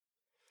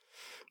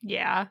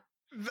 Yeah.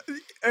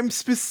 I'm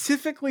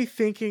specifically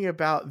thinking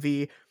about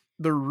the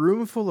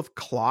room full of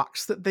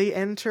clocks that they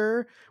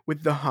enter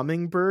with the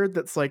hummingbird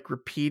that's like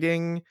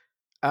repeating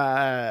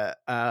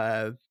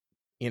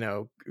you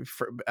know,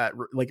 for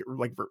like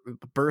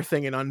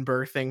birthing and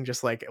unbirthing,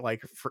 just like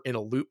in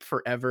a loop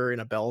forever in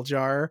a bell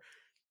jar.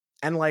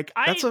 And like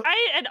I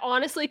had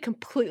honestly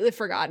completely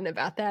forgotten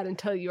about that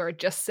until you are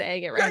just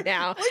saying it right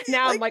now.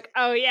 I'm like,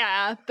 oh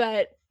yeah,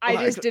 but I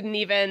just didn't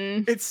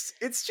even. It's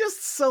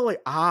just so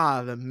like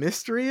the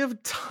mystery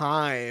of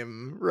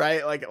time,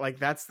 right? Like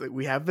that's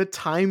we have the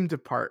time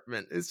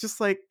department. It's just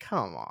like,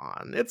 come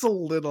on, it's a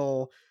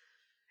little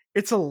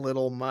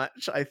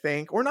much, I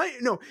think. Or not,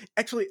 no,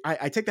 actually,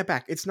 I take that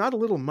back. It's not a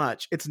little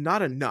much. It's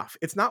not enough.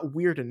 It's not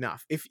weird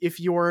enough. If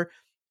you're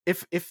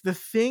if the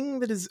thing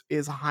that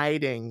is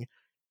hiding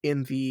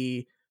in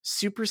the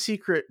super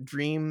secret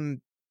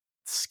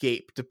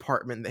dreamscape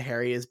department that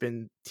Harry has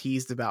been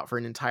teased about for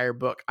an entire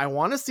book, I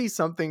want to see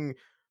something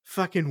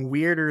fucking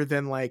weirder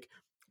than like,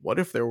 what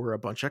if there were a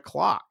bunch of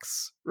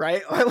clocks,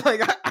 right?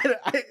 Like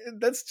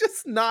that's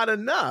just not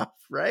enough,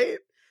 right?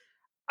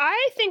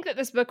 I think that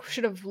this book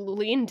should have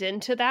leaned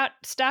into that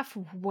stuff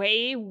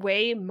way,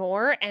 way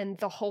more, and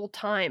the whole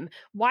time.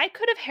 Why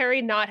could have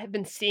Harry not have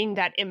been seeing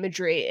that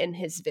imagery in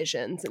his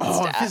visions and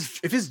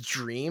stuff? If his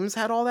dreams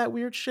had all that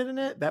weird shit in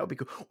it, that would be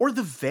cool. Or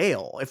the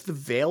veil, if the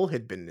veil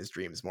had been in his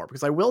dreams more.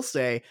 Because I will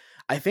say,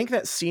 I think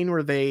that scene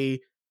where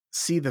they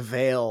see the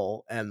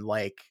veil and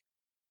like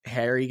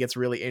Harry gets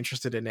really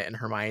interested in it and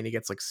Hermione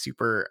gets like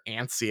super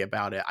antsy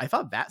about it, I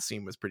thought that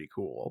scene was pretty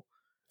cool.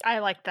 I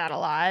like that a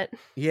lot.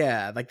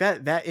 Yeah, like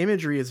that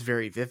imagery is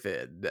very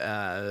vivid,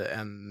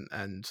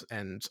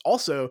 and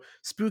also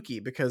spooky,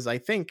 because I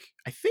think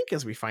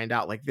as we find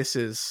out, like this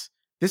is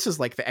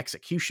like the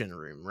execution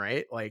room,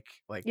 right? Like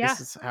Yeah.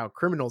 this is how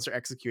criminals are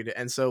executed,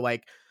 and so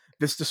like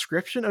this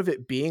description of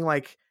it being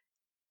like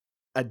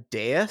a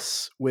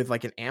dais with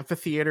like an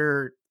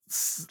amphitheater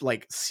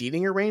like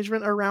seating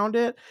arrangement around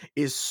it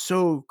is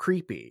so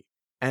creepy,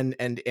 and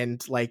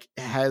like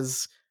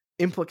has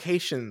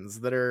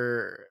implications that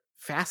are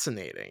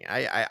fascinating.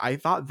 I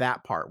thought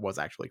that part was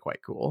actually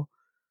quite cool.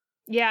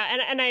 Yeah,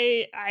 and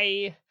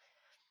I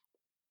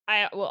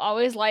will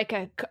always like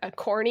a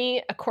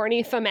corny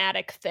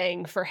thematic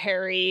thing for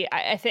Harry.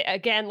 I think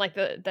again, like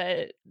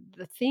the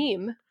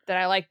theme that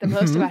I like the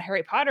most about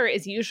Harry Potter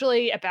is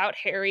usually about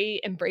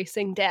Harry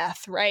embracing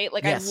death, right?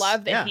 Like Yes, I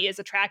love that he is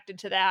attracted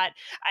to that.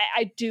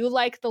 I do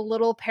like the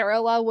little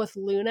parallel with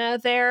Luna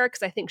there,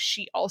 because I think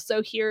she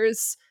also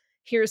hears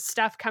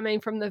stuff coming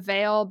from the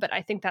veil, but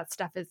I think that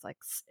stuff is like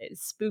is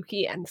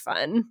spooky and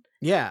fun.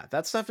 Yeah,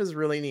 that stuff is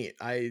really neat.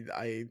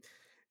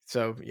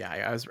 So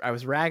yeah, I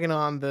was ragging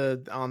on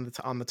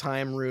the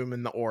time room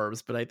and the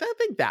orbs, but I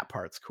think that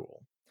part's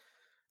cool.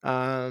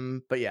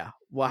 But yeah,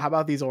 well, how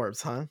about these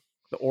orbs, huh?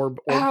 The orb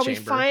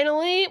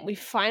chamber. We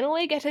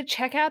finally get to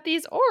check out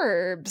these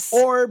orbs.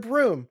 Orb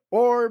room.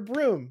 We're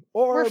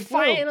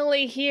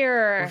finally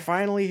here. We're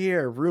finally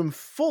here. Room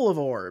full of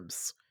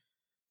orbs.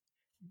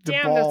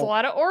 There's a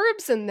lot of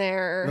orbs in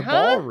there.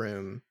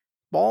 The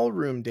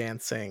ballroom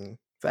dancing. Is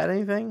that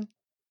anything?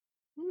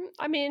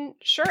 I mean,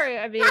 sure.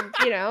 I mean,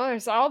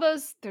 there's all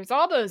those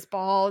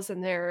balls,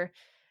 and they're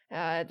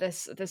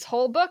this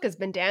whole book has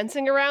been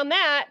dancing around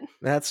that.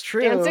 That's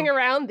true. Dancing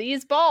around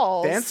these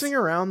balls. Dancing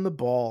around the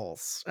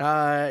balls.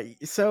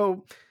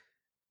 So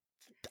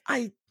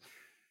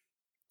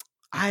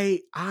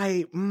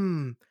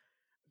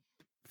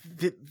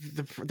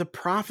the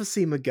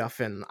prophecy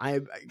MacGuffin.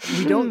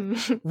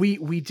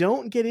 We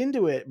don't get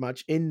into it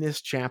much in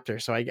this chapter,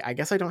 so I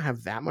guess I don't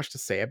have that much to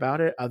say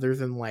about it, other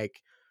than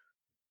like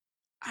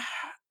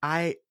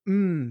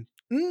the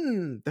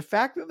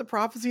fact that the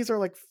prophecies are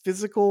like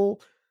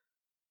physical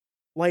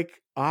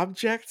like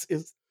objects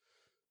is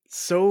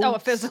so... Oh, a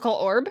physical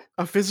orb?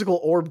 A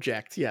physical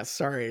object. Yes,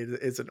 sorry,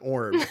 it's an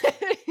orb.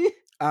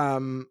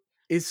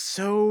 Is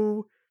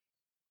so...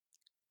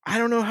 I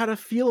don't know how to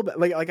feel about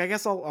like I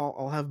guess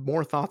I'll have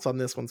more thoughts on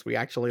this once we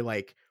actually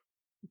like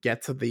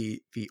get to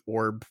the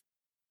orb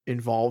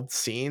involved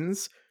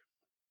scenes.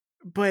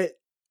 But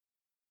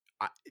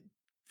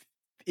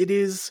it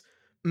is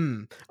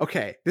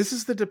okay. This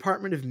is the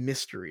Department of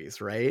Mysteries,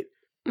 right?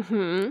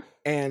 Mm-hmm.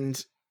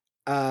 And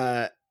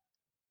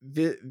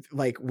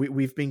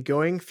we've been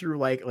going through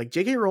like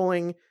J.K.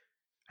 Rowling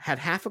had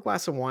half a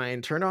glass of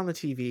wine, turned on the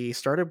TV,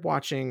 started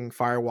watching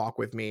Firewalk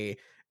with me,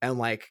 and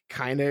like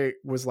kind of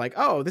was like,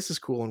 oh, this is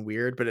cool and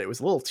weird, but it was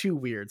a little too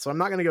weird, so I'm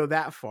not going to go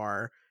that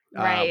far.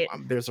 Right.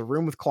 There's a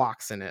room with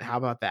clocks in it. How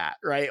about that?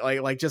 Right?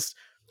 Like just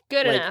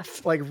good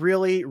enough. Like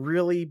really,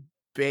 really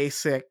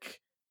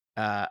basic,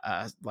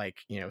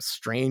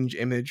 strange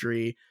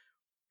imagery.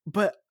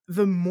 But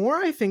the more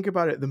I think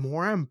about it, the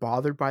more I'm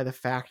bothered by the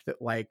fact that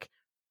like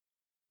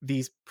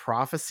these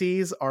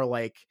prophecies are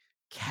like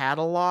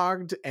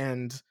cataloged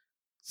and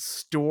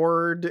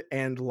stored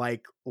and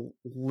like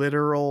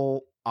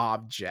literal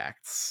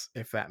objects,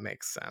 if that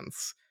makes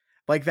sense.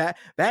 Like that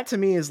to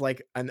me is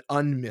like an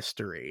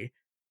unmystery.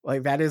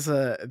 Like that is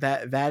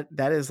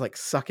that is like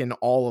sucking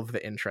all of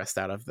the interest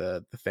out of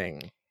the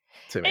thing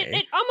to me.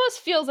 It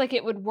almost feels like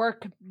it would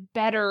work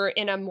better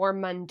in a more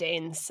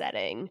mundane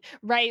setting,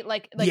 right?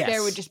 Like yes.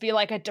 There would just be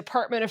like a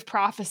Department of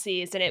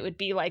Prophecies, and it would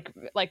be like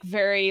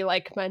very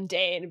like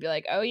mundane. It'd be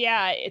like, oh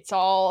yeah, it's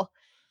all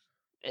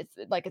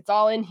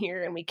in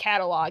here, and we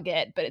catalog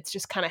it, but it's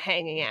just kind of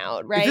hanging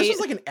out, right? If this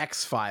was like an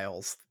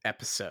X-Files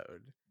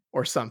episode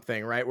or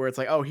something, right, where it's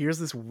like, oh, here's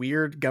this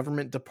weird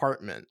government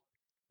department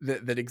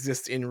that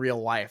exists in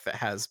real life that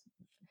has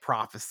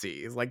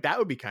prophecies, like that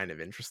would be kind of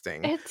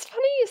interesting. It's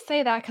funny you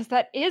say that, because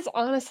that is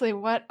honestly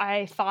what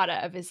I thought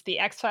of, is the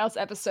X-Files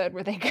episode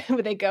where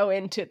they go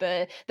into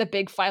the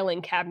big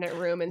filing cabinet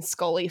room, and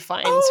Scully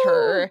finds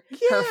her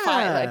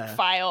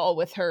file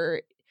with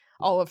her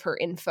all of her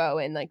info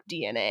and like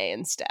DNA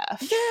and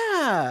stuff.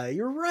 Yeah,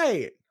 you're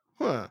right.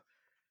 huh.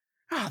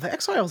 The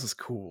X-Files is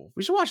cool.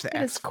 We should watch the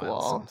It is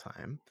X-Files cool.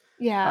 sometime.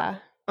 Yeah.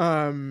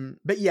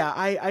 But yeah,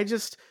 I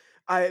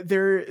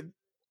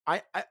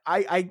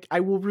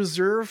will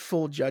reserve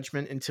full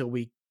judgment until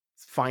we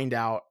find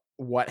out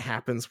what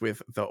happens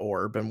with the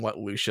orb and what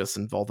Lucius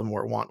and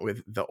Voldemort want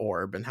with the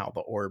orb and how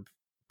the orb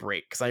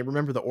breaks. Because I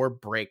remember the orb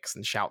breaks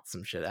and shouts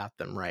some shit at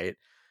them, right?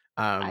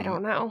 I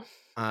don't know.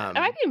 It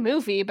might be a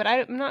movie, but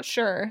I'm not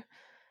sure.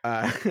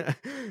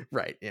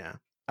 Right, yeah.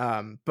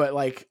 But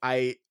like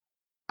I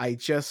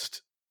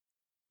just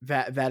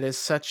that is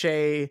such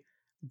a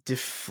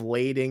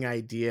deflating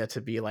idea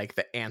to be like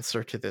the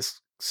answer to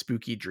this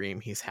spooky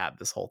dream he's had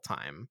this whole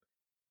time.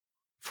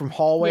 From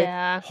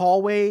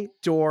hallway,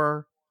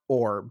 door,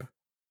 orb,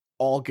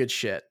 all good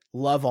shit.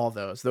 Love all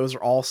those. Those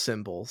are all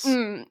symbols.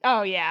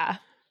 Oh yeah.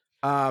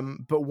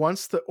 But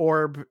once the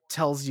orb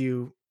tells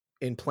you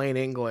in plain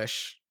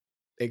English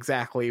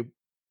exactly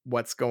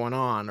what's going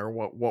on or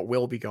what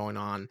will be going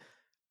on,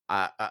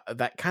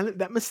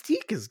 that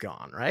mystique is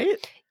gone, right?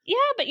 Yeah,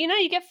 but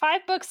you get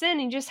 5 books in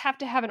and you just have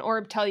to have an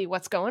orb tell you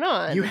what's going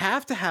on. You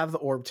have to have the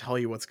orb tell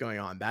you what's going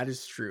on. That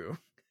is true.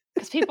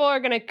 Because people are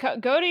going to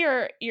go to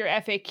your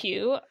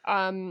FAQ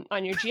on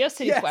your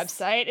GeoCities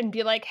website and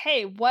be like,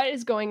 hey, what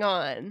is going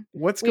on?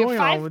 What's going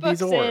on with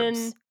these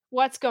orbs?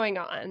 What's going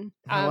on?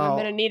 I'm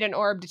going to need an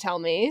orb to tell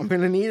me. I'm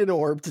going to need an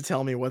orb to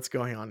tell me what's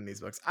going on in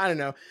these books. I don't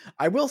know.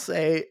 I will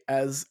say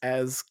as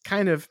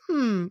kind of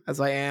as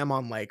I am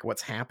on like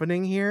what's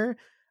happening here,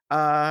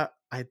 I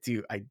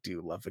do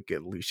love a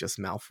good Lucius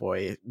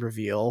Malfoy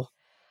reveal.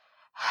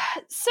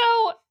 So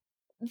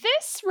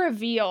this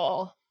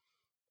reveal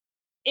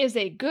is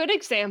a good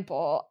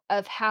example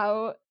of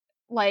how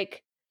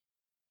like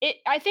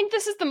I think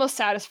this is the most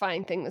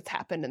satisfying thing that's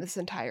happened in this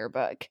entire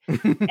book.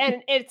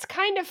 And it's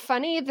kind of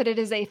funny that it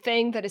is a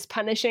thing that is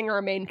punishing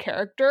our main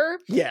character.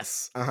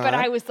 Yes. But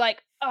I was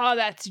like, oh,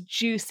 that's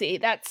juicy.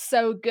 That's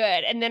so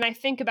good. And then I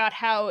think about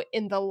how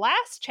in the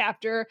last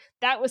chapter,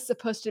 that was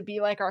supposed to be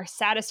like our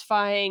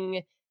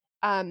satisfying,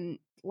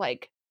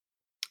 like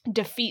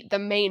defeat the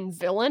main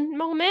villain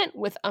moment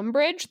with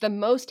Umbridge, the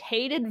most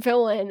hated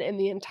villain in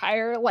the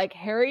entire like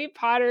Harry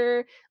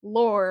Potter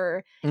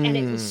lore. And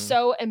it was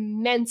so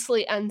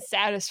immensely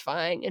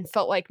unsatisfying and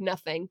felt like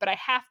nothing. But I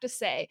have to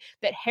say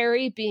that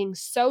Harry being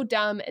so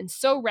dumb and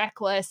so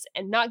reckless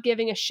and not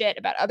giving a shit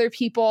about other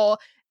people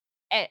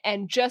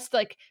and just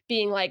like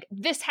being like,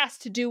 this has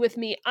to do with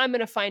me, I'm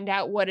gonna find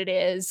out what it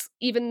is,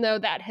 even though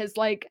that has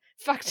like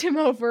fucked him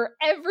over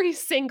every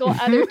single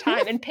other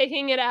time, and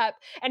picking it up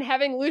and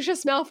having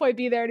Lucius Malfoy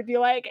be there to be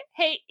like,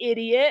 hey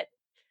idiot,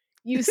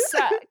 you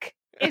suck,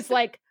 is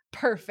like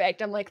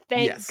perfect. I'm like,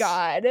 thank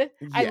God.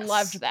 I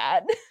loved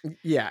that.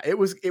 Yeah, it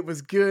was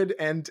good,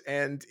 and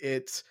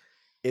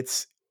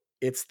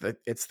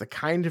it's the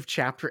kind of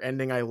chapter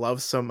ending I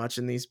love so much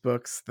in these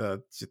books.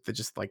 The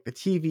just like the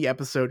TV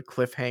episode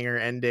cliffhanger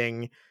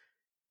ending.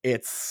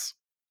 It's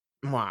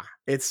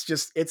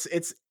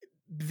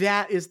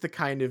that is the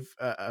kind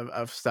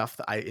of stuff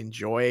that I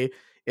enjoy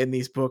in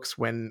these books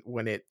when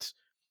it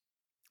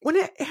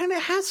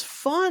has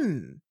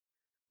fun,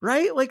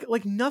 right?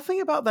 Like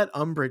nothing about that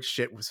Umbridge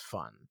shit was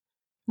fun.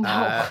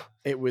 No.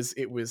 It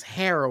was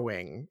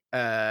harrowing,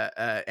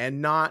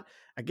 and not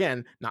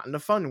in a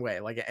fun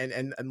way, like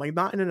and like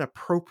not in an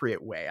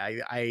appropriate way.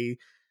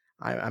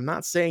 I'm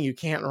not saying you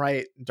can't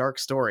write dark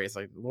stories.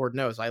 Like Lord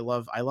knows I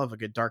love a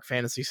good dark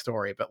fantasy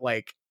story, but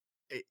like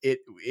it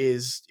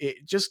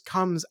just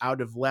comes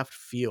out of left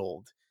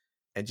field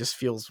and just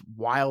feels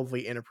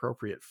wildly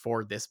inappropriate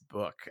for this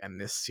book and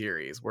this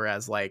series.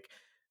 Whereas like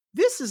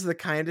this is the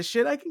kind of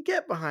shit I can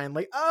get behind.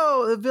 Like,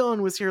 oh, the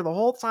villain was here the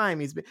whole time.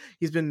 He's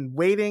been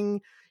waiting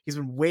in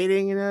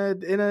a I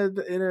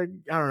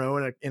don't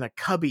know, in a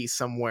cubby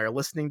somewhere,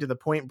 listening to the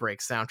Point Break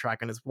soundtrack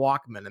on his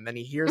Walkman, and then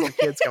he hears the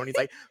kids go and he's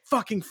like,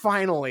 fucking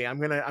finally, I'm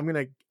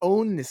gonna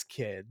own this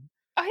kid.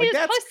 Oh, he was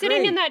probably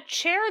sitting in that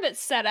chair that's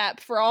set up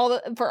for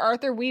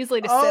Arthur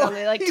Weasley to sit on.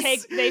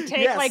 They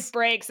take like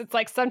breaks. It's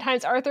like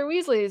sometimes Arthur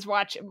Weasley is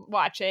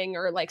watching,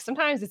 or like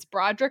sometimes it's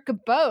Broderick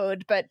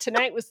Abode. But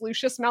tonight was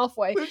Lucius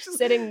Malfoy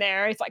sitting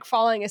there. He's like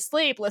falling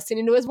asleep,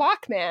 listening to his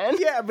Walkman.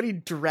 Yeah, but he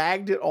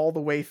dragged it all the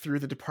way through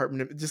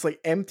the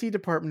empty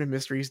Department of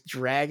Mysteries,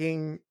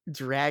 dragging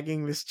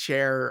this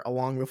chair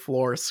along the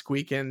floor,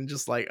 squeaking,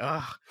 just like,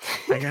 ugh,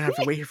 I'm gonna have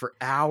to wait here for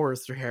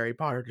hours for Harry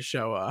Potter to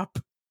show up.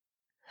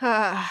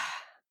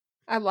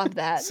 I love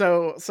that.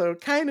 So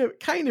kind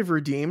of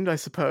redeemed, I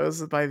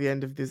suppose, by the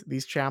end of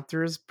these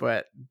chapters,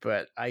 but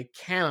I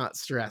cannot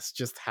stress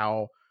just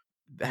how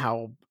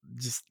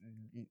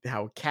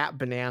cat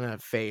banana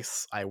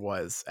face I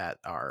was at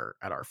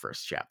our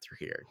first chapter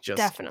here. Just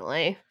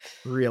definitely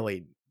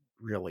really,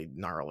 really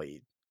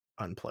gnarly,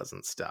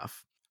 unpleasant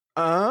stuff.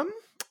 Have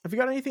you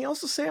got anything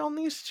else to say on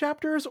these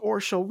chapters, or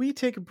shall we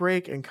take a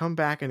break and come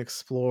back and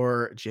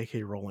explore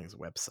J.K. Rowling's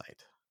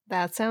website?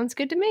 That sounds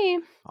good to me.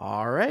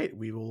 All right,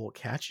 we will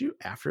catch you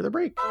after the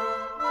break.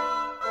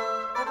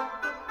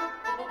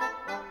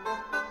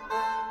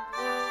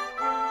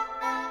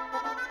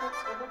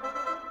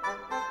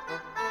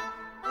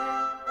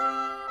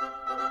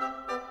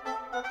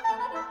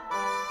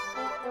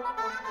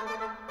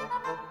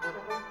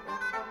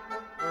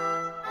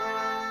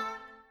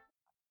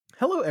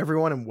 Hello,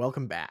 everyone, and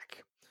welcome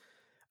back.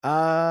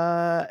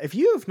 If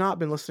you have not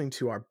been listening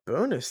to our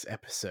bonus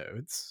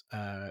episodes,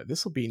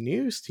 this will be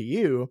news to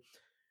you.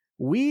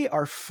 We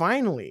are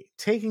finally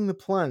taking the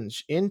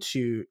plunge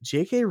into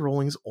J.K.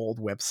 Rowling's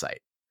old website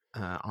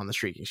on the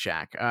Shrieking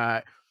Shack.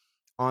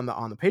 On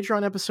the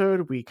Patreon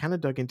episode, we kind of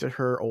dug into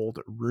her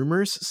old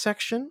rumors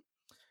section,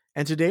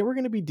 and today we're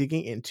going to be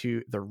digging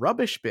into the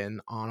rubbish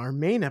bin on our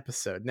main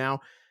episode.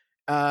 Now,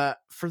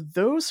 for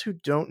those who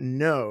don't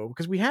know,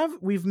 because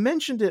we've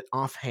mentioned it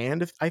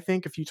offhand, I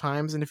think, a few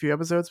times in a few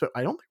episodes, but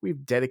I don't think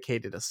we've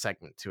dedicated a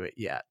segment to it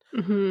yet.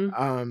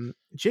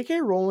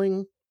 J.K.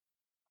 Rowling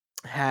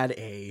had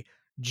a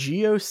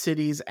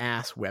GeoCities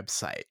ass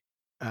website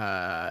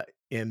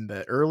in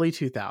the early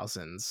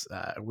 2000s.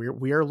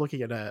 We are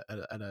looking at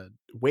a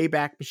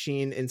Wayback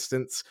Machine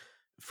instance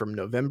from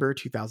November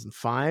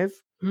 2005.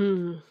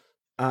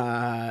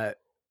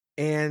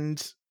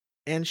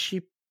 And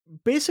she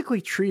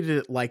basically treated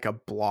it like a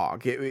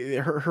blog.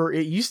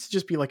 It used to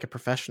just be like a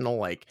professional,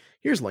 like,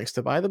 here's links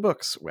to buy the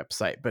books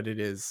website, but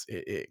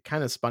it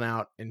kind of spun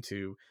out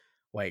into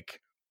like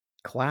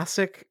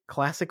classic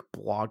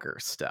blogger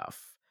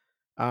stuff,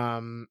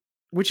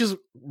 which is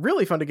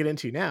really fun to get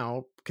into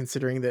now,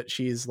 considering that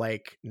she's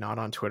like not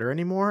on Twitter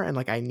anymore, and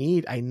like I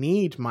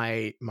need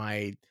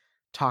my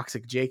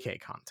toxic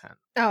JK content.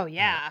 Oh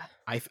yeah.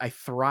 I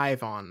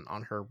thrive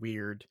on her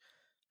weird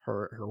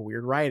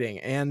writing,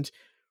 and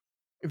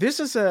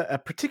this is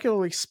a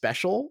particularly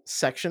special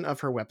section of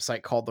her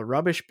website called the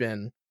Rubbish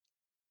Bin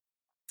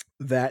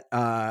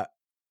that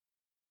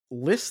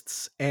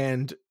lists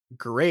and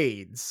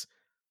grades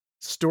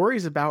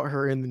stories about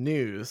her in the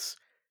news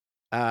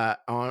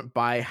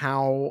by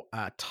how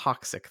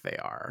toxic they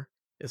are,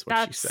 is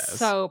what she says. That's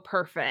so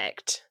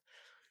perfect.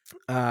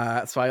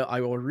 So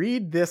I will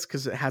read this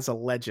because it has a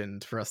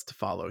legend for us to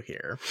follow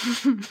here.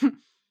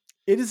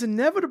 It is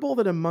inevitable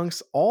that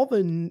amongst all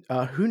the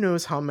who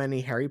knows how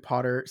many Harry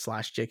Potter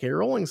 / J.K.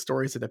 Rowling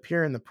stories that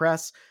appear in the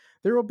press,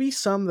 there will be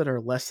some that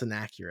are less than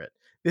accurate.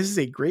 This is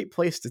a great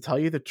place to tell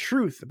you the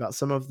truth about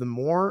some of the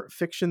more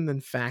fiction than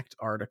fact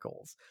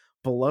articles.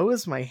 Below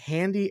is my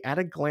handy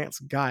at-a-glance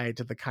guide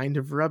to the kind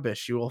of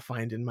rubbish you will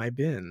find in my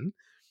bin.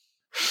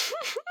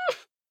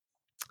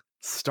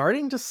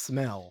 Starting to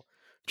smell.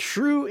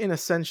 True in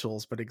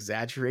essentials, but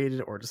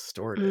exaggerated or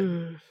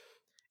distorted.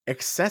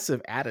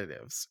 Excessive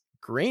additives.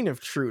 Grain of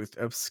truth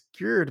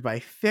obscured by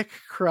thick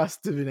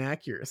crust of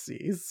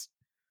inaccuracies.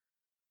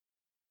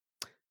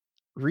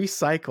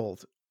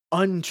 Recycled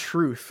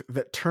untruth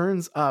that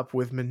turns up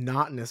with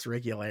monotonous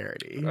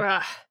regularity.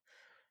 Ugh.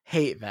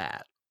 Hate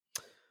that.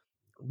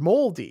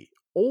 Moldy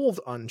old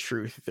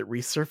untruth that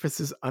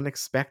resurfaces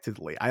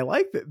unexpectedly. I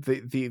like that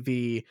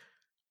the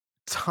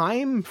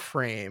time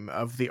frame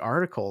of the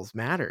articles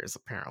matters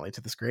apparently to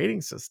this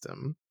grading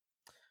system.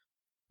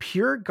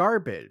 Pure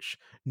garbage.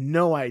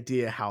 No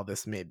idea how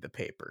this made the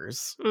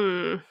papers.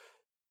 And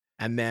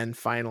then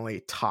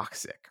finally,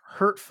 toxic.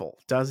 Hurtful.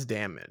 Does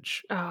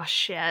damage. Oh,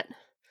 shit.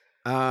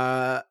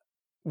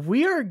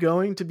 We are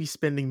going to be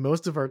spending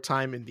most of our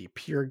time in the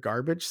pure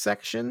garbage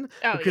section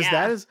because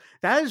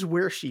that is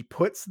where she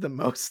puts the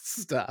most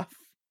stuff.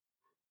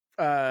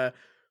 But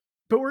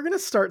we're going to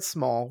start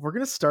small. We're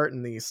going to start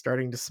in the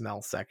starting to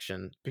smell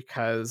section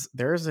because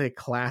there's a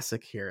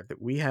classic here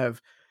that we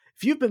have.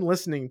 If you've been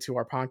listening to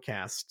our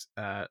podcast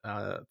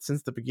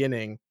since the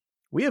beginning,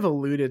 we have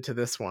alluded to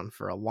this one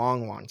for a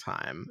long, long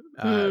time.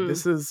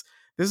 This is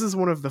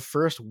one of the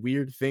first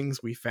weird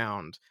things we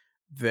found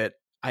that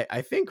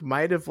I think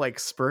might have like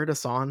spurred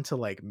us on to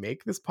like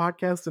make this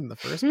podcast in the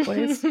first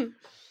place.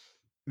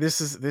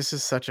 This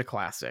is such a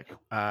classic.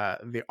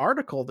 The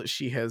article that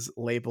she has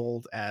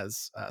labeled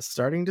as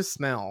starting to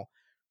smell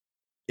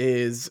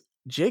is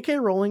J.K.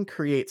 Rowling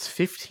creates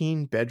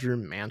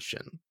 15-bedroom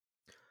mansion.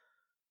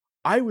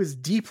 I was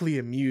deeply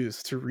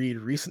amused to read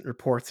recent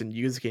reports in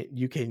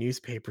UK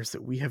newspapers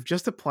that we have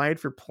just applied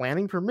for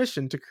planning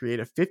permission to create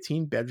a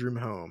 15-bedroom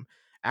home.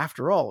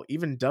 After all,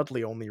 even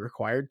Dudley only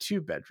required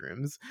 2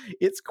 bedrooms.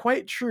 It's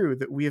quite true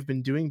that we have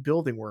been doing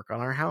building work on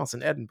our house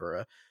in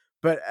Edinburgh,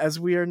 but as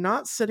we are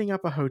not setting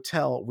up a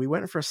hotel, we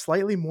went for a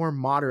slightly more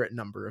moderate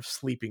number of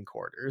sleeping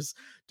quarters.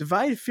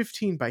 Divide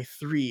 15 by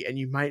 3 and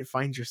you might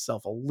find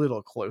yourself a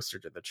little closer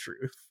to the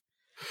truth.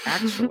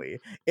 Actually,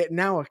 it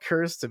now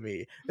occurs to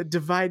me that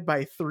divide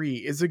by 3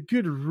 is a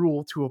good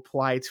rule to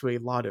apply to a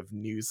lot of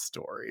news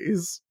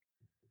stories.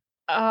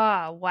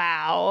 Oh,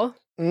 wow.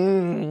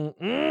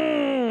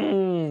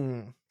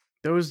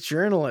 Those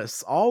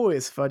journalists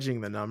always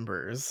fudging the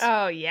numbers.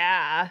 Oh,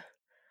 yeah.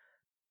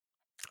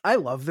 I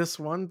love this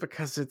one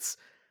because it's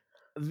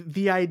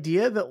the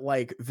idea that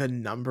like the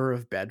number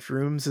of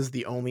bedrooms is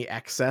the only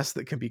excess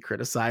that can be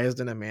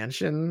criticized in a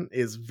mansion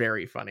is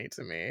very funny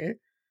to me.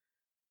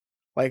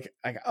 Like,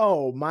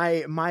 oh,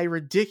 my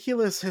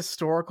ridiculous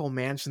historical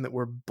mansion that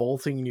we're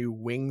bolting new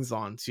wings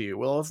onto.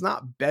 Well, it's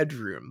not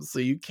bedrooms, so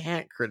you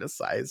can't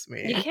criticize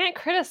me. You can't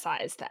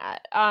criticize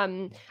that.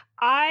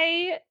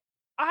 I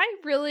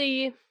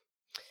really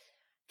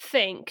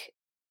think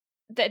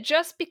that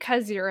just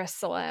because you're a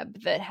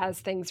celeb that has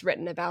things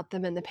written about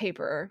them in the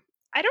paper,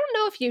 I don't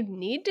know if you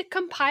need to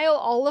compile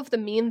all of the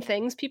mean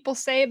things people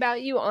say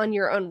about you on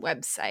your own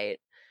website.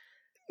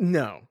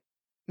 No.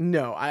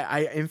 No,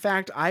 I in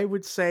fact, I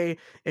would say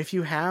if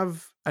you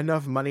have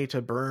enough money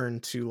to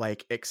burn to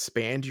like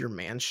expand your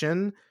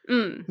mansion,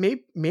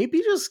 Mm.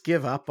 maybe just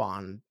give up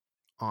on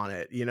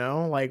it, you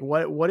know? Like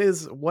what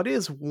is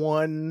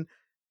one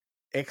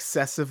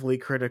excessively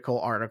critical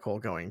article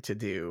going to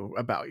do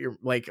about your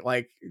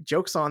like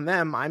jokes on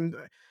them. I'm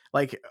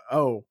like,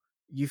 oh,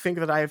 you think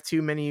that I have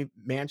too many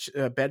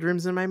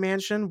bedrooms in my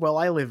mansion? Well,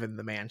 I live in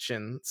the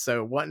mansion,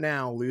 so what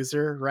now,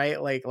 loser? Right?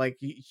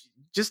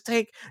 Just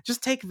take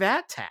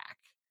that tack.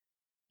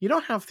 You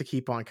don't have to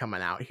keep on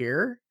coming out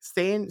here.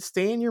 Stay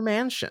in your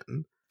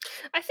mansion.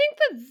 I think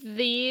that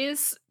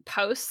these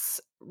posts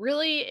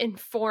really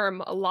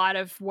inform a lot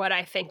of what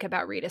I think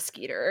about Rita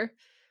Skeeter.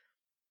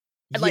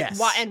 Like Yes.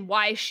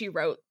 why she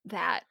wrote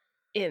that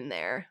in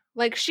there.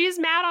 Like, she's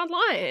mad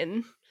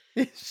online.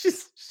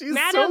 she's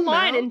mad so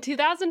online mad. in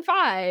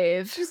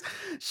 2005.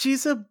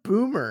 She's a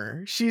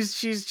boomer. She's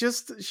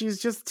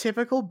just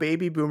typical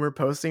baby boomer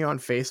posting on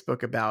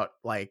Facebook about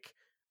like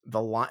the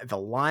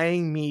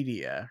lying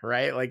media,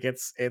 right? Like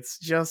it's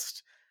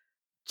just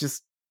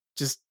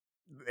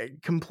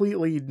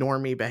completely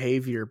normie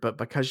behavior, but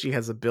because she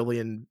has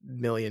 $1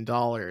 million,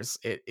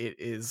 it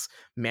is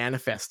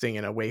manifesting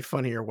in a way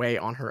funnier way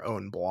on her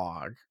own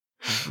blog.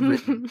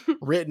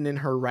 written in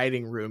her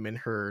writing room in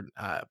her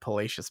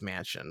palatial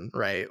mansion,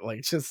 right?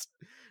 Like just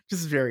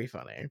very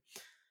funny.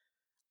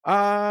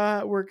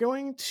 We're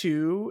going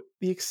to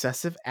the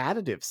excessive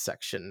additives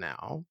section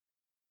now.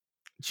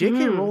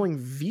 J.K. Rowling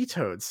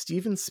vetoed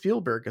Steven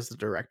Spielberg as the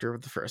director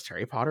of the first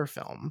Harry Potter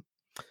film.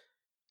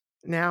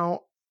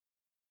 Now,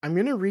 I'm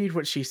going to read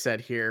what she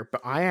said here,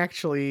 but I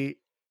actually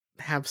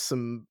have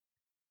some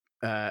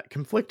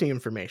conflicting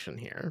information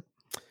here.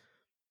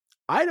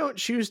 I don't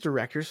choose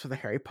directors for the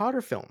Harry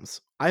Potter films.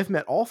 I've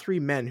met all 3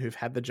 men who've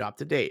had the job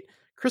to date,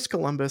 Chris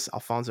Columbus,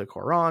 Alfonso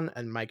Cuarón,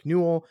 and Mike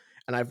Newell,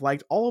 and I've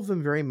liked all of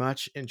them very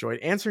much, enjoyed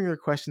answering their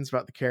questions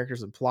about the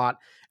characters and plot,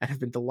 and have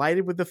been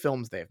delighted with the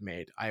films they have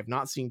made. I have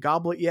not seen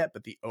Goblet yet,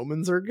 but the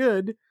omens are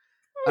good.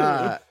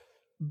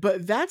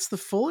 But that's the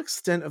full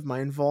extent of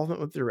my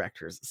involvement with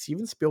directors.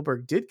 Steven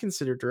Spielberg did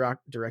consider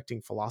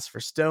directing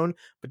Philosopher's Stone,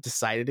 but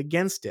decided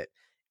against it.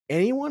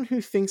 Anyone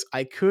who thinks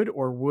I could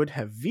or would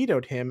have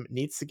vetoed him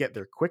needs to get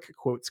their quick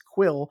quotes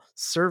quill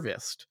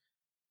serviced.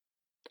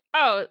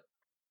 Oh,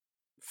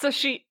 so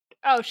she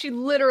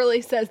literally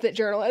says that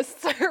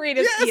journalists are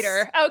Rita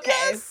Skeeter. Okay.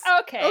 Yes!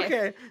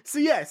 Okay.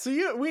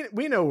 So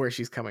we know where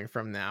she's coming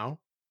from now.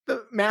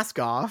 The mask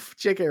off.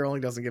 J.K.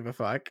 Rowling doesn't give a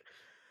fuck.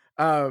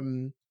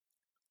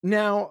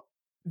 Now,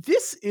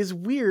 this is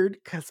weird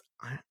because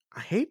I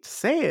hate to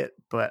say it,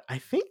 but I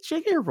think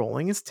J.K.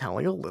 Rowling is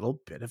telling a little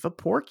bit of a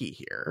porky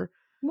here.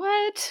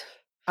 What?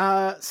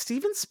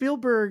 Steven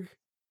Spielberg,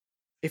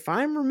 if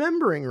I'm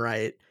remembering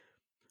right,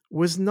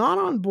 was not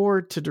on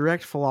board to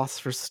direct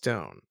Philosopher's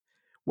Stone.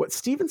 What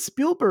Steven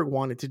Spielberg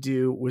wanted to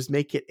do was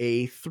make it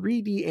a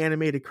 3D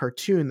animated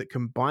cartoon that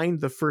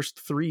combined the first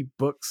 3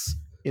 books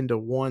into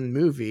one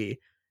movie,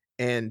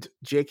 and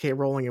J.K.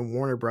 Rowling and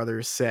Warner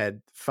Brothers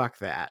said, fuck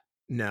that.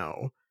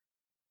 No.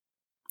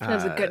 That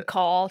was a good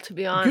call, to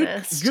be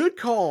honest. Good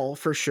call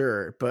for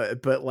sure.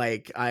 But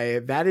like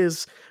that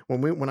is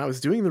when I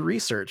was doing the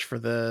research for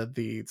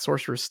the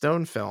Sorcerer's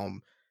Stone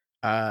film,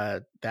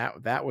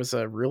 that was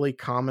a really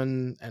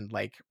common and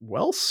like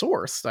well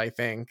sourced, I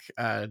think,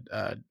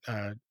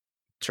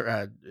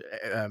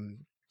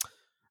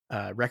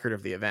 record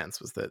of the events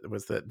was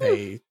that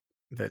they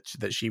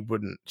that she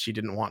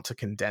didn't want to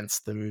condense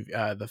the movie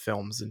the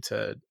films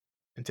into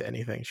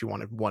anything. She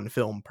wanted one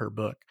film per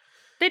book.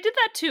 They did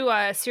that to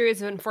a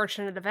series of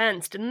unfortunate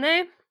events, didn't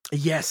they?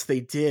 Yes,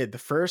 they did.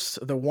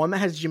 The one that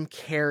has Jim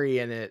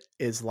Carrey in it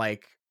is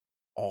like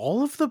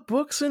all of the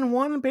books in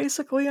one,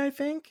 basically, I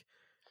think.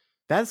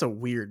 That's a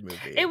weird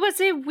movie. It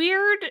was a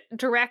weird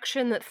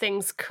direction that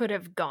things could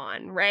have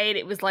gone, right?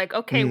 It was like,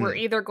 okay, we're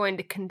either going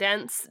to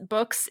condense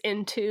books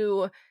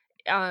into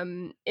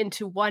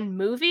one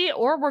movie,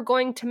 or we're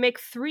going to make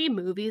 3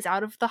 movies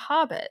out of The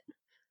Hobbit.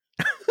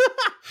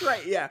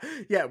 Right, yeah.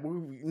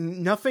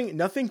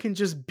 Nothing can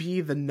just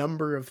be the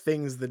number of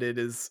things that it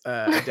is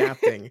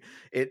adapting.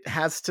 It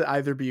has to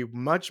either be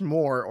much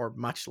more or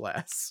much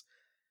less.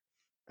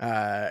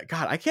 God,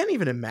 I can't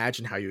even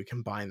imagine how you would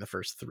combine the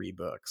first 3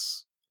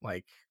 books.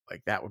 Like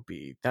that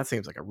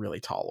seems like a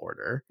really tall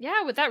order.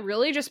 Yeah, would that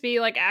really just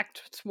be like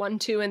acts 1,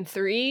 2, and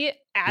 3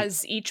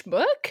 as each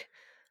book?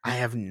 I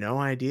have no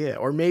idea.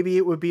 Or maybe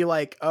it would be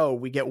like, oh,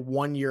 we get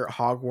 1 year at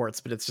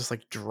Hogwarts, but it's just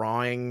like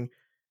drawing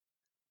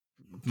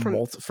from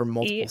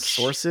multiple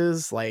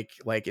sources. Like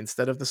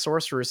instead of the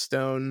Sorcerer's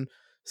Stone,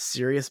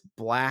 Sirius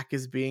Black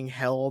is being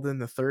held in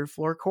the 3rd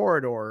floor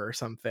corridor or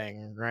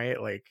something, right?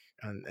 Like,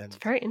 and it's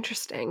very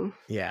interesting.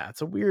 Yeah,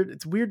 it's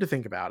weird to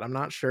think about. I'm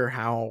not sure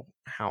how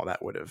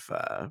that would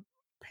have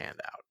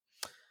panned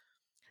out.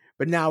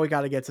 But now we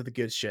got to get to the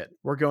good shit.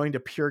 We're going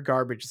to pure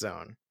garbage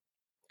zone.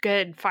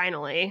 Good,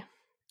 finally.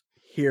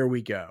 Here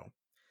we go.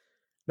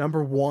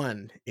 Number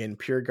 1 in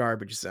pure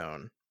garbage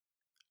zone.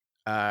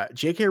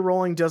 J.K.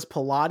 Rowling does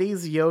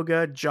Pilates,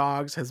 yoga,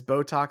 jogs, has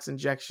Botox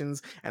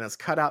injections, and has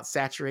cut out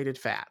saturated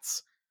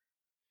fats.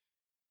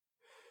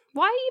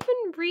 Why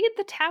even read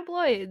the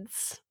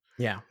tabloids?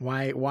 Yeah,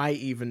 why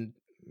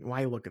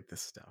look at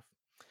this stuff?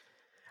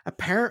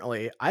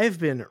 Apparently, I've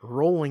been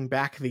rolling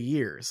back the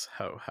years,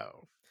 ho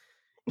ho.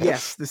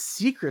 Yes, the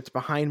secret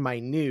behind my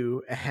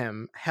new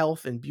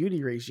health and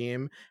beauty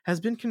regime has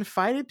been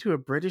confided to a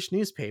British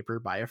newspaper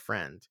by a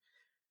friend.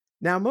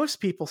 Now, most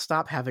people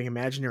stop having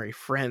imaginary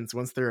friends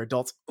once they're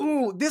adults.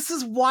 Ooh, this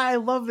is why I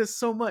love this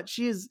so much.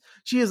 She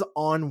is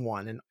on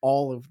one in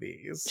all of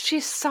these.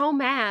 She's so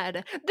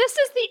mad. This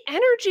is the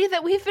energy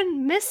that we've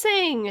been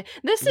missing.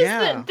 This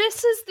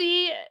is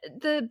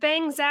the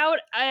bangs out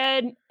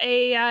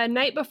a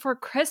night before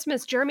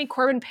Christmas Jeremy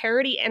Corbyn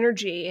parody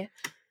energy.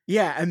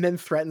 Yeah, and then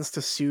threatens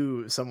to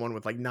sue someone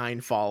with like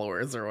 9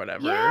 followers or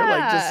whatever.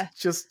 Yeah. Like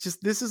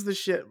just this is the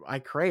shit I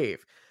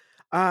crave.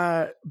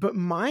 But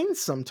mine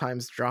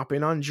sometimes drop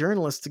in on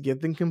journalists to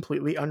give them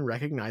completely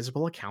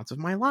unrecognizable accounts of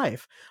my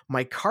life.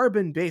 My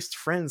carbon-based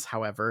friends,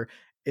 however,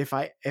 if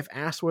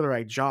asked whether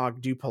I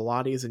jog, do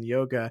Pilates and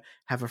yoga,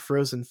 have a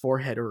frozen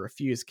forehead, or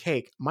refuse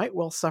cake, might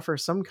well suffer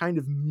some kind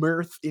of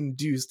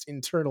mirth-induced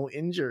internal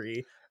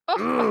injury.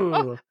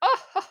 Ho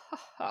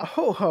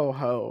ho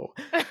ho.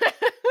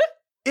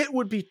 It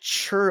would be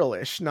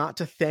churlish not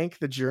to thank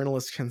the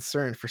journalist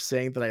concerned for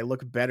saying that I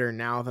look better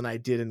now than I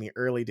did in the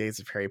early days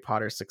of Harry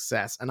Potter's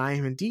success, and I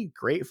am indeed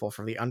grateful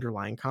for the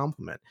underlying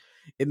compliment.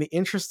 In the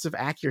interests of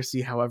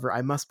accuracy, however,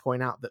 I must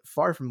point out that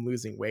far from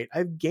losing weight,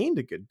 I've gained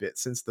a good bit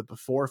since the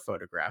before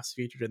photographs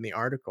featured in the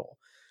article.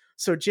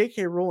 So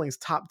J.K. Rowling's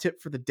top tip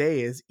for the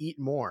day is eat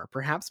more.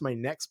 Perhaps my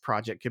next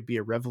project could be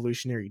a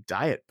revolutionary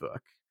diet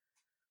book.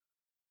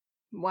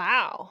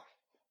 Wow.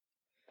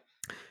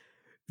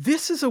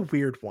 This is a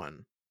weird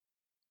one.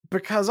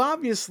 Because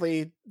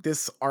obviously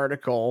this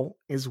article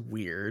is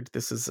weird.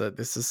 This is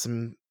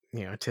some,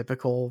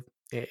 typical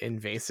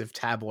invasive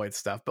tabloid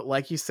stuff. But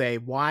like you say,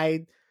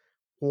 why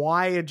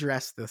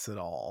address this at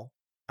all?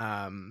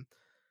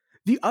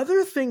 The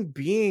other thing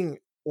being,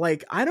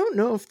 like, I don't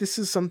know if this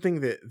is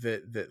something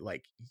that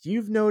like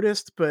you've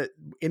noticed, but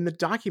in the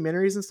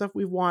documentaries and stuff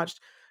we've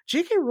watched,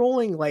 J.K.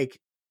 Rowling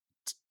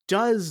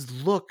does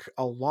look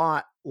a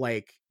lot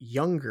like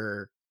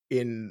younger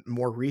in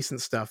more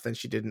recent stuff than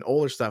she did in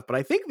older stuff. But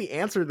I think the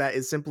answer to that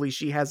is simply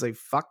she has a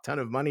fuck ton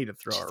of money to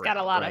throw around. She's got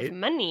a lot of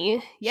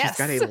money. Yes. She's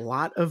got a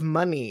lot of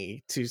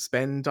money to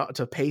spend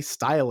to pay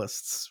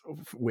stylists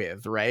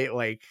with, right?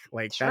 Like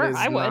sure, that is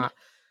I would.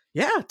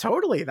 Yeah,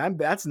 totally.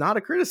 That's not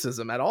a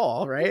criticism at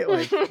all, right?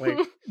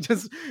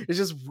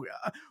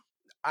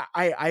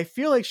 I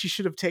feel like she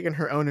should have taken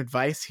her own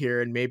advice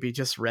here and maybe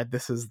just read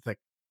this as the,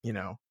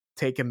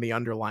 taken the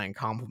underlying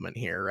compliment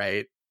here,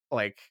 right?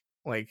 Like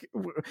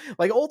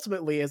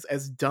ultimately,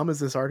 as dumb as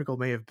this article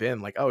may have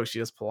been, like, oh, she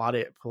does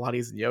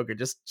Pilates and yoga,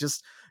 just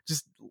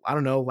I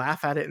don't know,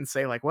 laugh at it and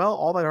say like, well,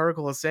 all that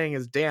article is saying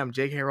is, damn,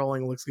 J.K.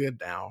 Rowling looks good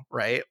now,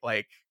 right?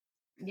 Like,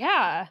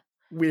 yeah,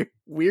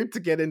 weird to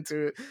get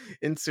into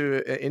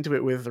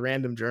it with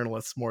random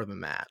journalists more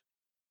than that.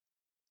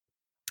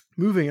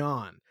 Moving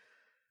on,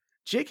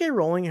 J.K.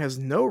 Rowling has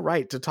no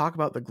right to talk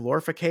about the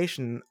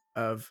glorification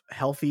of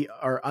healthy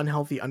or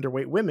unhealthy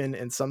underweight women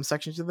in some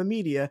sections of the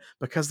media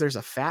because there's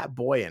a fat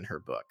boy in her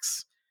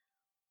books.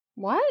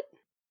 What?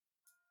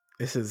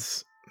 This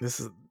is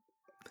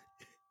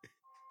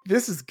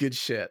good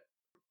shit.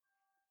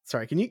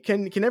 Sorry,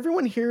 can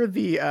everyone hear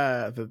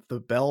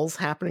the bells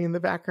happening in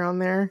the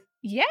background there?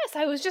 Yes,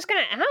 I was just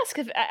gonna ask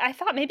if I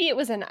thought maybe it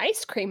was an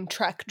ice cream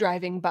truck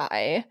driving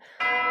by.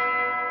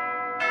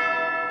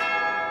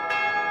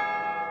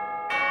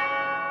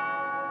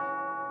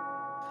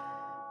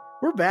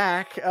 We're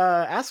back.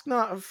 Ask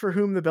not for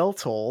whom the bell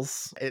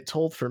tolls. It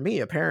tolled for me,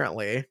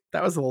 apparently.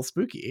 That was a little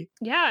spooky.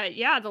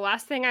 Yeah. The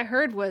last thing I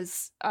heard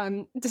was,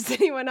 does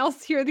anyone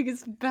else hear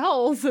these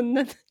bells? And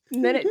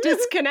then it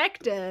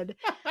disconnected.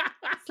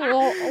 So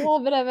a little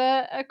bit of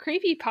a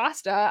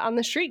creepypasta on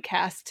the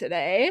Streetcast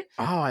today.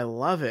 Oh, I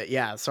love it.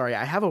 Yeah, sorry.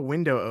 I have a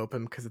window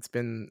open because it's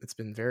been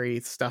very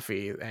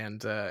stuffy,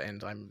 and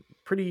I'm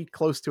pretty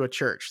close to a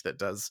church that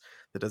does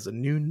a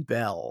noon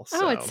bell.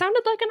 So. Oh, it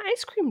sounded like an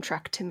ice cream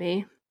truck to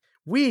me.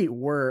 We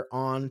were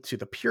on to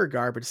the pure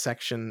garbage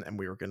section, and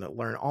we were going to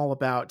learn all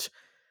about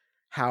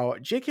how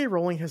J.K.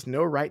 Rowling has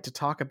no right to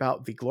talk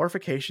about the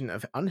glorification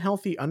of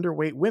unhealthy,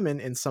 underweight women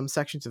in some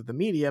sections of the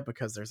media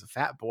because there's a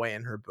fat boy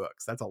in her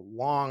books. That's a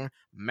long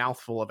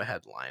mouthful of a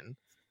headline.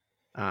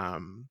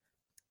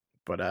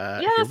 But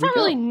yeah, that's not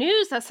really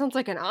news. That sounds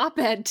like an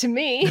op-ed to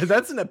me.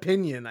 That's an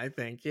opinion, I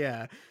think.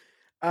 Yeah.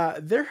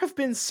 There have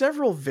been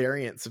several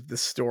variants of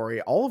this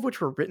story, all of which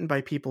were written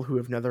by people who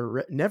have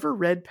never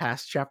read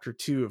past chapter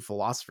 2 of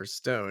Philosopher's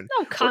Stone.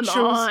 Oh, come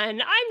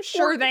on. I'm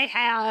sure they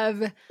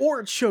have.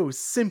 Or chose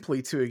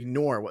simply to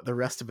ignore what the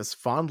rest of us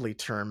fondly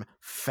term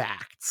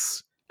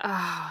facts.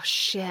 Oh,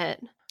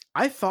 shit.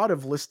 I thought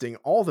of listing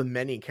all the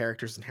many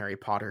characters in Harry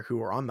Potter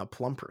who are on the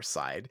plumper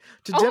side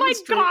to Oh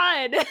demonstrate.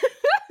 my god!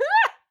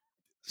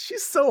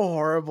 She's so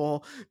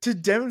horrible, to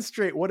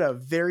demonstrate what a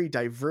very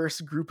diverse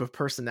group of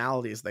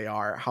personalities they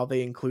are, how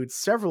they include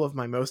several of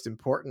my most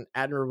important,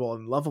 admirable,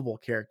 and lovable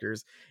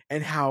characters,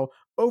 and how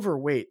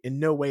overweight in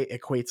no way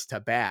equates to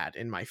bad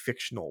in my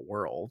fictional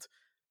world.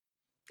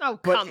 Oh,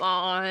 But- come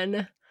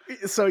on.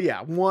 So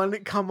yeah,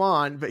 one, come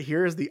on, but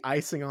here's the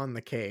icing on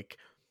the cake.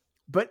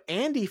 But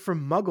Andy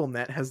from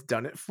MuggleNet has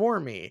done it for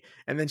me.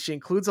 And then she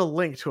includes a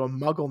link to a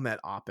MuggleNet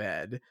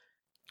op-ed.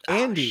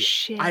 Andy,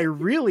 shit. I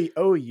really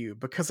owe you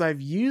because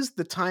I've used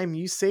the time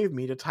you saved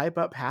me to type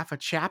up half a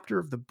chapter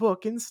of the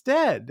book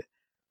instead.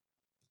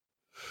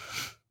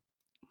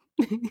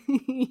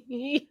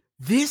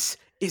 This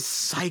is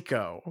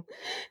psycho.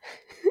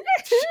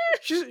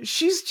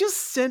 She's just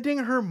sending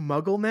her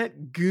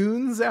MuggleNet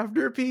goons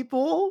after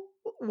people?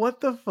 What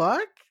the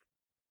fuck?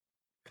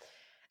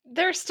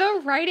 They're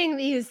still writing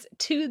these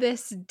to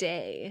this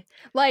day.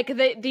 Like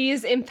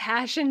these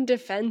impassioned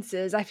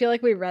defenses. I feel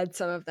like we read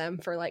some of them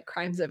for like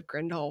Crimes of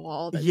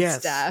Grindelwald and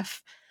Yes.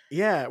 stuff.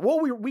 Yeah, well,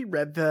 we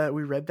read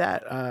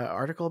that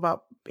article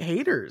about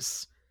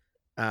haters.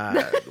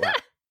 Yeah.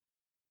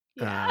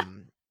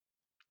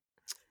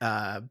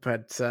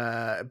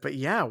 But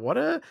yeah, what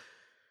a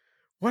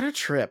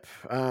trip.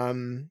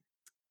 I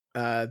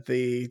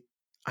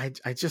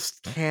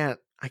just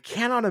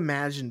cannot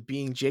imagine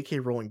being J.K.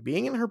 Rowling,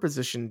 being in her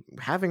position,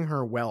 having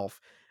her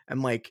wealth,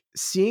 and like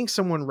seeing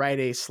someone write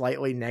a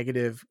slightly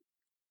negative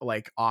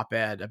like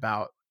op-ed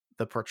about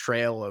the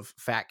portrayal of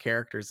fat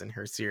characters in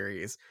her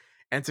series,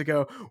 and to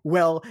go,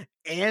 well,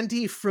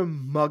 Andy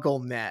from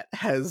MuggleNet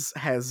has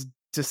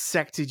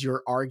dissected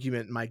your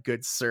argument, my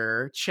good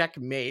sir.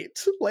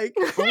 Checkmate. Like,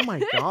 oh my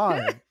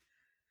god.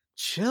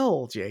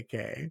 Chill,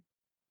 JK.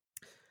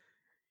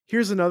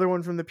 Here's another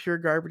one from the pure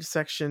garbage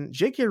section.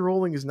 J.K.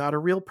 Rowling is not a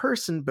real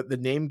person, but the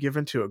name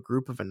given to a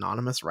group of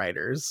anonymous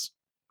writers.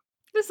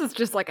 This is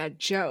just like a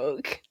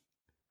joke.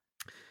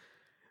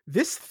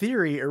 This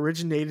theory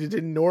originated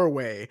in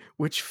Norway,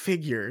 which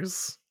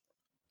figures.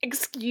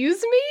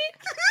 Excuse me?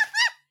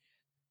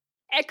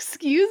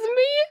 Excuse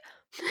me?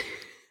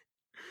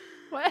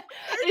 What?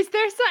 Is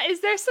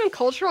there some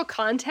cultural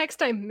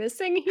context I'm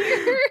missing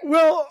here?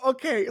 Well,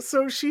 okay,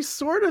 so she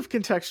sort of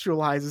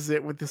contextualizes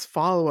it with this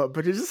follow-up,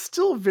 but it is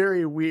still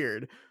very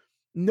weird.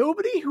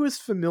 Nobody who is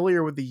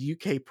familiar with the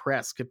UK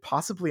press could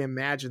possibly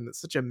imagine that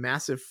such a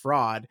massive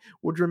fraud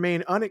would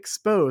remain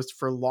unexposed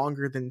for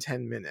longer than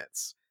 10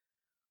 minutes.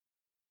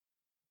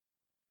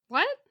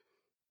 What?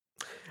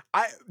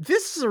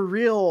 This is a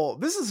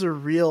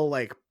real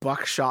like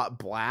buckshot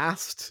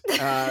blast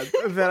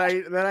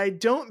that I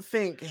don't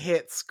think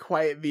hits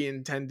quite the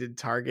intended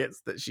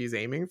targets that she's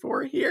aiming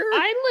for here.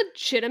 I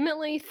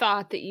legitimately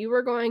thought that you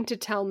were going to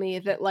tell me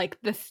that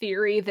like the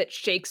theory that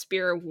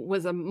Shakespeare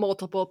was a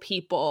multiple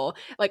people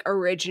like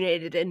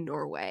originated in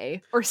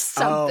Norway or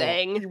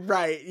something. Oh,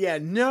 right. Yeah,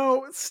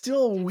 no, it's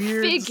still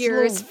weird.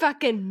 Figures, still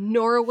fucking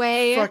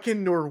Norway.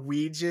 fucking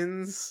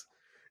Norwegians.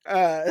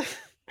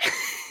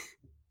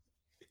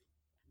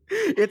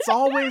 It's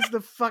always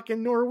the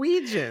fucking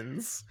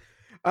Norwegians.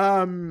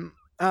 No,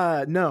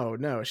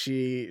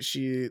 she's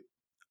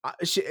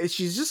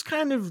just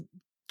kind of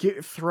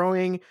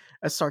throwing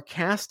a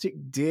sarcastic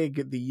dig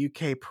at the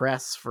UK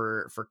press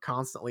for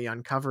constantly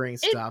uncovering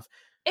stuff.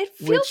 It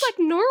feels like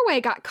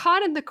Norway got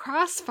caught in the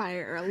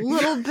crossfire a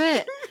little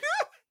bit.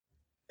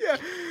 Yeah.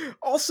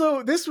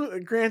 Also, this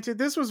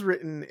was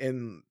written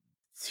in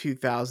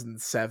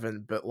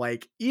 2007, but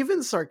like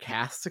even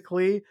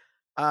sarcastically,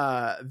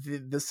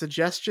 the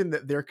suggestion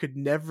that there could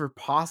never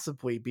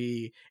possibly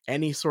be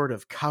any sort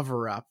of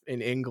cover up in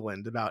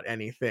England about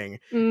anything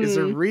is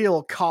a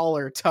real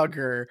collar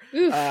tugger.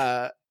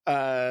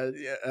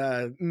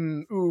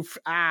 Oof.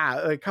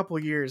 A couple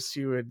years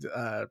she would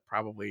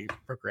probably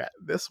regret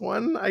this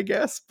one, I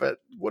guess. But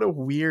what a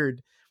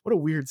weird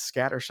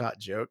scattershot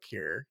joke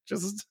here.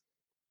 Just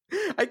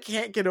I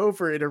can't get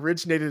over it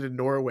originated in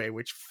Norway,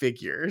 which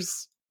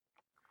figures.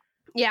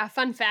 Yeah,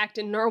 fun fact,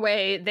 in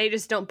Norway, they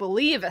just don't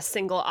believe a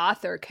single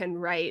author can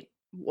write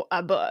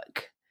a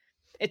book.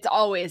 It's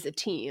always a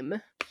team.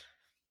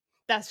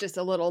 That's just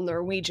a little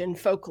Norwegian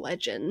folk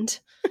legend.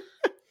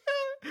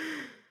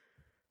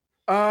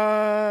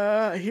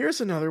 Here's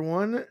another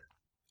one.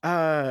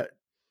 Wait,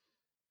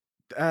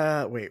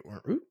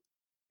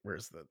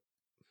 where's the...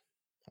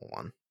 Hold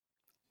on.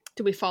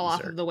 Do we fall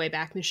off of the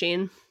Wayback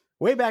Machine?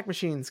 Wayback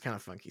Machine's kind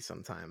of funky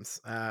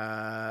sometimes.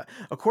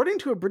 According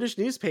to a British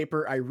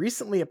newspaper, I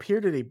recently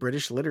appeared at a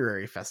British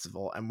literary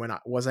festival, and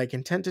was I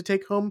content to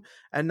take home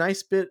a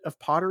nice bit of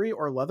pottery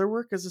or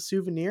leatherwork as a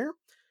souvenir?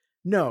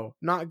 No,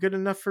 not good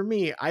enough for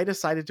me. I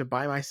decided to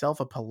buy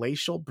myself a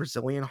palatial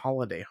Brazilian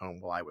holiday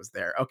home while I was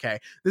there. Okay,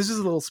 this is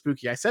a little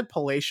spooky. I said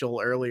palatial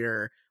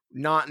earlier,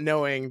 not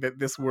knowing that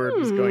this word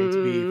was going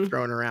to be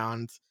thrown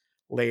around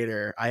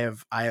later. I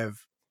have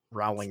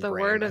Rowling it's the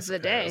brain, word I of the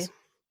day. suppose.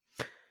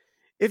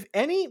 If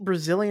any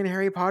Brazilian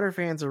Harry Potter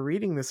fans are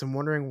reading this and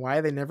wondering why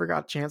they never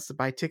got a chance to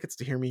buy tickets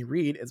to hear me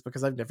read, it's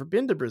because I've never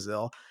been to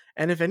Brazil.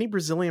 And if any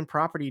Brazilian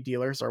property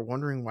dealers are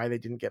wondering why they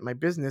didn't get my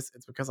business,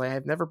 it's because I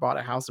have never bought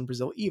a house in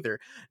Brazil either.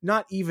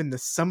 Not even the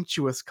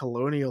sumptuous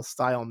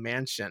colonial-style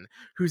mansion,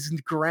 whose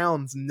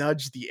grounds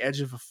nudge the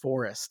edge of a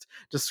forest,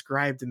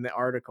 described in the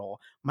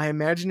article. My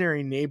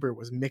imaginary neighbor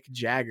was Mick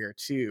Jagger,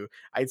 too.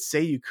 I'd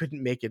say you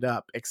couldn't make it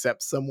up,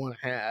 except someone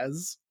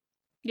has.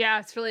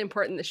 Yeah, it's really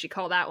important that she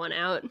call that one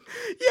out.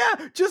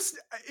 Yeah, just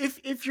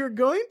if you're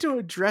going to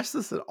address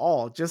this at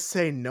all, just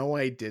say no,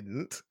 I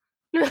didn't.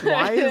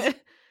 Why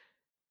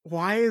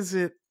is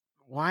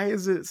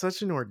it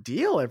such an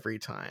ordeal every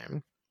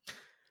time?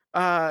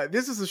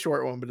 This is a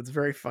short one, but it's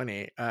very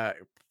funny.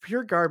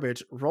 Pure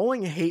garbage.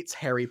 Rowling hates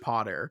Harry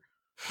Potter.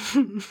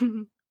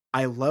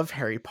 I love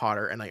Harry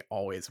Potter and I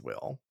always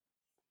will.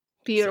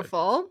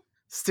 Beautiful. So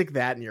stick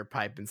that in your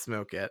pipe and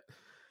smoke it.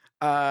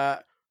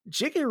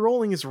 J.K.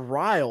 Rowling is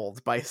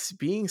riled by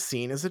being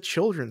seen as a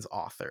children's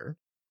author.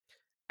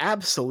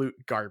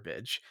 Absolute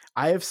garbage.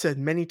 I have said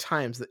many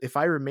times that if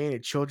I remain a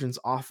children's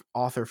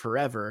author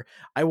forever,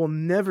 I will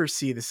never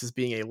see this as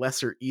being a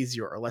lesser,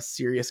 easier, or less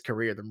serious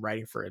career than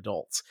writing for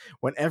adults.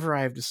 Whenever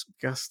I have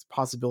discussed the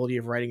possibility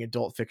of writing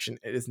adult fiction,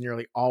 it has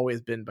nearly always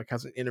been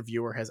because an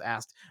interviewer has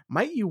asked,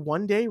 might you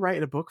one day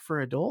write a book for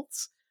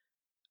adults?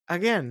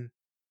 Again,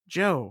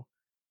 Joe,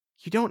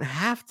 you don't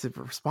have to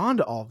respond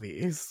to all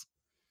these.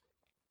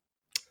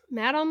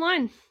 Mad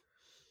Online.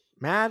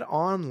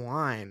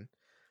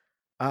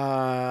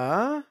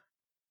 Uh-oh.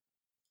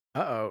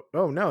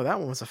 Oh no, that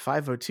one was a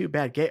 502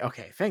 bad gay.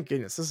 Okay, thank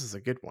goodness. This is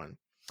a good one.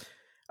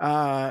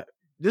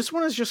 This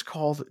one is just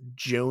called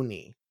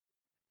Joni.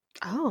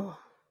 Oh.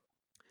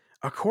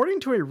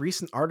 According to a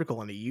recent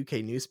article in a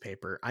UK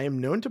newspaper, I am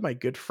known to my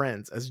good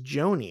friends as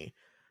Joni.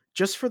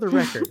 Just for the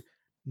record,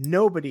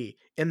 nobody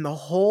in the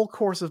whole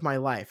course of my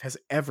life has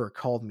ever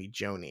called me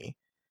Joni.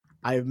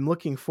 I am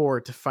looking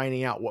forward to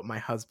finding out what my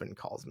husband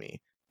calls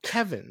me.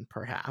 Kevin,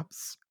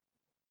 perhaps.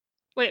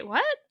 Wait,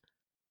 what?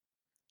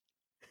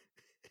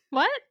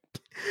 What?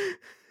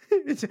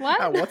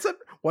 What?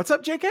 What's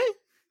up, JK?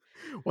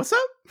 What's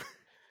up?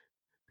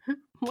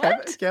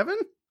 What?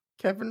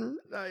 Kevin,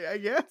 I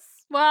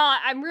guess. Well,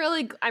 I'm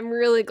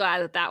really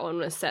glad that one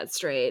was set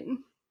straight.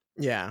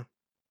 Yeah.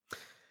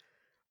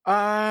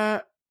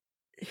 I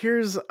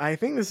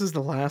think this is the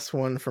last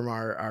one from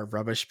our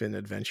rubbish bin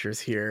adventures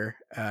here,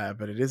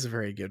 but it is a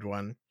very good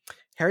one.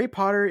 Harry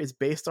Potter is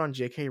based on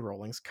J.K.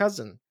 Rowling's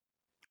cousin.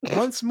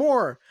 Once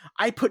more,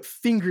 I put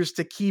fingers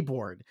to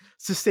keyboard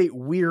to state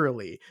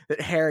wearily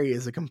that Harry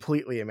is a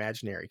completely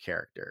imaginary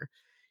character.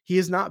 He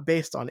is not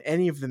based on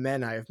any of the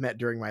men I have met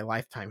during my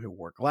lifetime who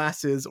wore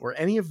glasses, or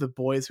any of the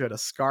boys who had a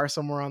scar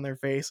somewhere on their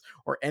face,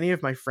 or any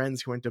of my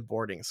friends who went to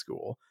boarding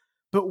school.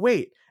 But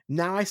wait,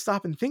 now I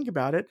stop and think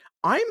about it,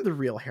 I'm the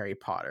real Harry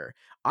Potter.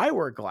 I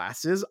wear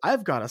glasses,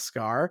 I've got a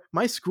scar,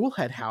 my school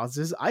had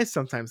houses, I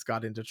sometimes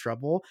got into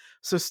trouble,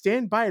 so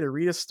stand by to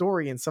read a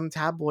story in some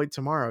tabloid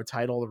tomorrow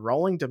titled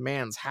Rowling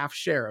Demands Half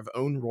Share of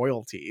Own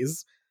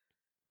Royalties.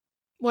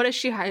 What is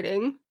she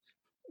hiding?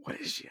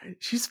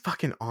 She's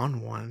fucking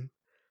on one.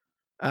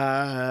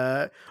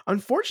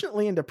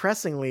 Unfortunately and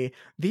depressingly,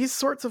 these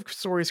sorts of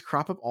stories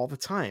crop up all the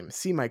time.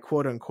 See my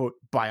quote-unquote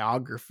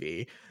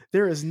biography.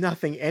 There is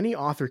nothing any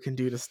author can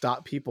do to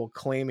stop people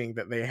claiming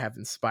that they have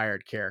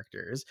inspired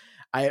characters.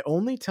 I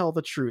only tell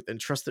the truth and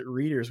trust that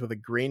readers with a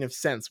grain of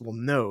sense will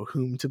know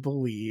whom to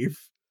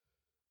believe.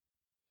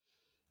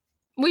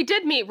 We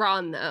did meet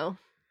Ron, though.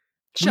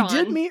 Sean. We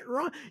did meet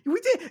Ron.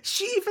 We did.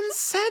 She even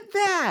said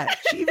that.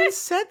 She even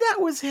said that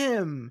was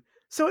him.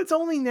 So it's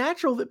only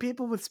natural that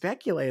people would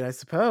speculate, I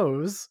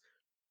suppose.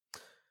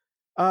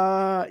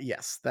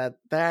 Yes, that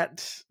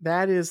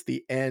is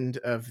the end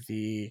of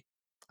the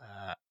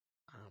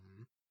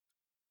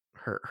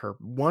her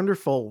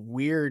wonderful,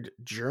 weird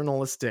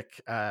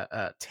journalistic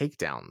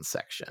takedown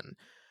section.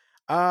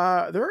 There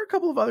are a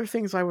couple of other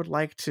things I would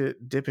like to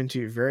dip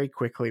into very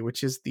quickly,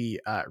 which is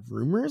the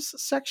rumors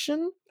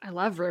section. I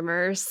love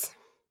rumors.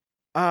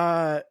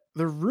 The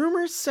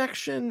rumors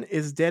section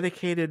is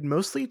dedicated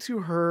mostly to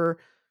her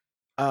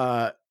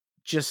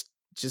just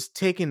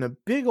taking a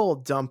big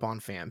old dump on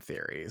fan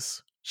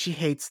theories. She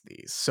hates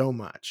these so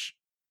much.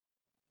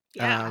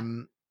 Yeah.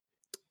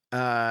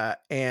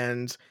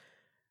 And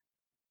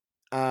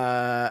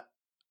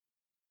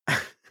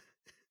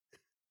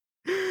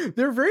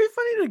they're very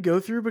funny to go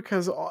through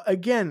because,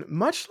 again,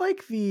 much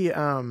like the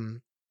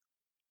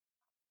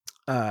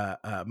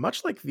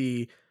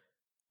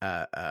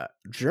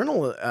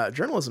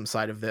journalism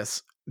side of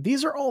this,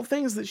 these are all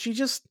things that she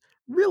just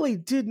really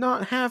did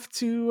not have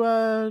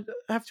to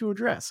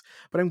address.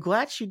 But I'm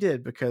glad she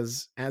did,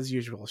 because as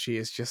usual, she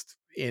is just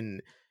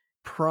in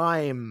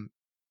prime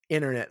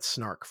internet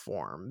snark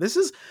form. This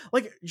is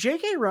like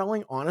J.K.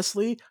 Rowling,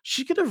 honestly,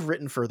 she could have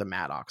written for the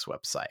Maddox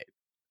website.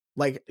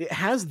 Like, it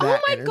has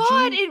that energy.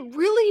 God, it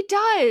really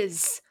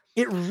does.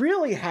 It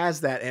really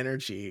has that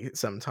energy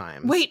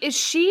sometimes. Wait, is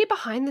she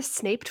behind the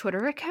Snape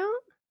Twitter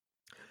account?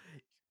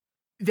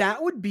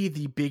 That would be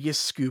the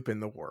biggest scoop in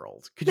the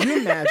world. Could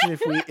you imagine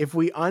if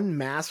we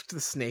unmasked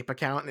the Snape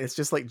account and it's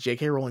just like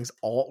J.K. Rowling's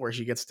alt where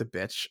she gets to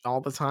bitch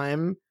all the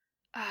time?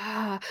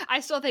 I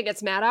still think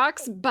it's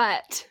Maddox,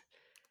 but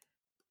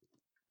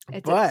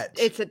But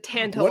it's a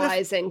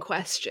tantalizing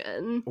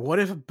question. What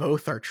if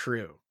both are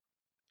true?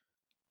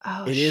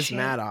 Oh, it is shit.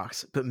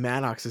 Maddox, but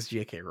Maddox is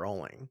J.K.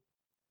 Rowling.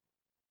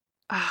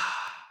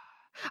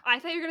 I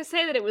thought you were going to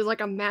say that it was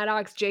like a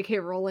Maddox J.K.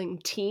 Rowling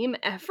team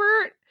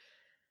effort.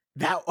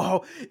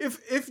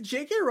 If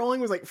J.K. Rowling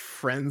was like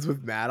friends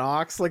with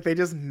Maddox, like they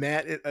just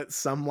met at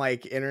some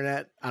like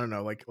internet, I don't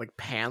know, like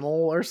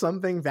panel or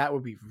something, that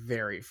would be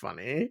very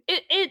funny.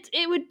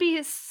 It would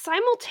be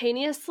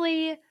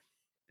simultaneously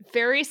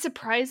very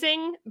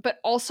surprising, but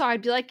also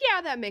I'd be like,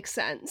 yeah, that makes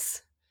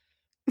sense.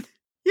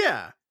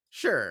 Yeah,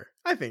 sure.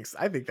 I think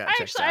that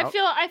checks out.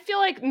 I feel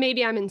like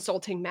maybe I'm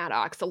insulting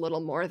Maddox a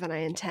little more than I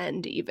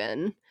intend,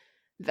 even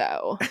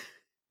though.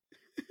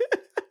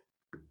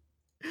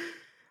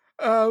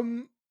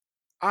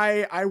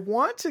 I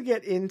want to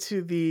get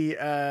into the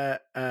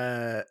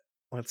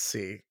let's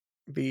see,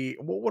 the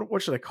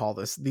what should I call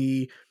this,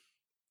 the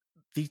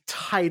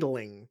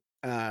titling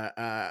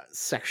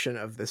section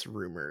of this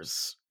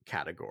rumors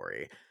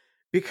category,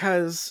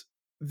 because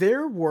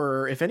there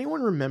were, if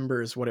anyone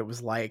remembers what it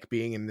was like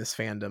being in this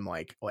fandom,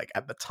 like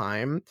at the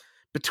time,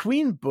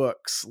 between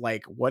books,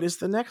 like what is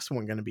the next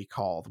one going to be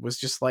called was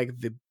just like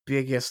the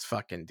biggest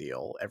fucking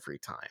deal every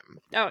time.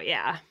 Oh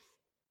yeah.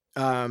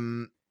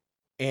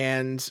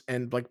 And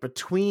like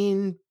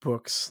between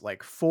books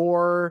like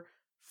 4,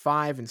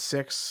 5, and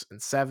 6 and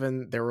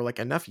 7, there were like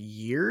enough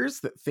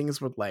years that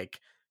things would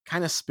like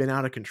kind of spin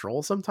out of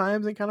control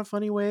sometimes in kind of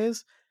funny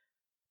ways.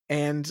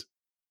 And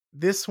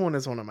this one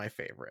is one of my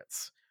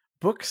favorites.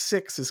 Book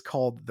 6 is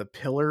called The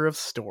Pillar of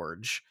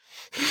Storge.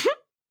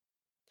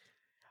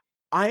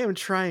 I am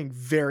trying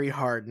very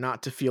hard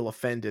not to feel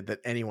offended that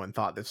anyone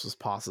thought this was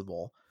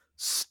possible.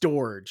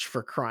 Storge,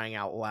 for crying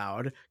out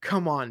loud.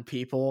 Come on,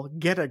 people,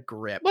 get a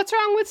grip. What's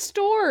wrong with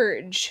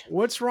Storge?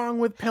 What's wrong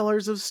with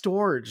Pillars of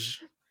Storge?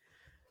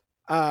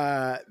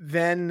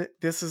 Then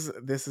this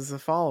is a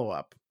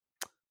follow-up.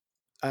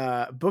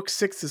 Book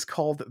 6 is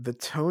called The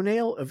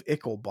Toenail of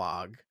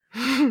Icklebog.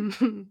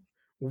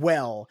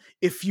 Well,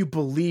 if you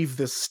believe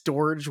the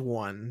Storge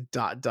one, ...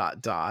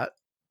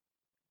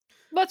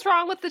 What's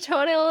wrong with the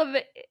toenail of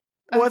it?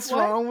 What's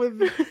wrong with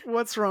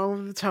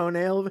the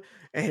toenail?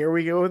 And here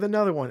we go with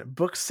another one.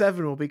 Book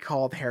 7 will be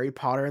called Harry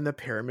Potter and the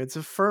Pyramids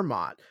of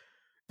Fermat.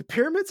 The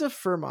Pyramids of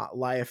Fermat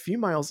lie a few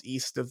miles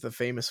east of the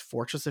famous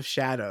Fortress of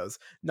Shadows,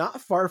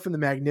 not far from the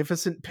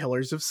magnificent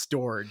Pillars of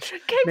Storge.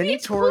 Can we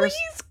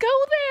please go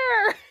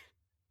there?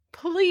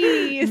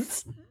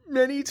 Please.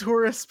 Many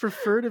tourists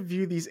prefer to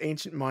view these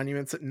ancient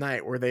monuments at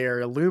night, where they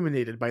are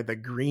illuminated by the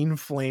green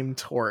flame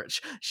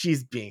torch.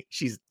 She's being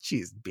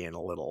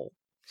a little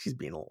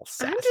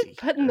sassy. I'm just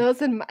putting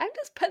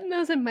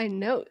those in my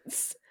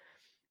notes.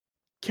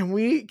 Can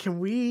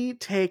we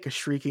take a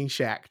Shrieking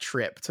Shack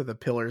trip to the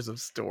Pillars of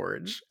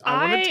Storge?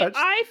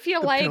 I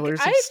feel like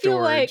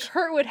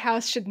Hurtwood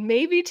House should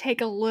maybe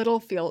take a little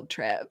field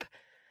trip.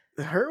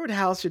 The Hurtwood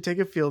House should take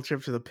a field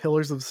trip to the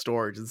Pillars of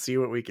Storge and see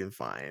what we can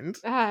find.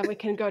 We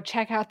can go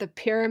check out the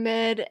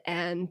pyramid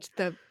and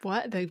the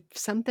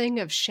something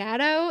of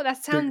shadow.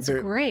 That sounds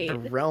great. The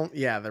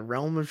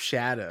realm of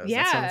shadows.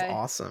 Yeah, that sounds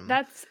awesome.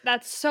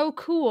 That's so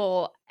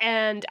cool.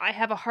 And I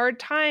have a hard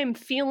time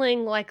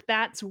feeling like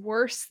that's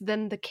worse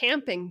than the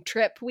camping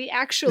trip we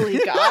actually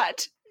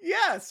got.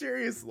 Yeah,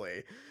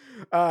 seriously.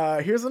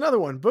 Here's another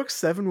one. Book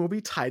 7 will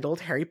be titled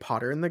Harry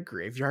Potter and the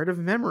Graveyard of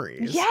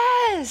Memories.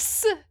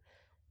 Yes!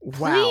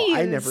 Wow, please.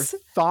 I never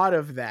thought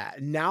of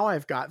that. Now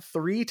I've got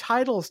 3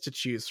 titles to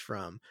choose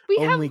from.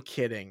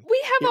 Kidding.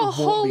 We have a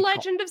whole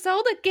Legend of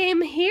Zelda game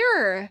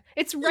here.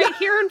 It's right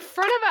here in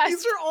front of us.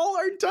 These are all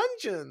our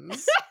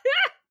dungeons.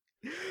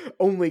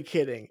 Only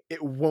kidding.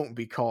 It won't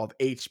be called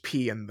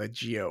HP and the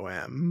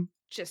GOM.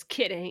 Just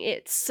kidding.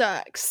 It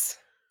sucks.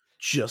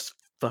 Just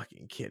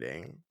fucking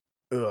kidding.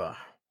 Ugh.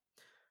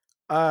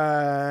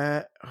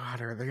 Are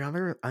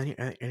there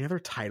any other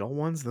title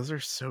ones? Those are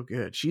so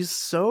good. She's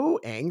so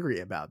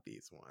angry about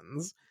these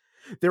ones.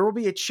 There will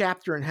be a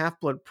chapter in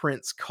Half-Blood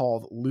Prince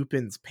called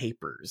Lupin's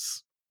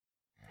Papers.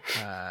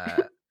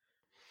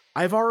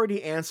 I've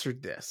already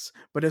answered this,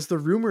 but as the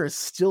rumor is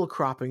still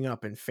cropping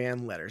up in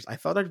fan letters, I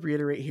thought I'd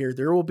reiterate here,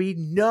 there will be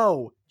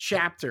no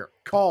chapter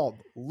called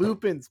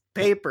Lupin's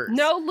Papers.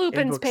 No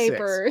Lupin's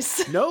Papers.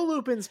 6. No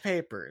Lupin's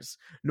Papers.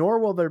 Nor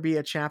will there be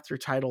a chapter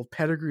titled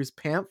Pettigrew's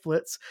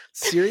Pamphlets,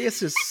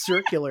 Sirius's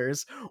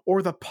Circulars,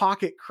 or the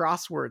Pocket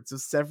Crosswords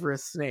of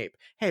Severus Snape.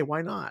 Hey,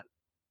 why not?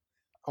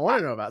 I want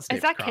to know about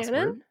Snape's crossword. Is that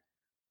canon?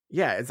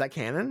 Yeah, is that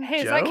canon?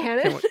 Hey, Joe? Is that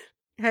canon?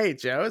 Hey,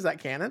 Joe, is that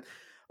canon?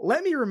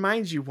 Let me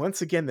remind you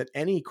once again that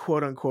any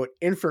quote-unquote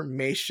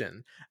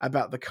information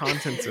about the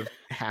contents of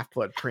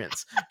Half-Blood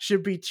Prince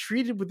should be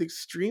treated with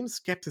extreme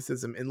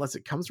skepticism unless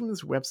it comes from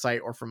this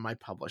website or from my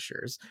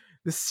publishers.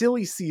 The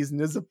silly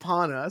season is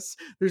upon us.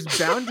 There's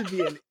bound to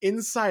be an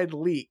inside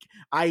leak,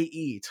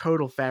 i.e.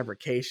 total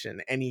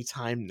fabrication, any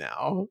time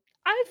now.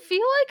 I I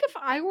feel like if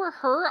I were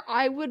her,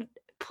 I would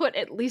put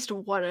at least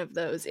one of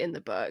those in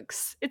the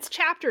books. It's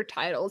chapter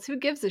titles. Who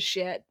gives a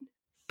shit?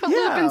 Put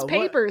Lupin's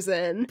papers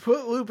in.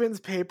 Put Lupin's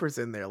papers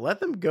in there. Let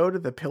them go to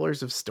the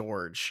Pillars of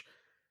Storage.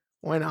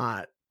 Why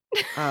not?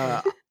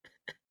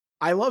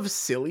 I love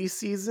silly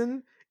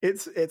season.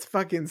 It's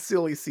fucking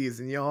silly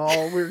season,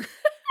 y'all.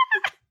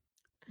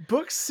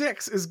 Book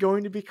 6 is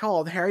going to be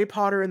called Harry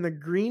Potter and the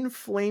Green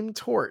Flame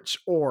Torch,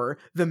 or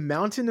The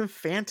Mountain of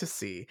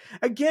Fantasy.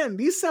 Again,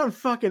 these sound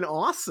fucking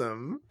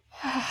awesome.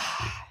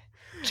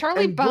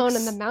 Charlie Bone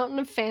and the Mountain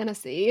of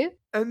Fantasy.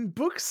 And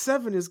book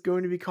 7 is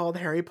going to be called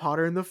Harry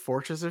Potter and the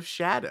Fortress of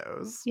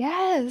Shadows.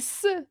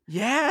 Yes.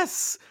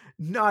 Yes.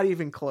 Not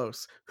even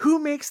close. Who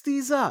makes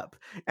these up?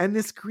 And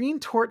this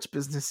green torch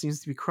business seems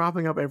to be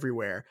cropping up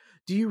everywhere.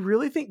 Do you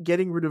really think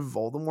getting rid of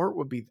Voldemort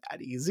would be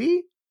that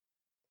easy?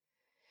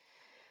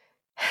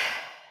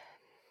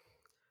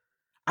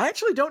 I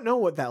actually don't know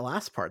what that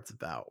last part's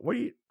about. What do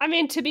you... I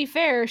mean, to be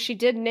fair, she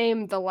did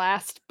name the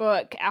last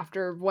book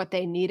after what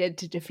they needed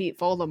to defeat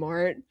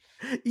Voldemort.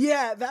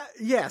 Yeah, that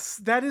is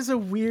it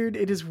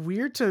is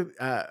weird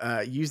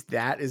to use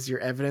that as your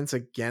evidence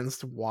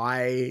against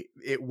why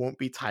it won't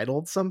be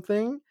titled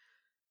something.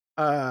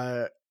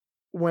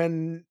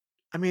 When,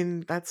 I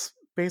mean, that's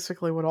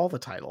basically what all the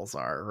titles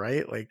are,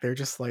 right? Like, they're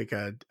just like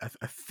a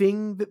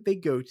thing that they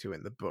go to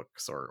in the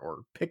books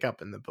or pick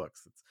up in the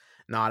books. It's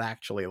not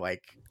actually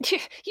like...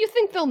 You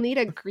think they'll need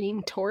a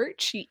green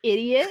torch, you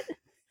idiot?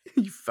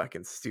 You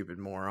fucking stupid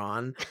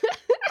moron.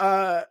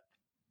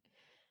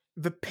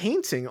 The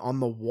painting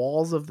on the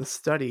walls of the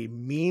study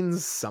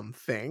means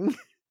something.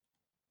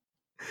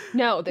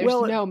 No, there's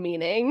no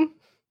meaning.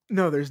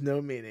 No, there's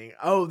no meaning.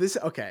 Oh,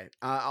 okay.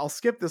 I'll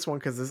skip this one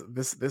because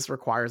this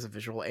requires a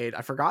visual aid.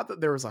 I forgot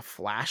that there was a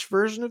Flash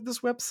version of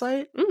this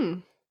website.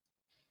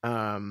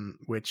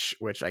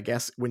 Which I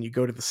guess when you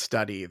go to the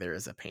study, there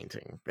is a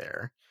painting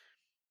there.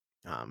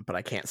 But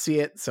I can't see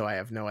it, so I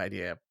have no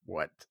idea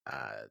what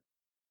that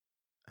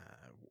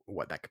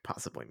could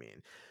possibly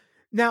mean.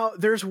 Now,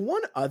 there's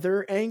one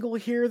other angle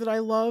here that I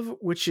love,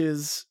 which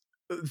is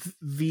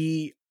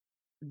the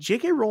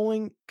J.K.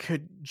 Rowling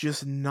could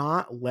just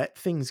not let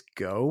things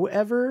go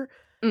ever,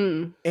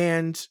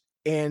 and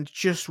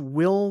just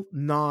will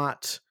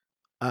not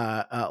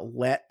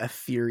let a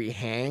theory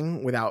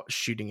hang without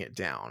shooting it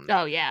down.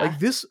 Oh yeah, like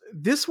this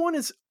one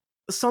is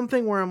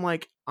something where I'm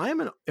like,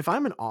 if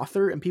I'm an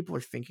author and people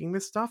are thinking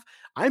this stuff,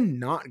 I'm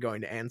not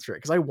going to answer it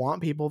because I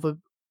want people to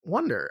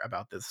wonder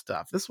about this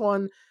stuff. This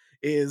one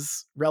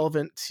is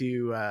relevant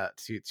to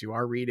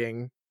our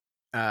reading.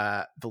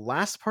 The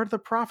last part of the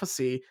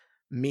prophecy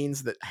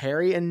means that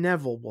Harry and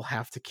Neville will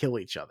have to kill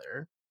each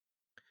other.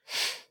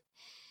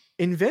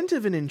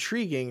 Inventive and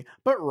intriguing,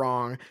 but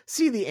wrong.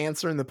 See the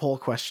answer in the poll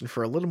question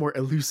for a little more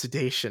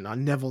elucidation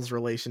on Neville's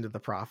relation to the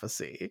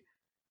prophecy.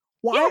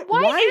 Why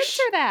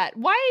answer that?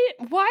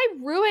 Why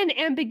ruin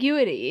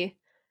ambiguity?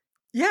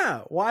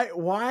 Yeah,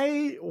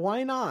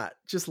 why not?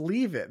 Just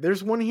leave it.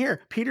 There's one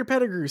here. Peter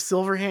Pettigrew's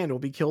silver hand will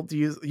be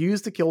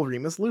used to kill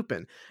Remus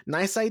Lupin.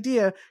 Nice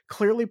idea,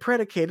 clearly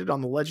predicated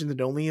on the legend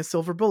that only a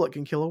silver bullet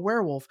can kill a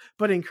werewolf,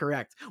 but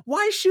incorrect.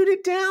 Why shoot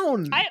it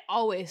down? I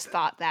always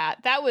thought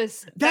that. That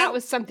was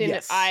something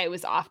that I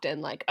was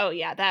often like, oh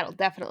yeah, that'll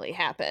definitely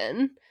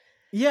happen.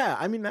 Yeah,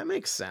 I mean, that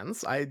makes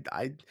sense.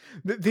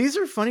 These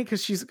are funny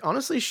because she's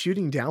honestly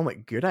shooting down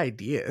like good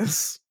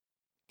ideas.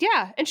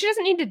 Yeah, and she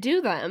doesn't need to do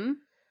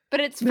them. But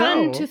it's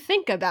fun to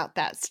think about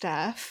that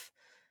stuff.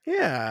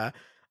 Yeah.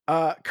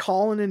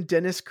 Colin and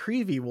Dennis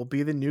Creevy will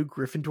be the new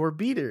Gryffindor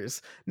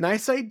beaters.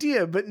 Nice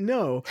idea, but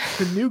no.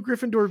 The new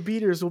Gryffindor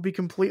beaters will be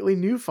completely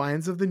new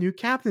finds of the new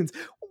captains.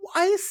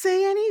 Why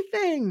say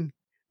anything?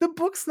 The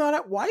book's not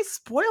at... Why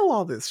spoil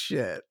all this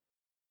shit?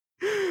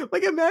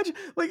 Imagine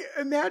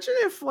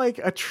if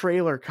a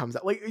trailer comes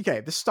out.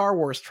 The Star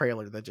Wars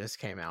trailer that just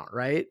came out,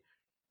 right?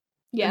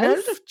 Yes.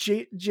 Imagine if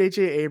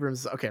J.J.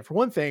 Abrams, okay, for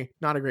one thing,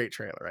 not a great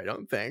trailer, I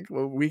don't think.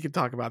 Well, we could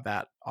talk about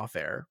that off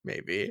air,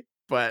 maybe.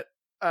 But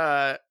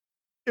imagine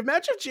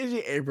if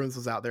J.J. Abrams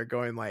was out there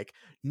going like,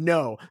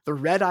 no, the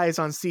red eyes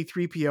on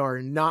C-3PO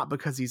are not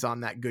because he's on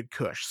that good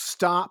kush.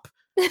 Stop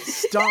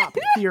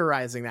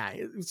theorizing that.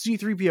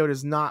 C-3PO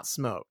does not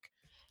smoke.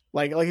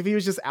 Like if he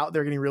was just out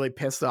there getting really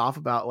pissed off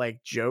about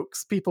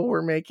jokes people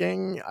were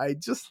making,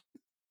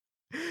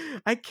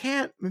 I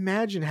can't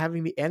imagine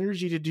having the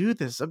energy to do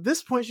this. At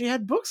this point, she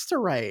had books to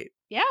write.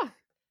 Yeah.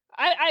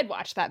 I'd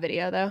watch that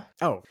video, though.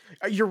 Oh,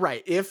 you're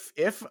right.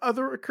 If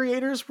other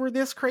creators were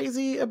this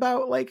crazy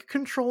about,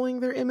 controlling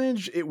their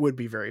image, it would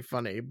be very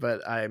funny.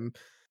 But I'm...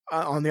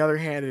 on the other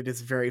hand, it is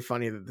very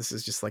funny that this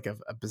is just,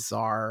 a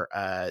bizarre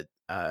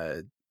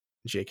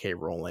J.K.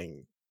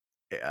 Rowling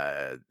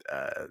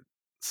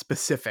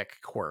specific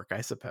quirk, I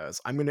suppose.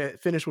 I'm going to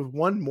finish with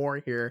one more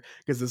here,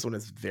 because this one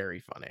is very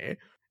funny.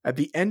 At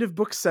the end of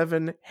Book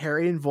 7,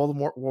 Harry and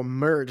Voldemort will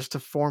merge to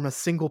form a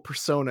single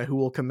persona who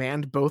will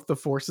command both the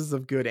forces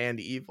of good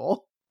and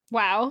evil.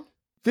 Wow.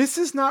 This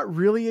is not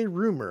really a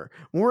rumor,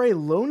 more a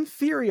lone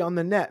theory on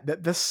the net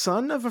that the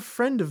son of a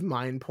friend of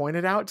mine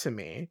pointed out to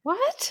me.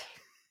 What?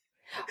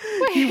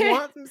 He Wait,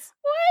 wants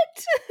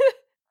what?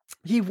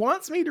 he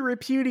wants me to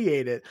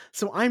repudiate it,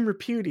 so I'm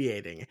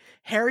repudiating.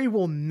 Harry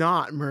will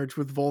not merge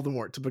with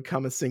Voldemort to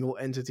become a single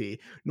entity,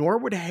 nor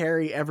would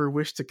Harry ever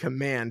wish to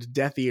command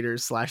Death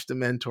Eaters /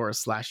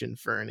 Dementors /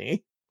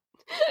 Inferni.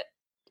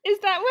 Is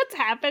that what's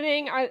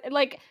happening?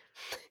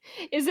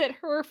 Is it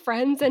her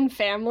friends and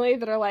family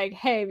that are like,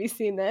 hey, have you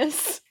seen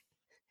this?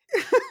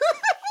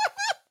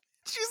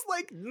 She's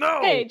like,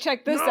 no! Hey,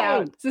 check this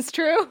out. Is this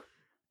true?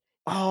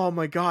 Oh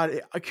my god,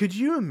 could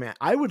you imagine?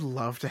 I would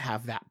love to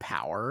have that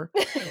power.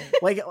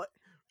 Like,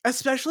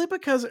 especially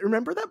because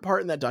remember that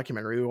part in that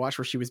documentary we watched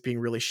where she was being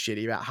really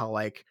shitty about how,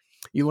 like,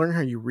 you learn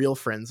who your real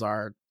friends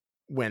are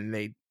when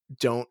they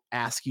don't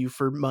ask you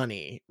for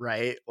money,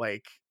 right?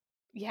 Like,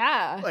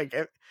 yeah. Like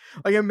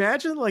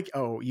imagine, like,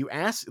 oh, you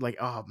ask, like,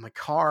 oh, my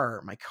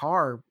car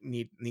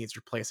needs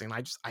replacing,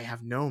 and I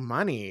have no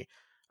money.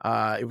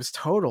 It was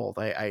totaled.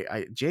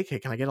 I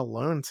JK, can I get a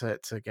loan to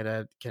get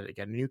a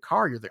new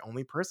car? You're the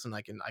only person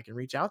I can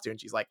reach out to. And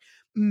she's like,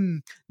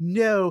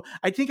 no,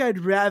 I think I'd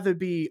rather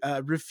be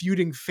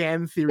refuting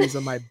fan theories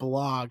on my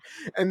blog.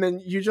 And then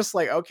you're just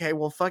like, okay,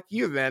 well, fuck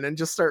you then, and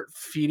just start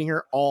feeding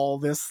her all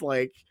this,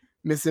 like,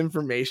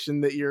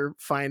 misinformation that you're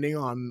finding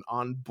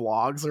on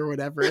blogs or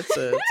whatever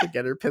to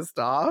get her pissed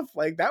off.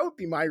 Like, that would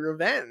be my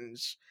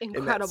revenge.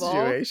 Incredible. In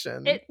that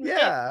situation.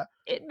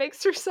 It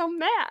makes her so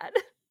mad.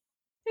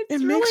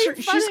 It really makes her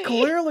funny. She's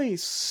clearly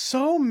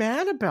so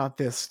mad about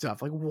this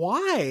stuff. Like,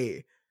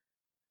 why?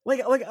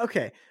 Like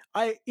okay,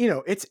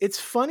 it's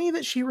funny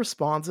that she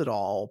responds at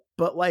all,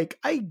 but, like,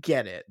 I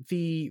get it.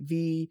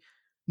 The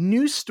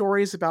news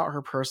stories about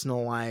her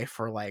personal life,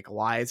 or, like,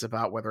 lies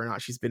about whether or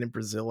not she's been in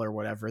Brazil or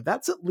whatever,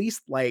 that's at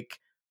least, like,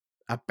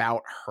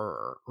 about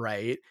her,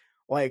 right?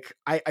 Like,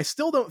 I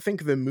still don't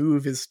think the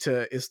move is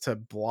to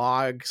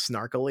blog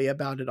snarkily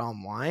about it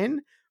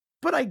online,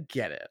 but I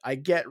get it. I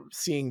get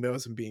seeing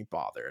those and being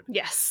bothered.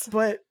 Yes.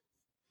 But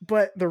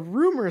the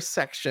rumors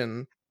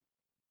section,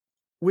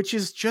 which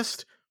is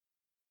just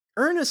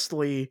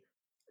earnestly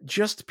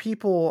just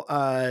people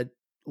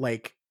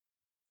like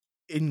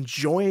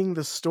enjoying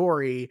the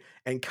story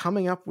and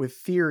coming up with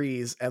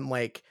theories and,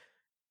 like,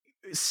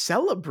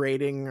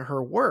 celebrating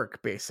her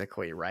work,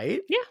 basically,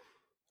 right? Yeah.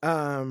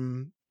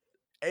 And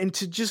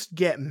to just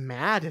get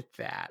mad at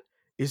that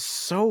is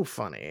so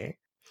funny.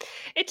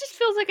 It just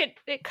feels like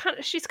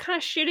she's kind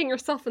of shooting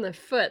herself in the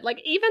foot.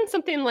 Like, even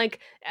something like,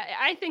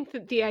 I think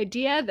that the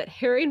idea that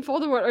Harry and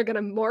Voldemort are going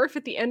to morph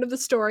at the end of the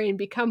story and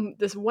become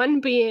this one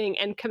being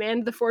and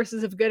command the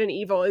forces of good and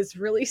evil is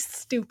really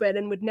stupid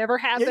and would never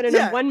happen in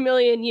 1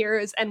 million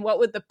years. And what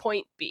would the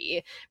point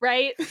be,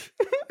 right?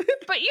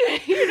 But you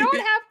don't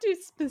have to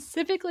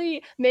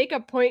specifically make a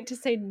point to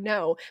say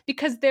no,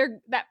 because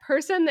that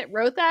person that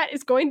wrote that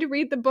is going to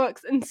read the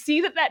books and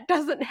see that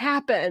doesn't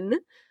happen.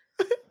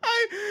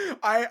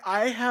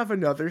 I have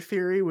another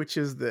theory, which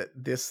is that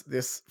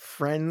this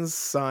friend's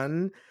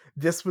son,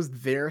 this was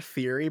their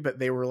theory, but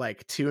they were,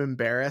 like, too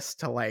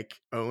embarrassed to, like,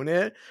 own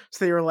it.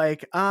 So they were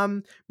like,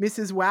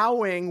 Mrs.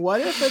 Wowing,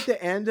 what if at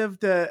the end of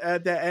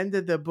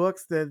the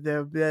books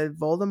the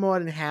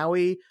Voldemort and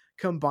Howie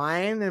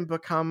combine and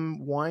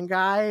become one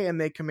guy and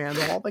they command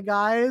all the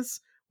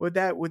guys? Would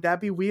that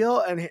be real?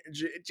 And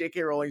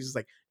J.K. Rowling's just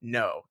like,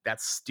 no,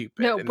 that's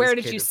stupid. No, and where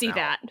did you see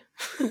that?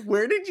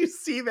 Where did you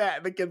see that?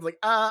 And the kid's like,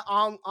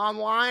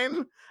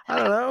 online? I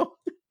don't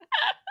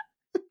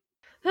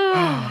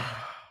know.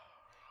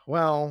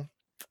 Well,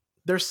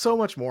 there's so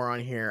much more on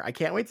here. I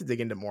can't wait to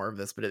dig into more of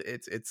this, but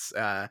it's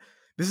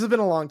this has been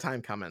a long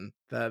time coming.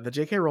 The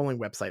J.K. Rowling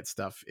website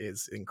stuff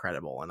is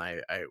incredible, and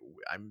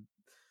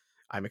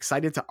I'm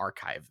excited to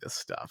archive this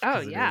stuff.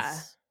 Oh yeah.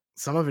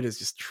 Some of it is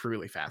just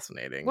truly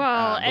fascinating.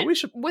 Well, but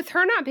with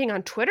her not being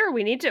on Twitter,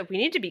 we need to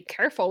be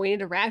careful. We need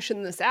to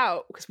ration this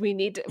out because we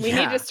need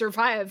to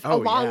survive a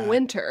long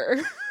winter.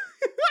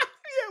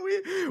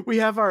 we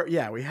have our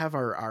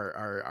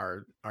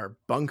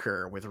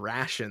bunker with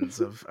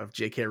rations of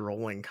J.K.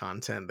 Rowling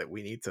content that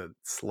we need to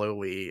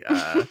slowly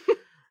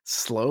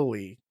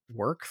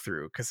work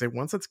through, because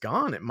once it's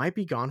gone, it might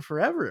be gone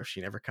forever if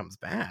she never comes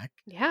back.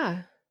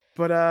 Yeah.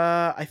 But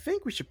I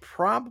think we should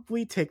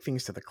probably take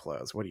things to the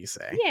close. What do you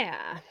say?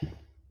 Yeah.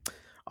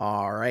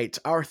 All right.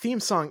 Our theme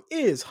song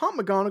is Haunt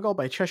McGonagall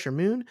by Cheshire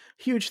Moon.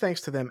 Huge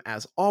thanks to them,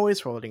 as always,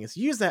 for letting us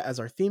use that as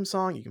our theme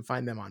song. You can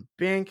find them on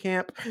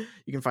Bandcamp.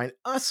 You can find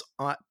us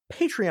on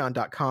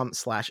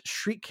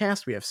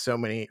patreon.com/shriekcast. We have so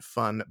many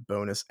fun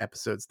bonus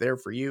episodes there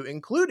for you,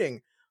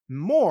 including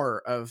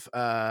more of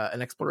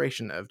an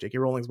exploration of J.K.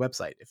 Rowling's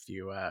website. If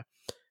you're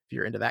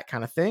into that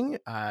kind of thing,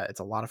 it's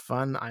a lot of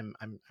fun. I'm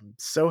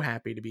so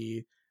happy to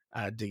be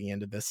digging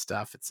into this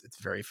stuff. It's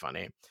very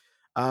funny.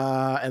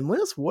 And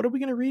Liz, what are we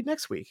going to read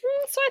next week?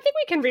 So I think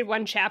we can read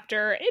one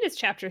chapter. It is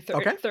chapter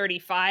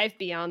 35,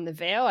 Beyond the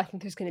Veil. I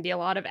think there's going to be a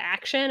lot of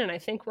action, and I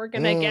think we're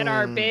going to get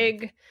our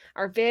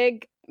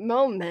big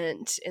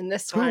moment in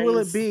this one. Who will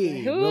it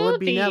be? Will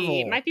it be Neville?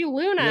 It might be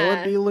Luna. Will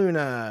it be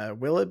Luna?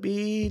 Will it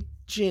be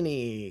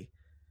Ginny?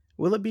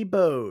 Will it be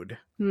Bode?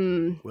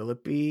 Will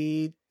it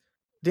be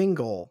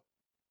Dingle?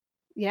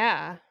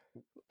 Yeah.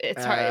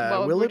 It's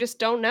hard. Well, we just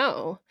don't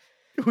know.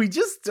 We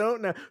just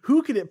don't know.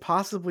 Who could it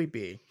possibly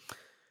be?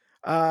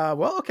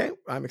 Well, okay.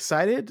 I'm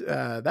excited.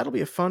 That'll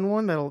be a fun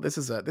one. This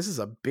is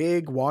a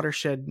big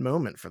watershed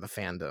moment for the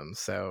fandom.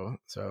 So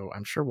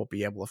I'm sure we'll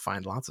be able to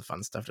find lots of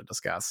fun stuff to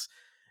discuss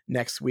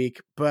next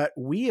week. But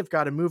we have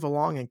got to move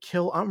along and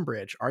kill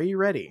Umbridge. Are you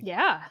ready?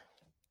 Yeah.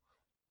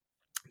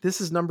 This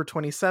is number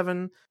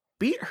 27.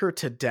 Beat her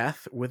to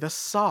death with a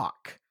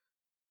sock.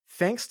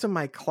 Thanks to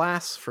my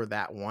class for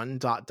that one, ...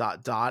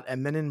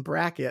 And then in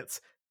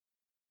brackets,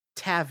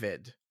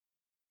 Tavid.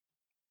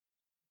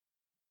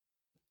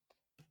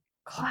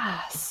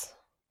 Class.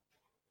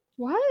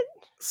 What?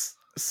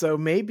 So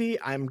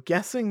maybe I'm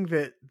guessing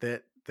that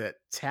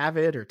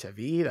Tavid or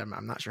Tavid,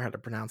 I'm not sure how to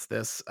pronounce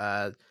this.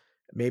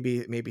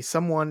 Maybe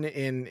someone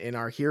in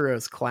our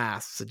heroes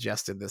class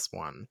suggested this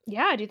one.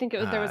 Yeah, do you think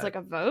there was like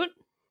a vote?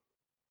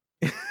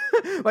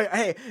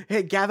 Like,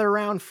 hey, gather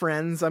around,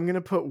 friends. We're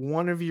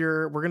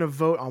gonna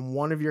vote on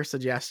one of your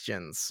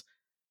suggestions.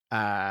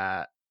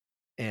 And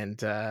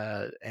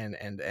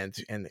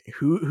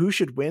who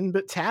should win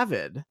but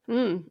Tavid?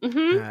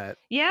 Mm-hmm.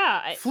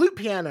 Yeah. Flute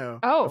piano,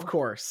 of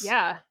course.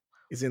 Yeah.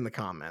 Is in the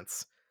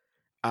comments.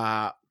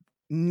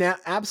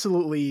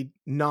 Absolutely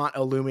not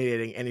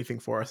illuminating anything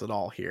for us at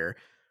all here.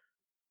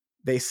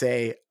 They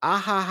say, ah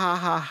ha ha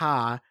ha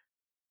ha,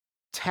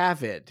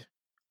 Tavid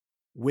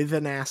with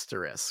an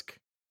asterisk.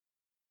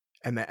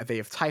 And that they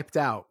have typed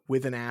out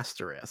with an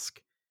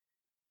asterisk.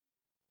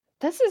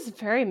 This is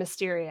very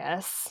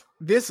mysterious.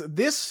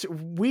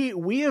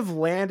 We have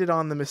landed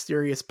on the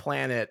mysterious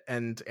planet,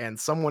 and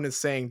someone is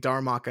saying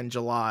Darmok and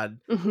Jalad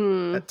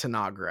at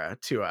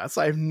Tanagra to us.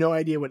 I have no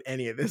idea what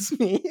any of this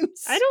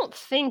means. I don't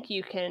think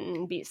you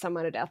can beat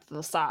someone to death with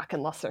a sock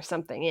unless there's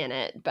something in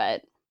it,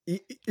 but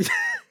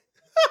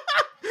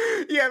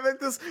yeah, but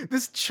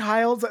this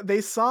child,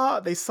 they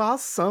saw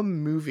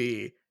some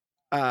movie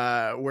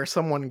where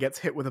someone gets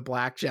hit with a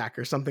blackjack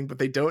or something, but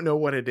they don't know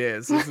what it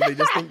is. So they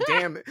just think,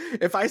 damn,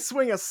 if I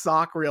swing a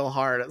sock real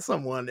hard at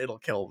someone, it'll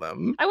kill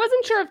them. I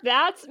wasn't sure if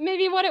that's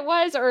maybe what it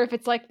was, or if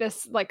it's like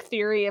this like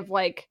theory of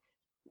like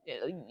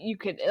you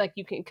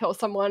can kill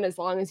someone as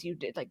long as you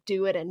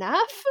do it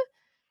enough.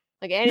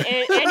 Like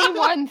any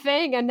one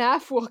thing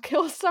enough will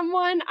kill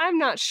someone. I'm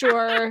not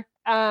sure,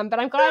 but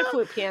I'm glad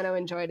Flute Piano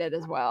enjoyed it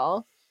as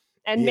well,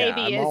 and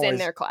maybe is in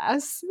their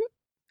class.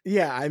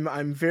 Yeah,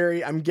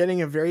 I'm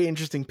getting a very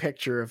interesting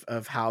picture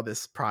of how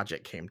this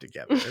project came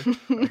together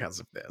because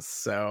of this.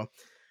 So,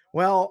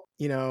 well,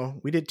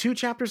 we did 2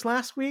 chapters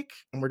last week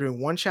and we're doing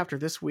 1 chapter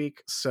this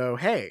week. So,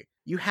 hey,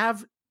 you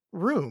have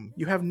room.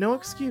 You have no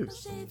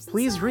excuse.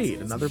 Please read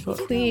another book.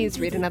 Please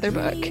read another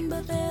book.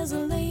 But there's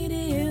a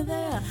lady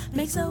there,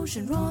 makes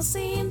ocean roar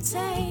seem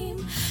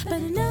tame.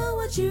 Better know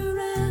what you're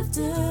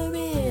after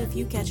if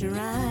you catch her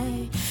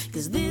eye.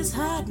 'Cause this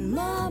hot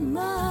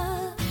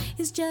mama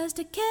is just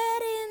a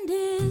cat in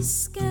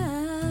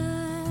disguise.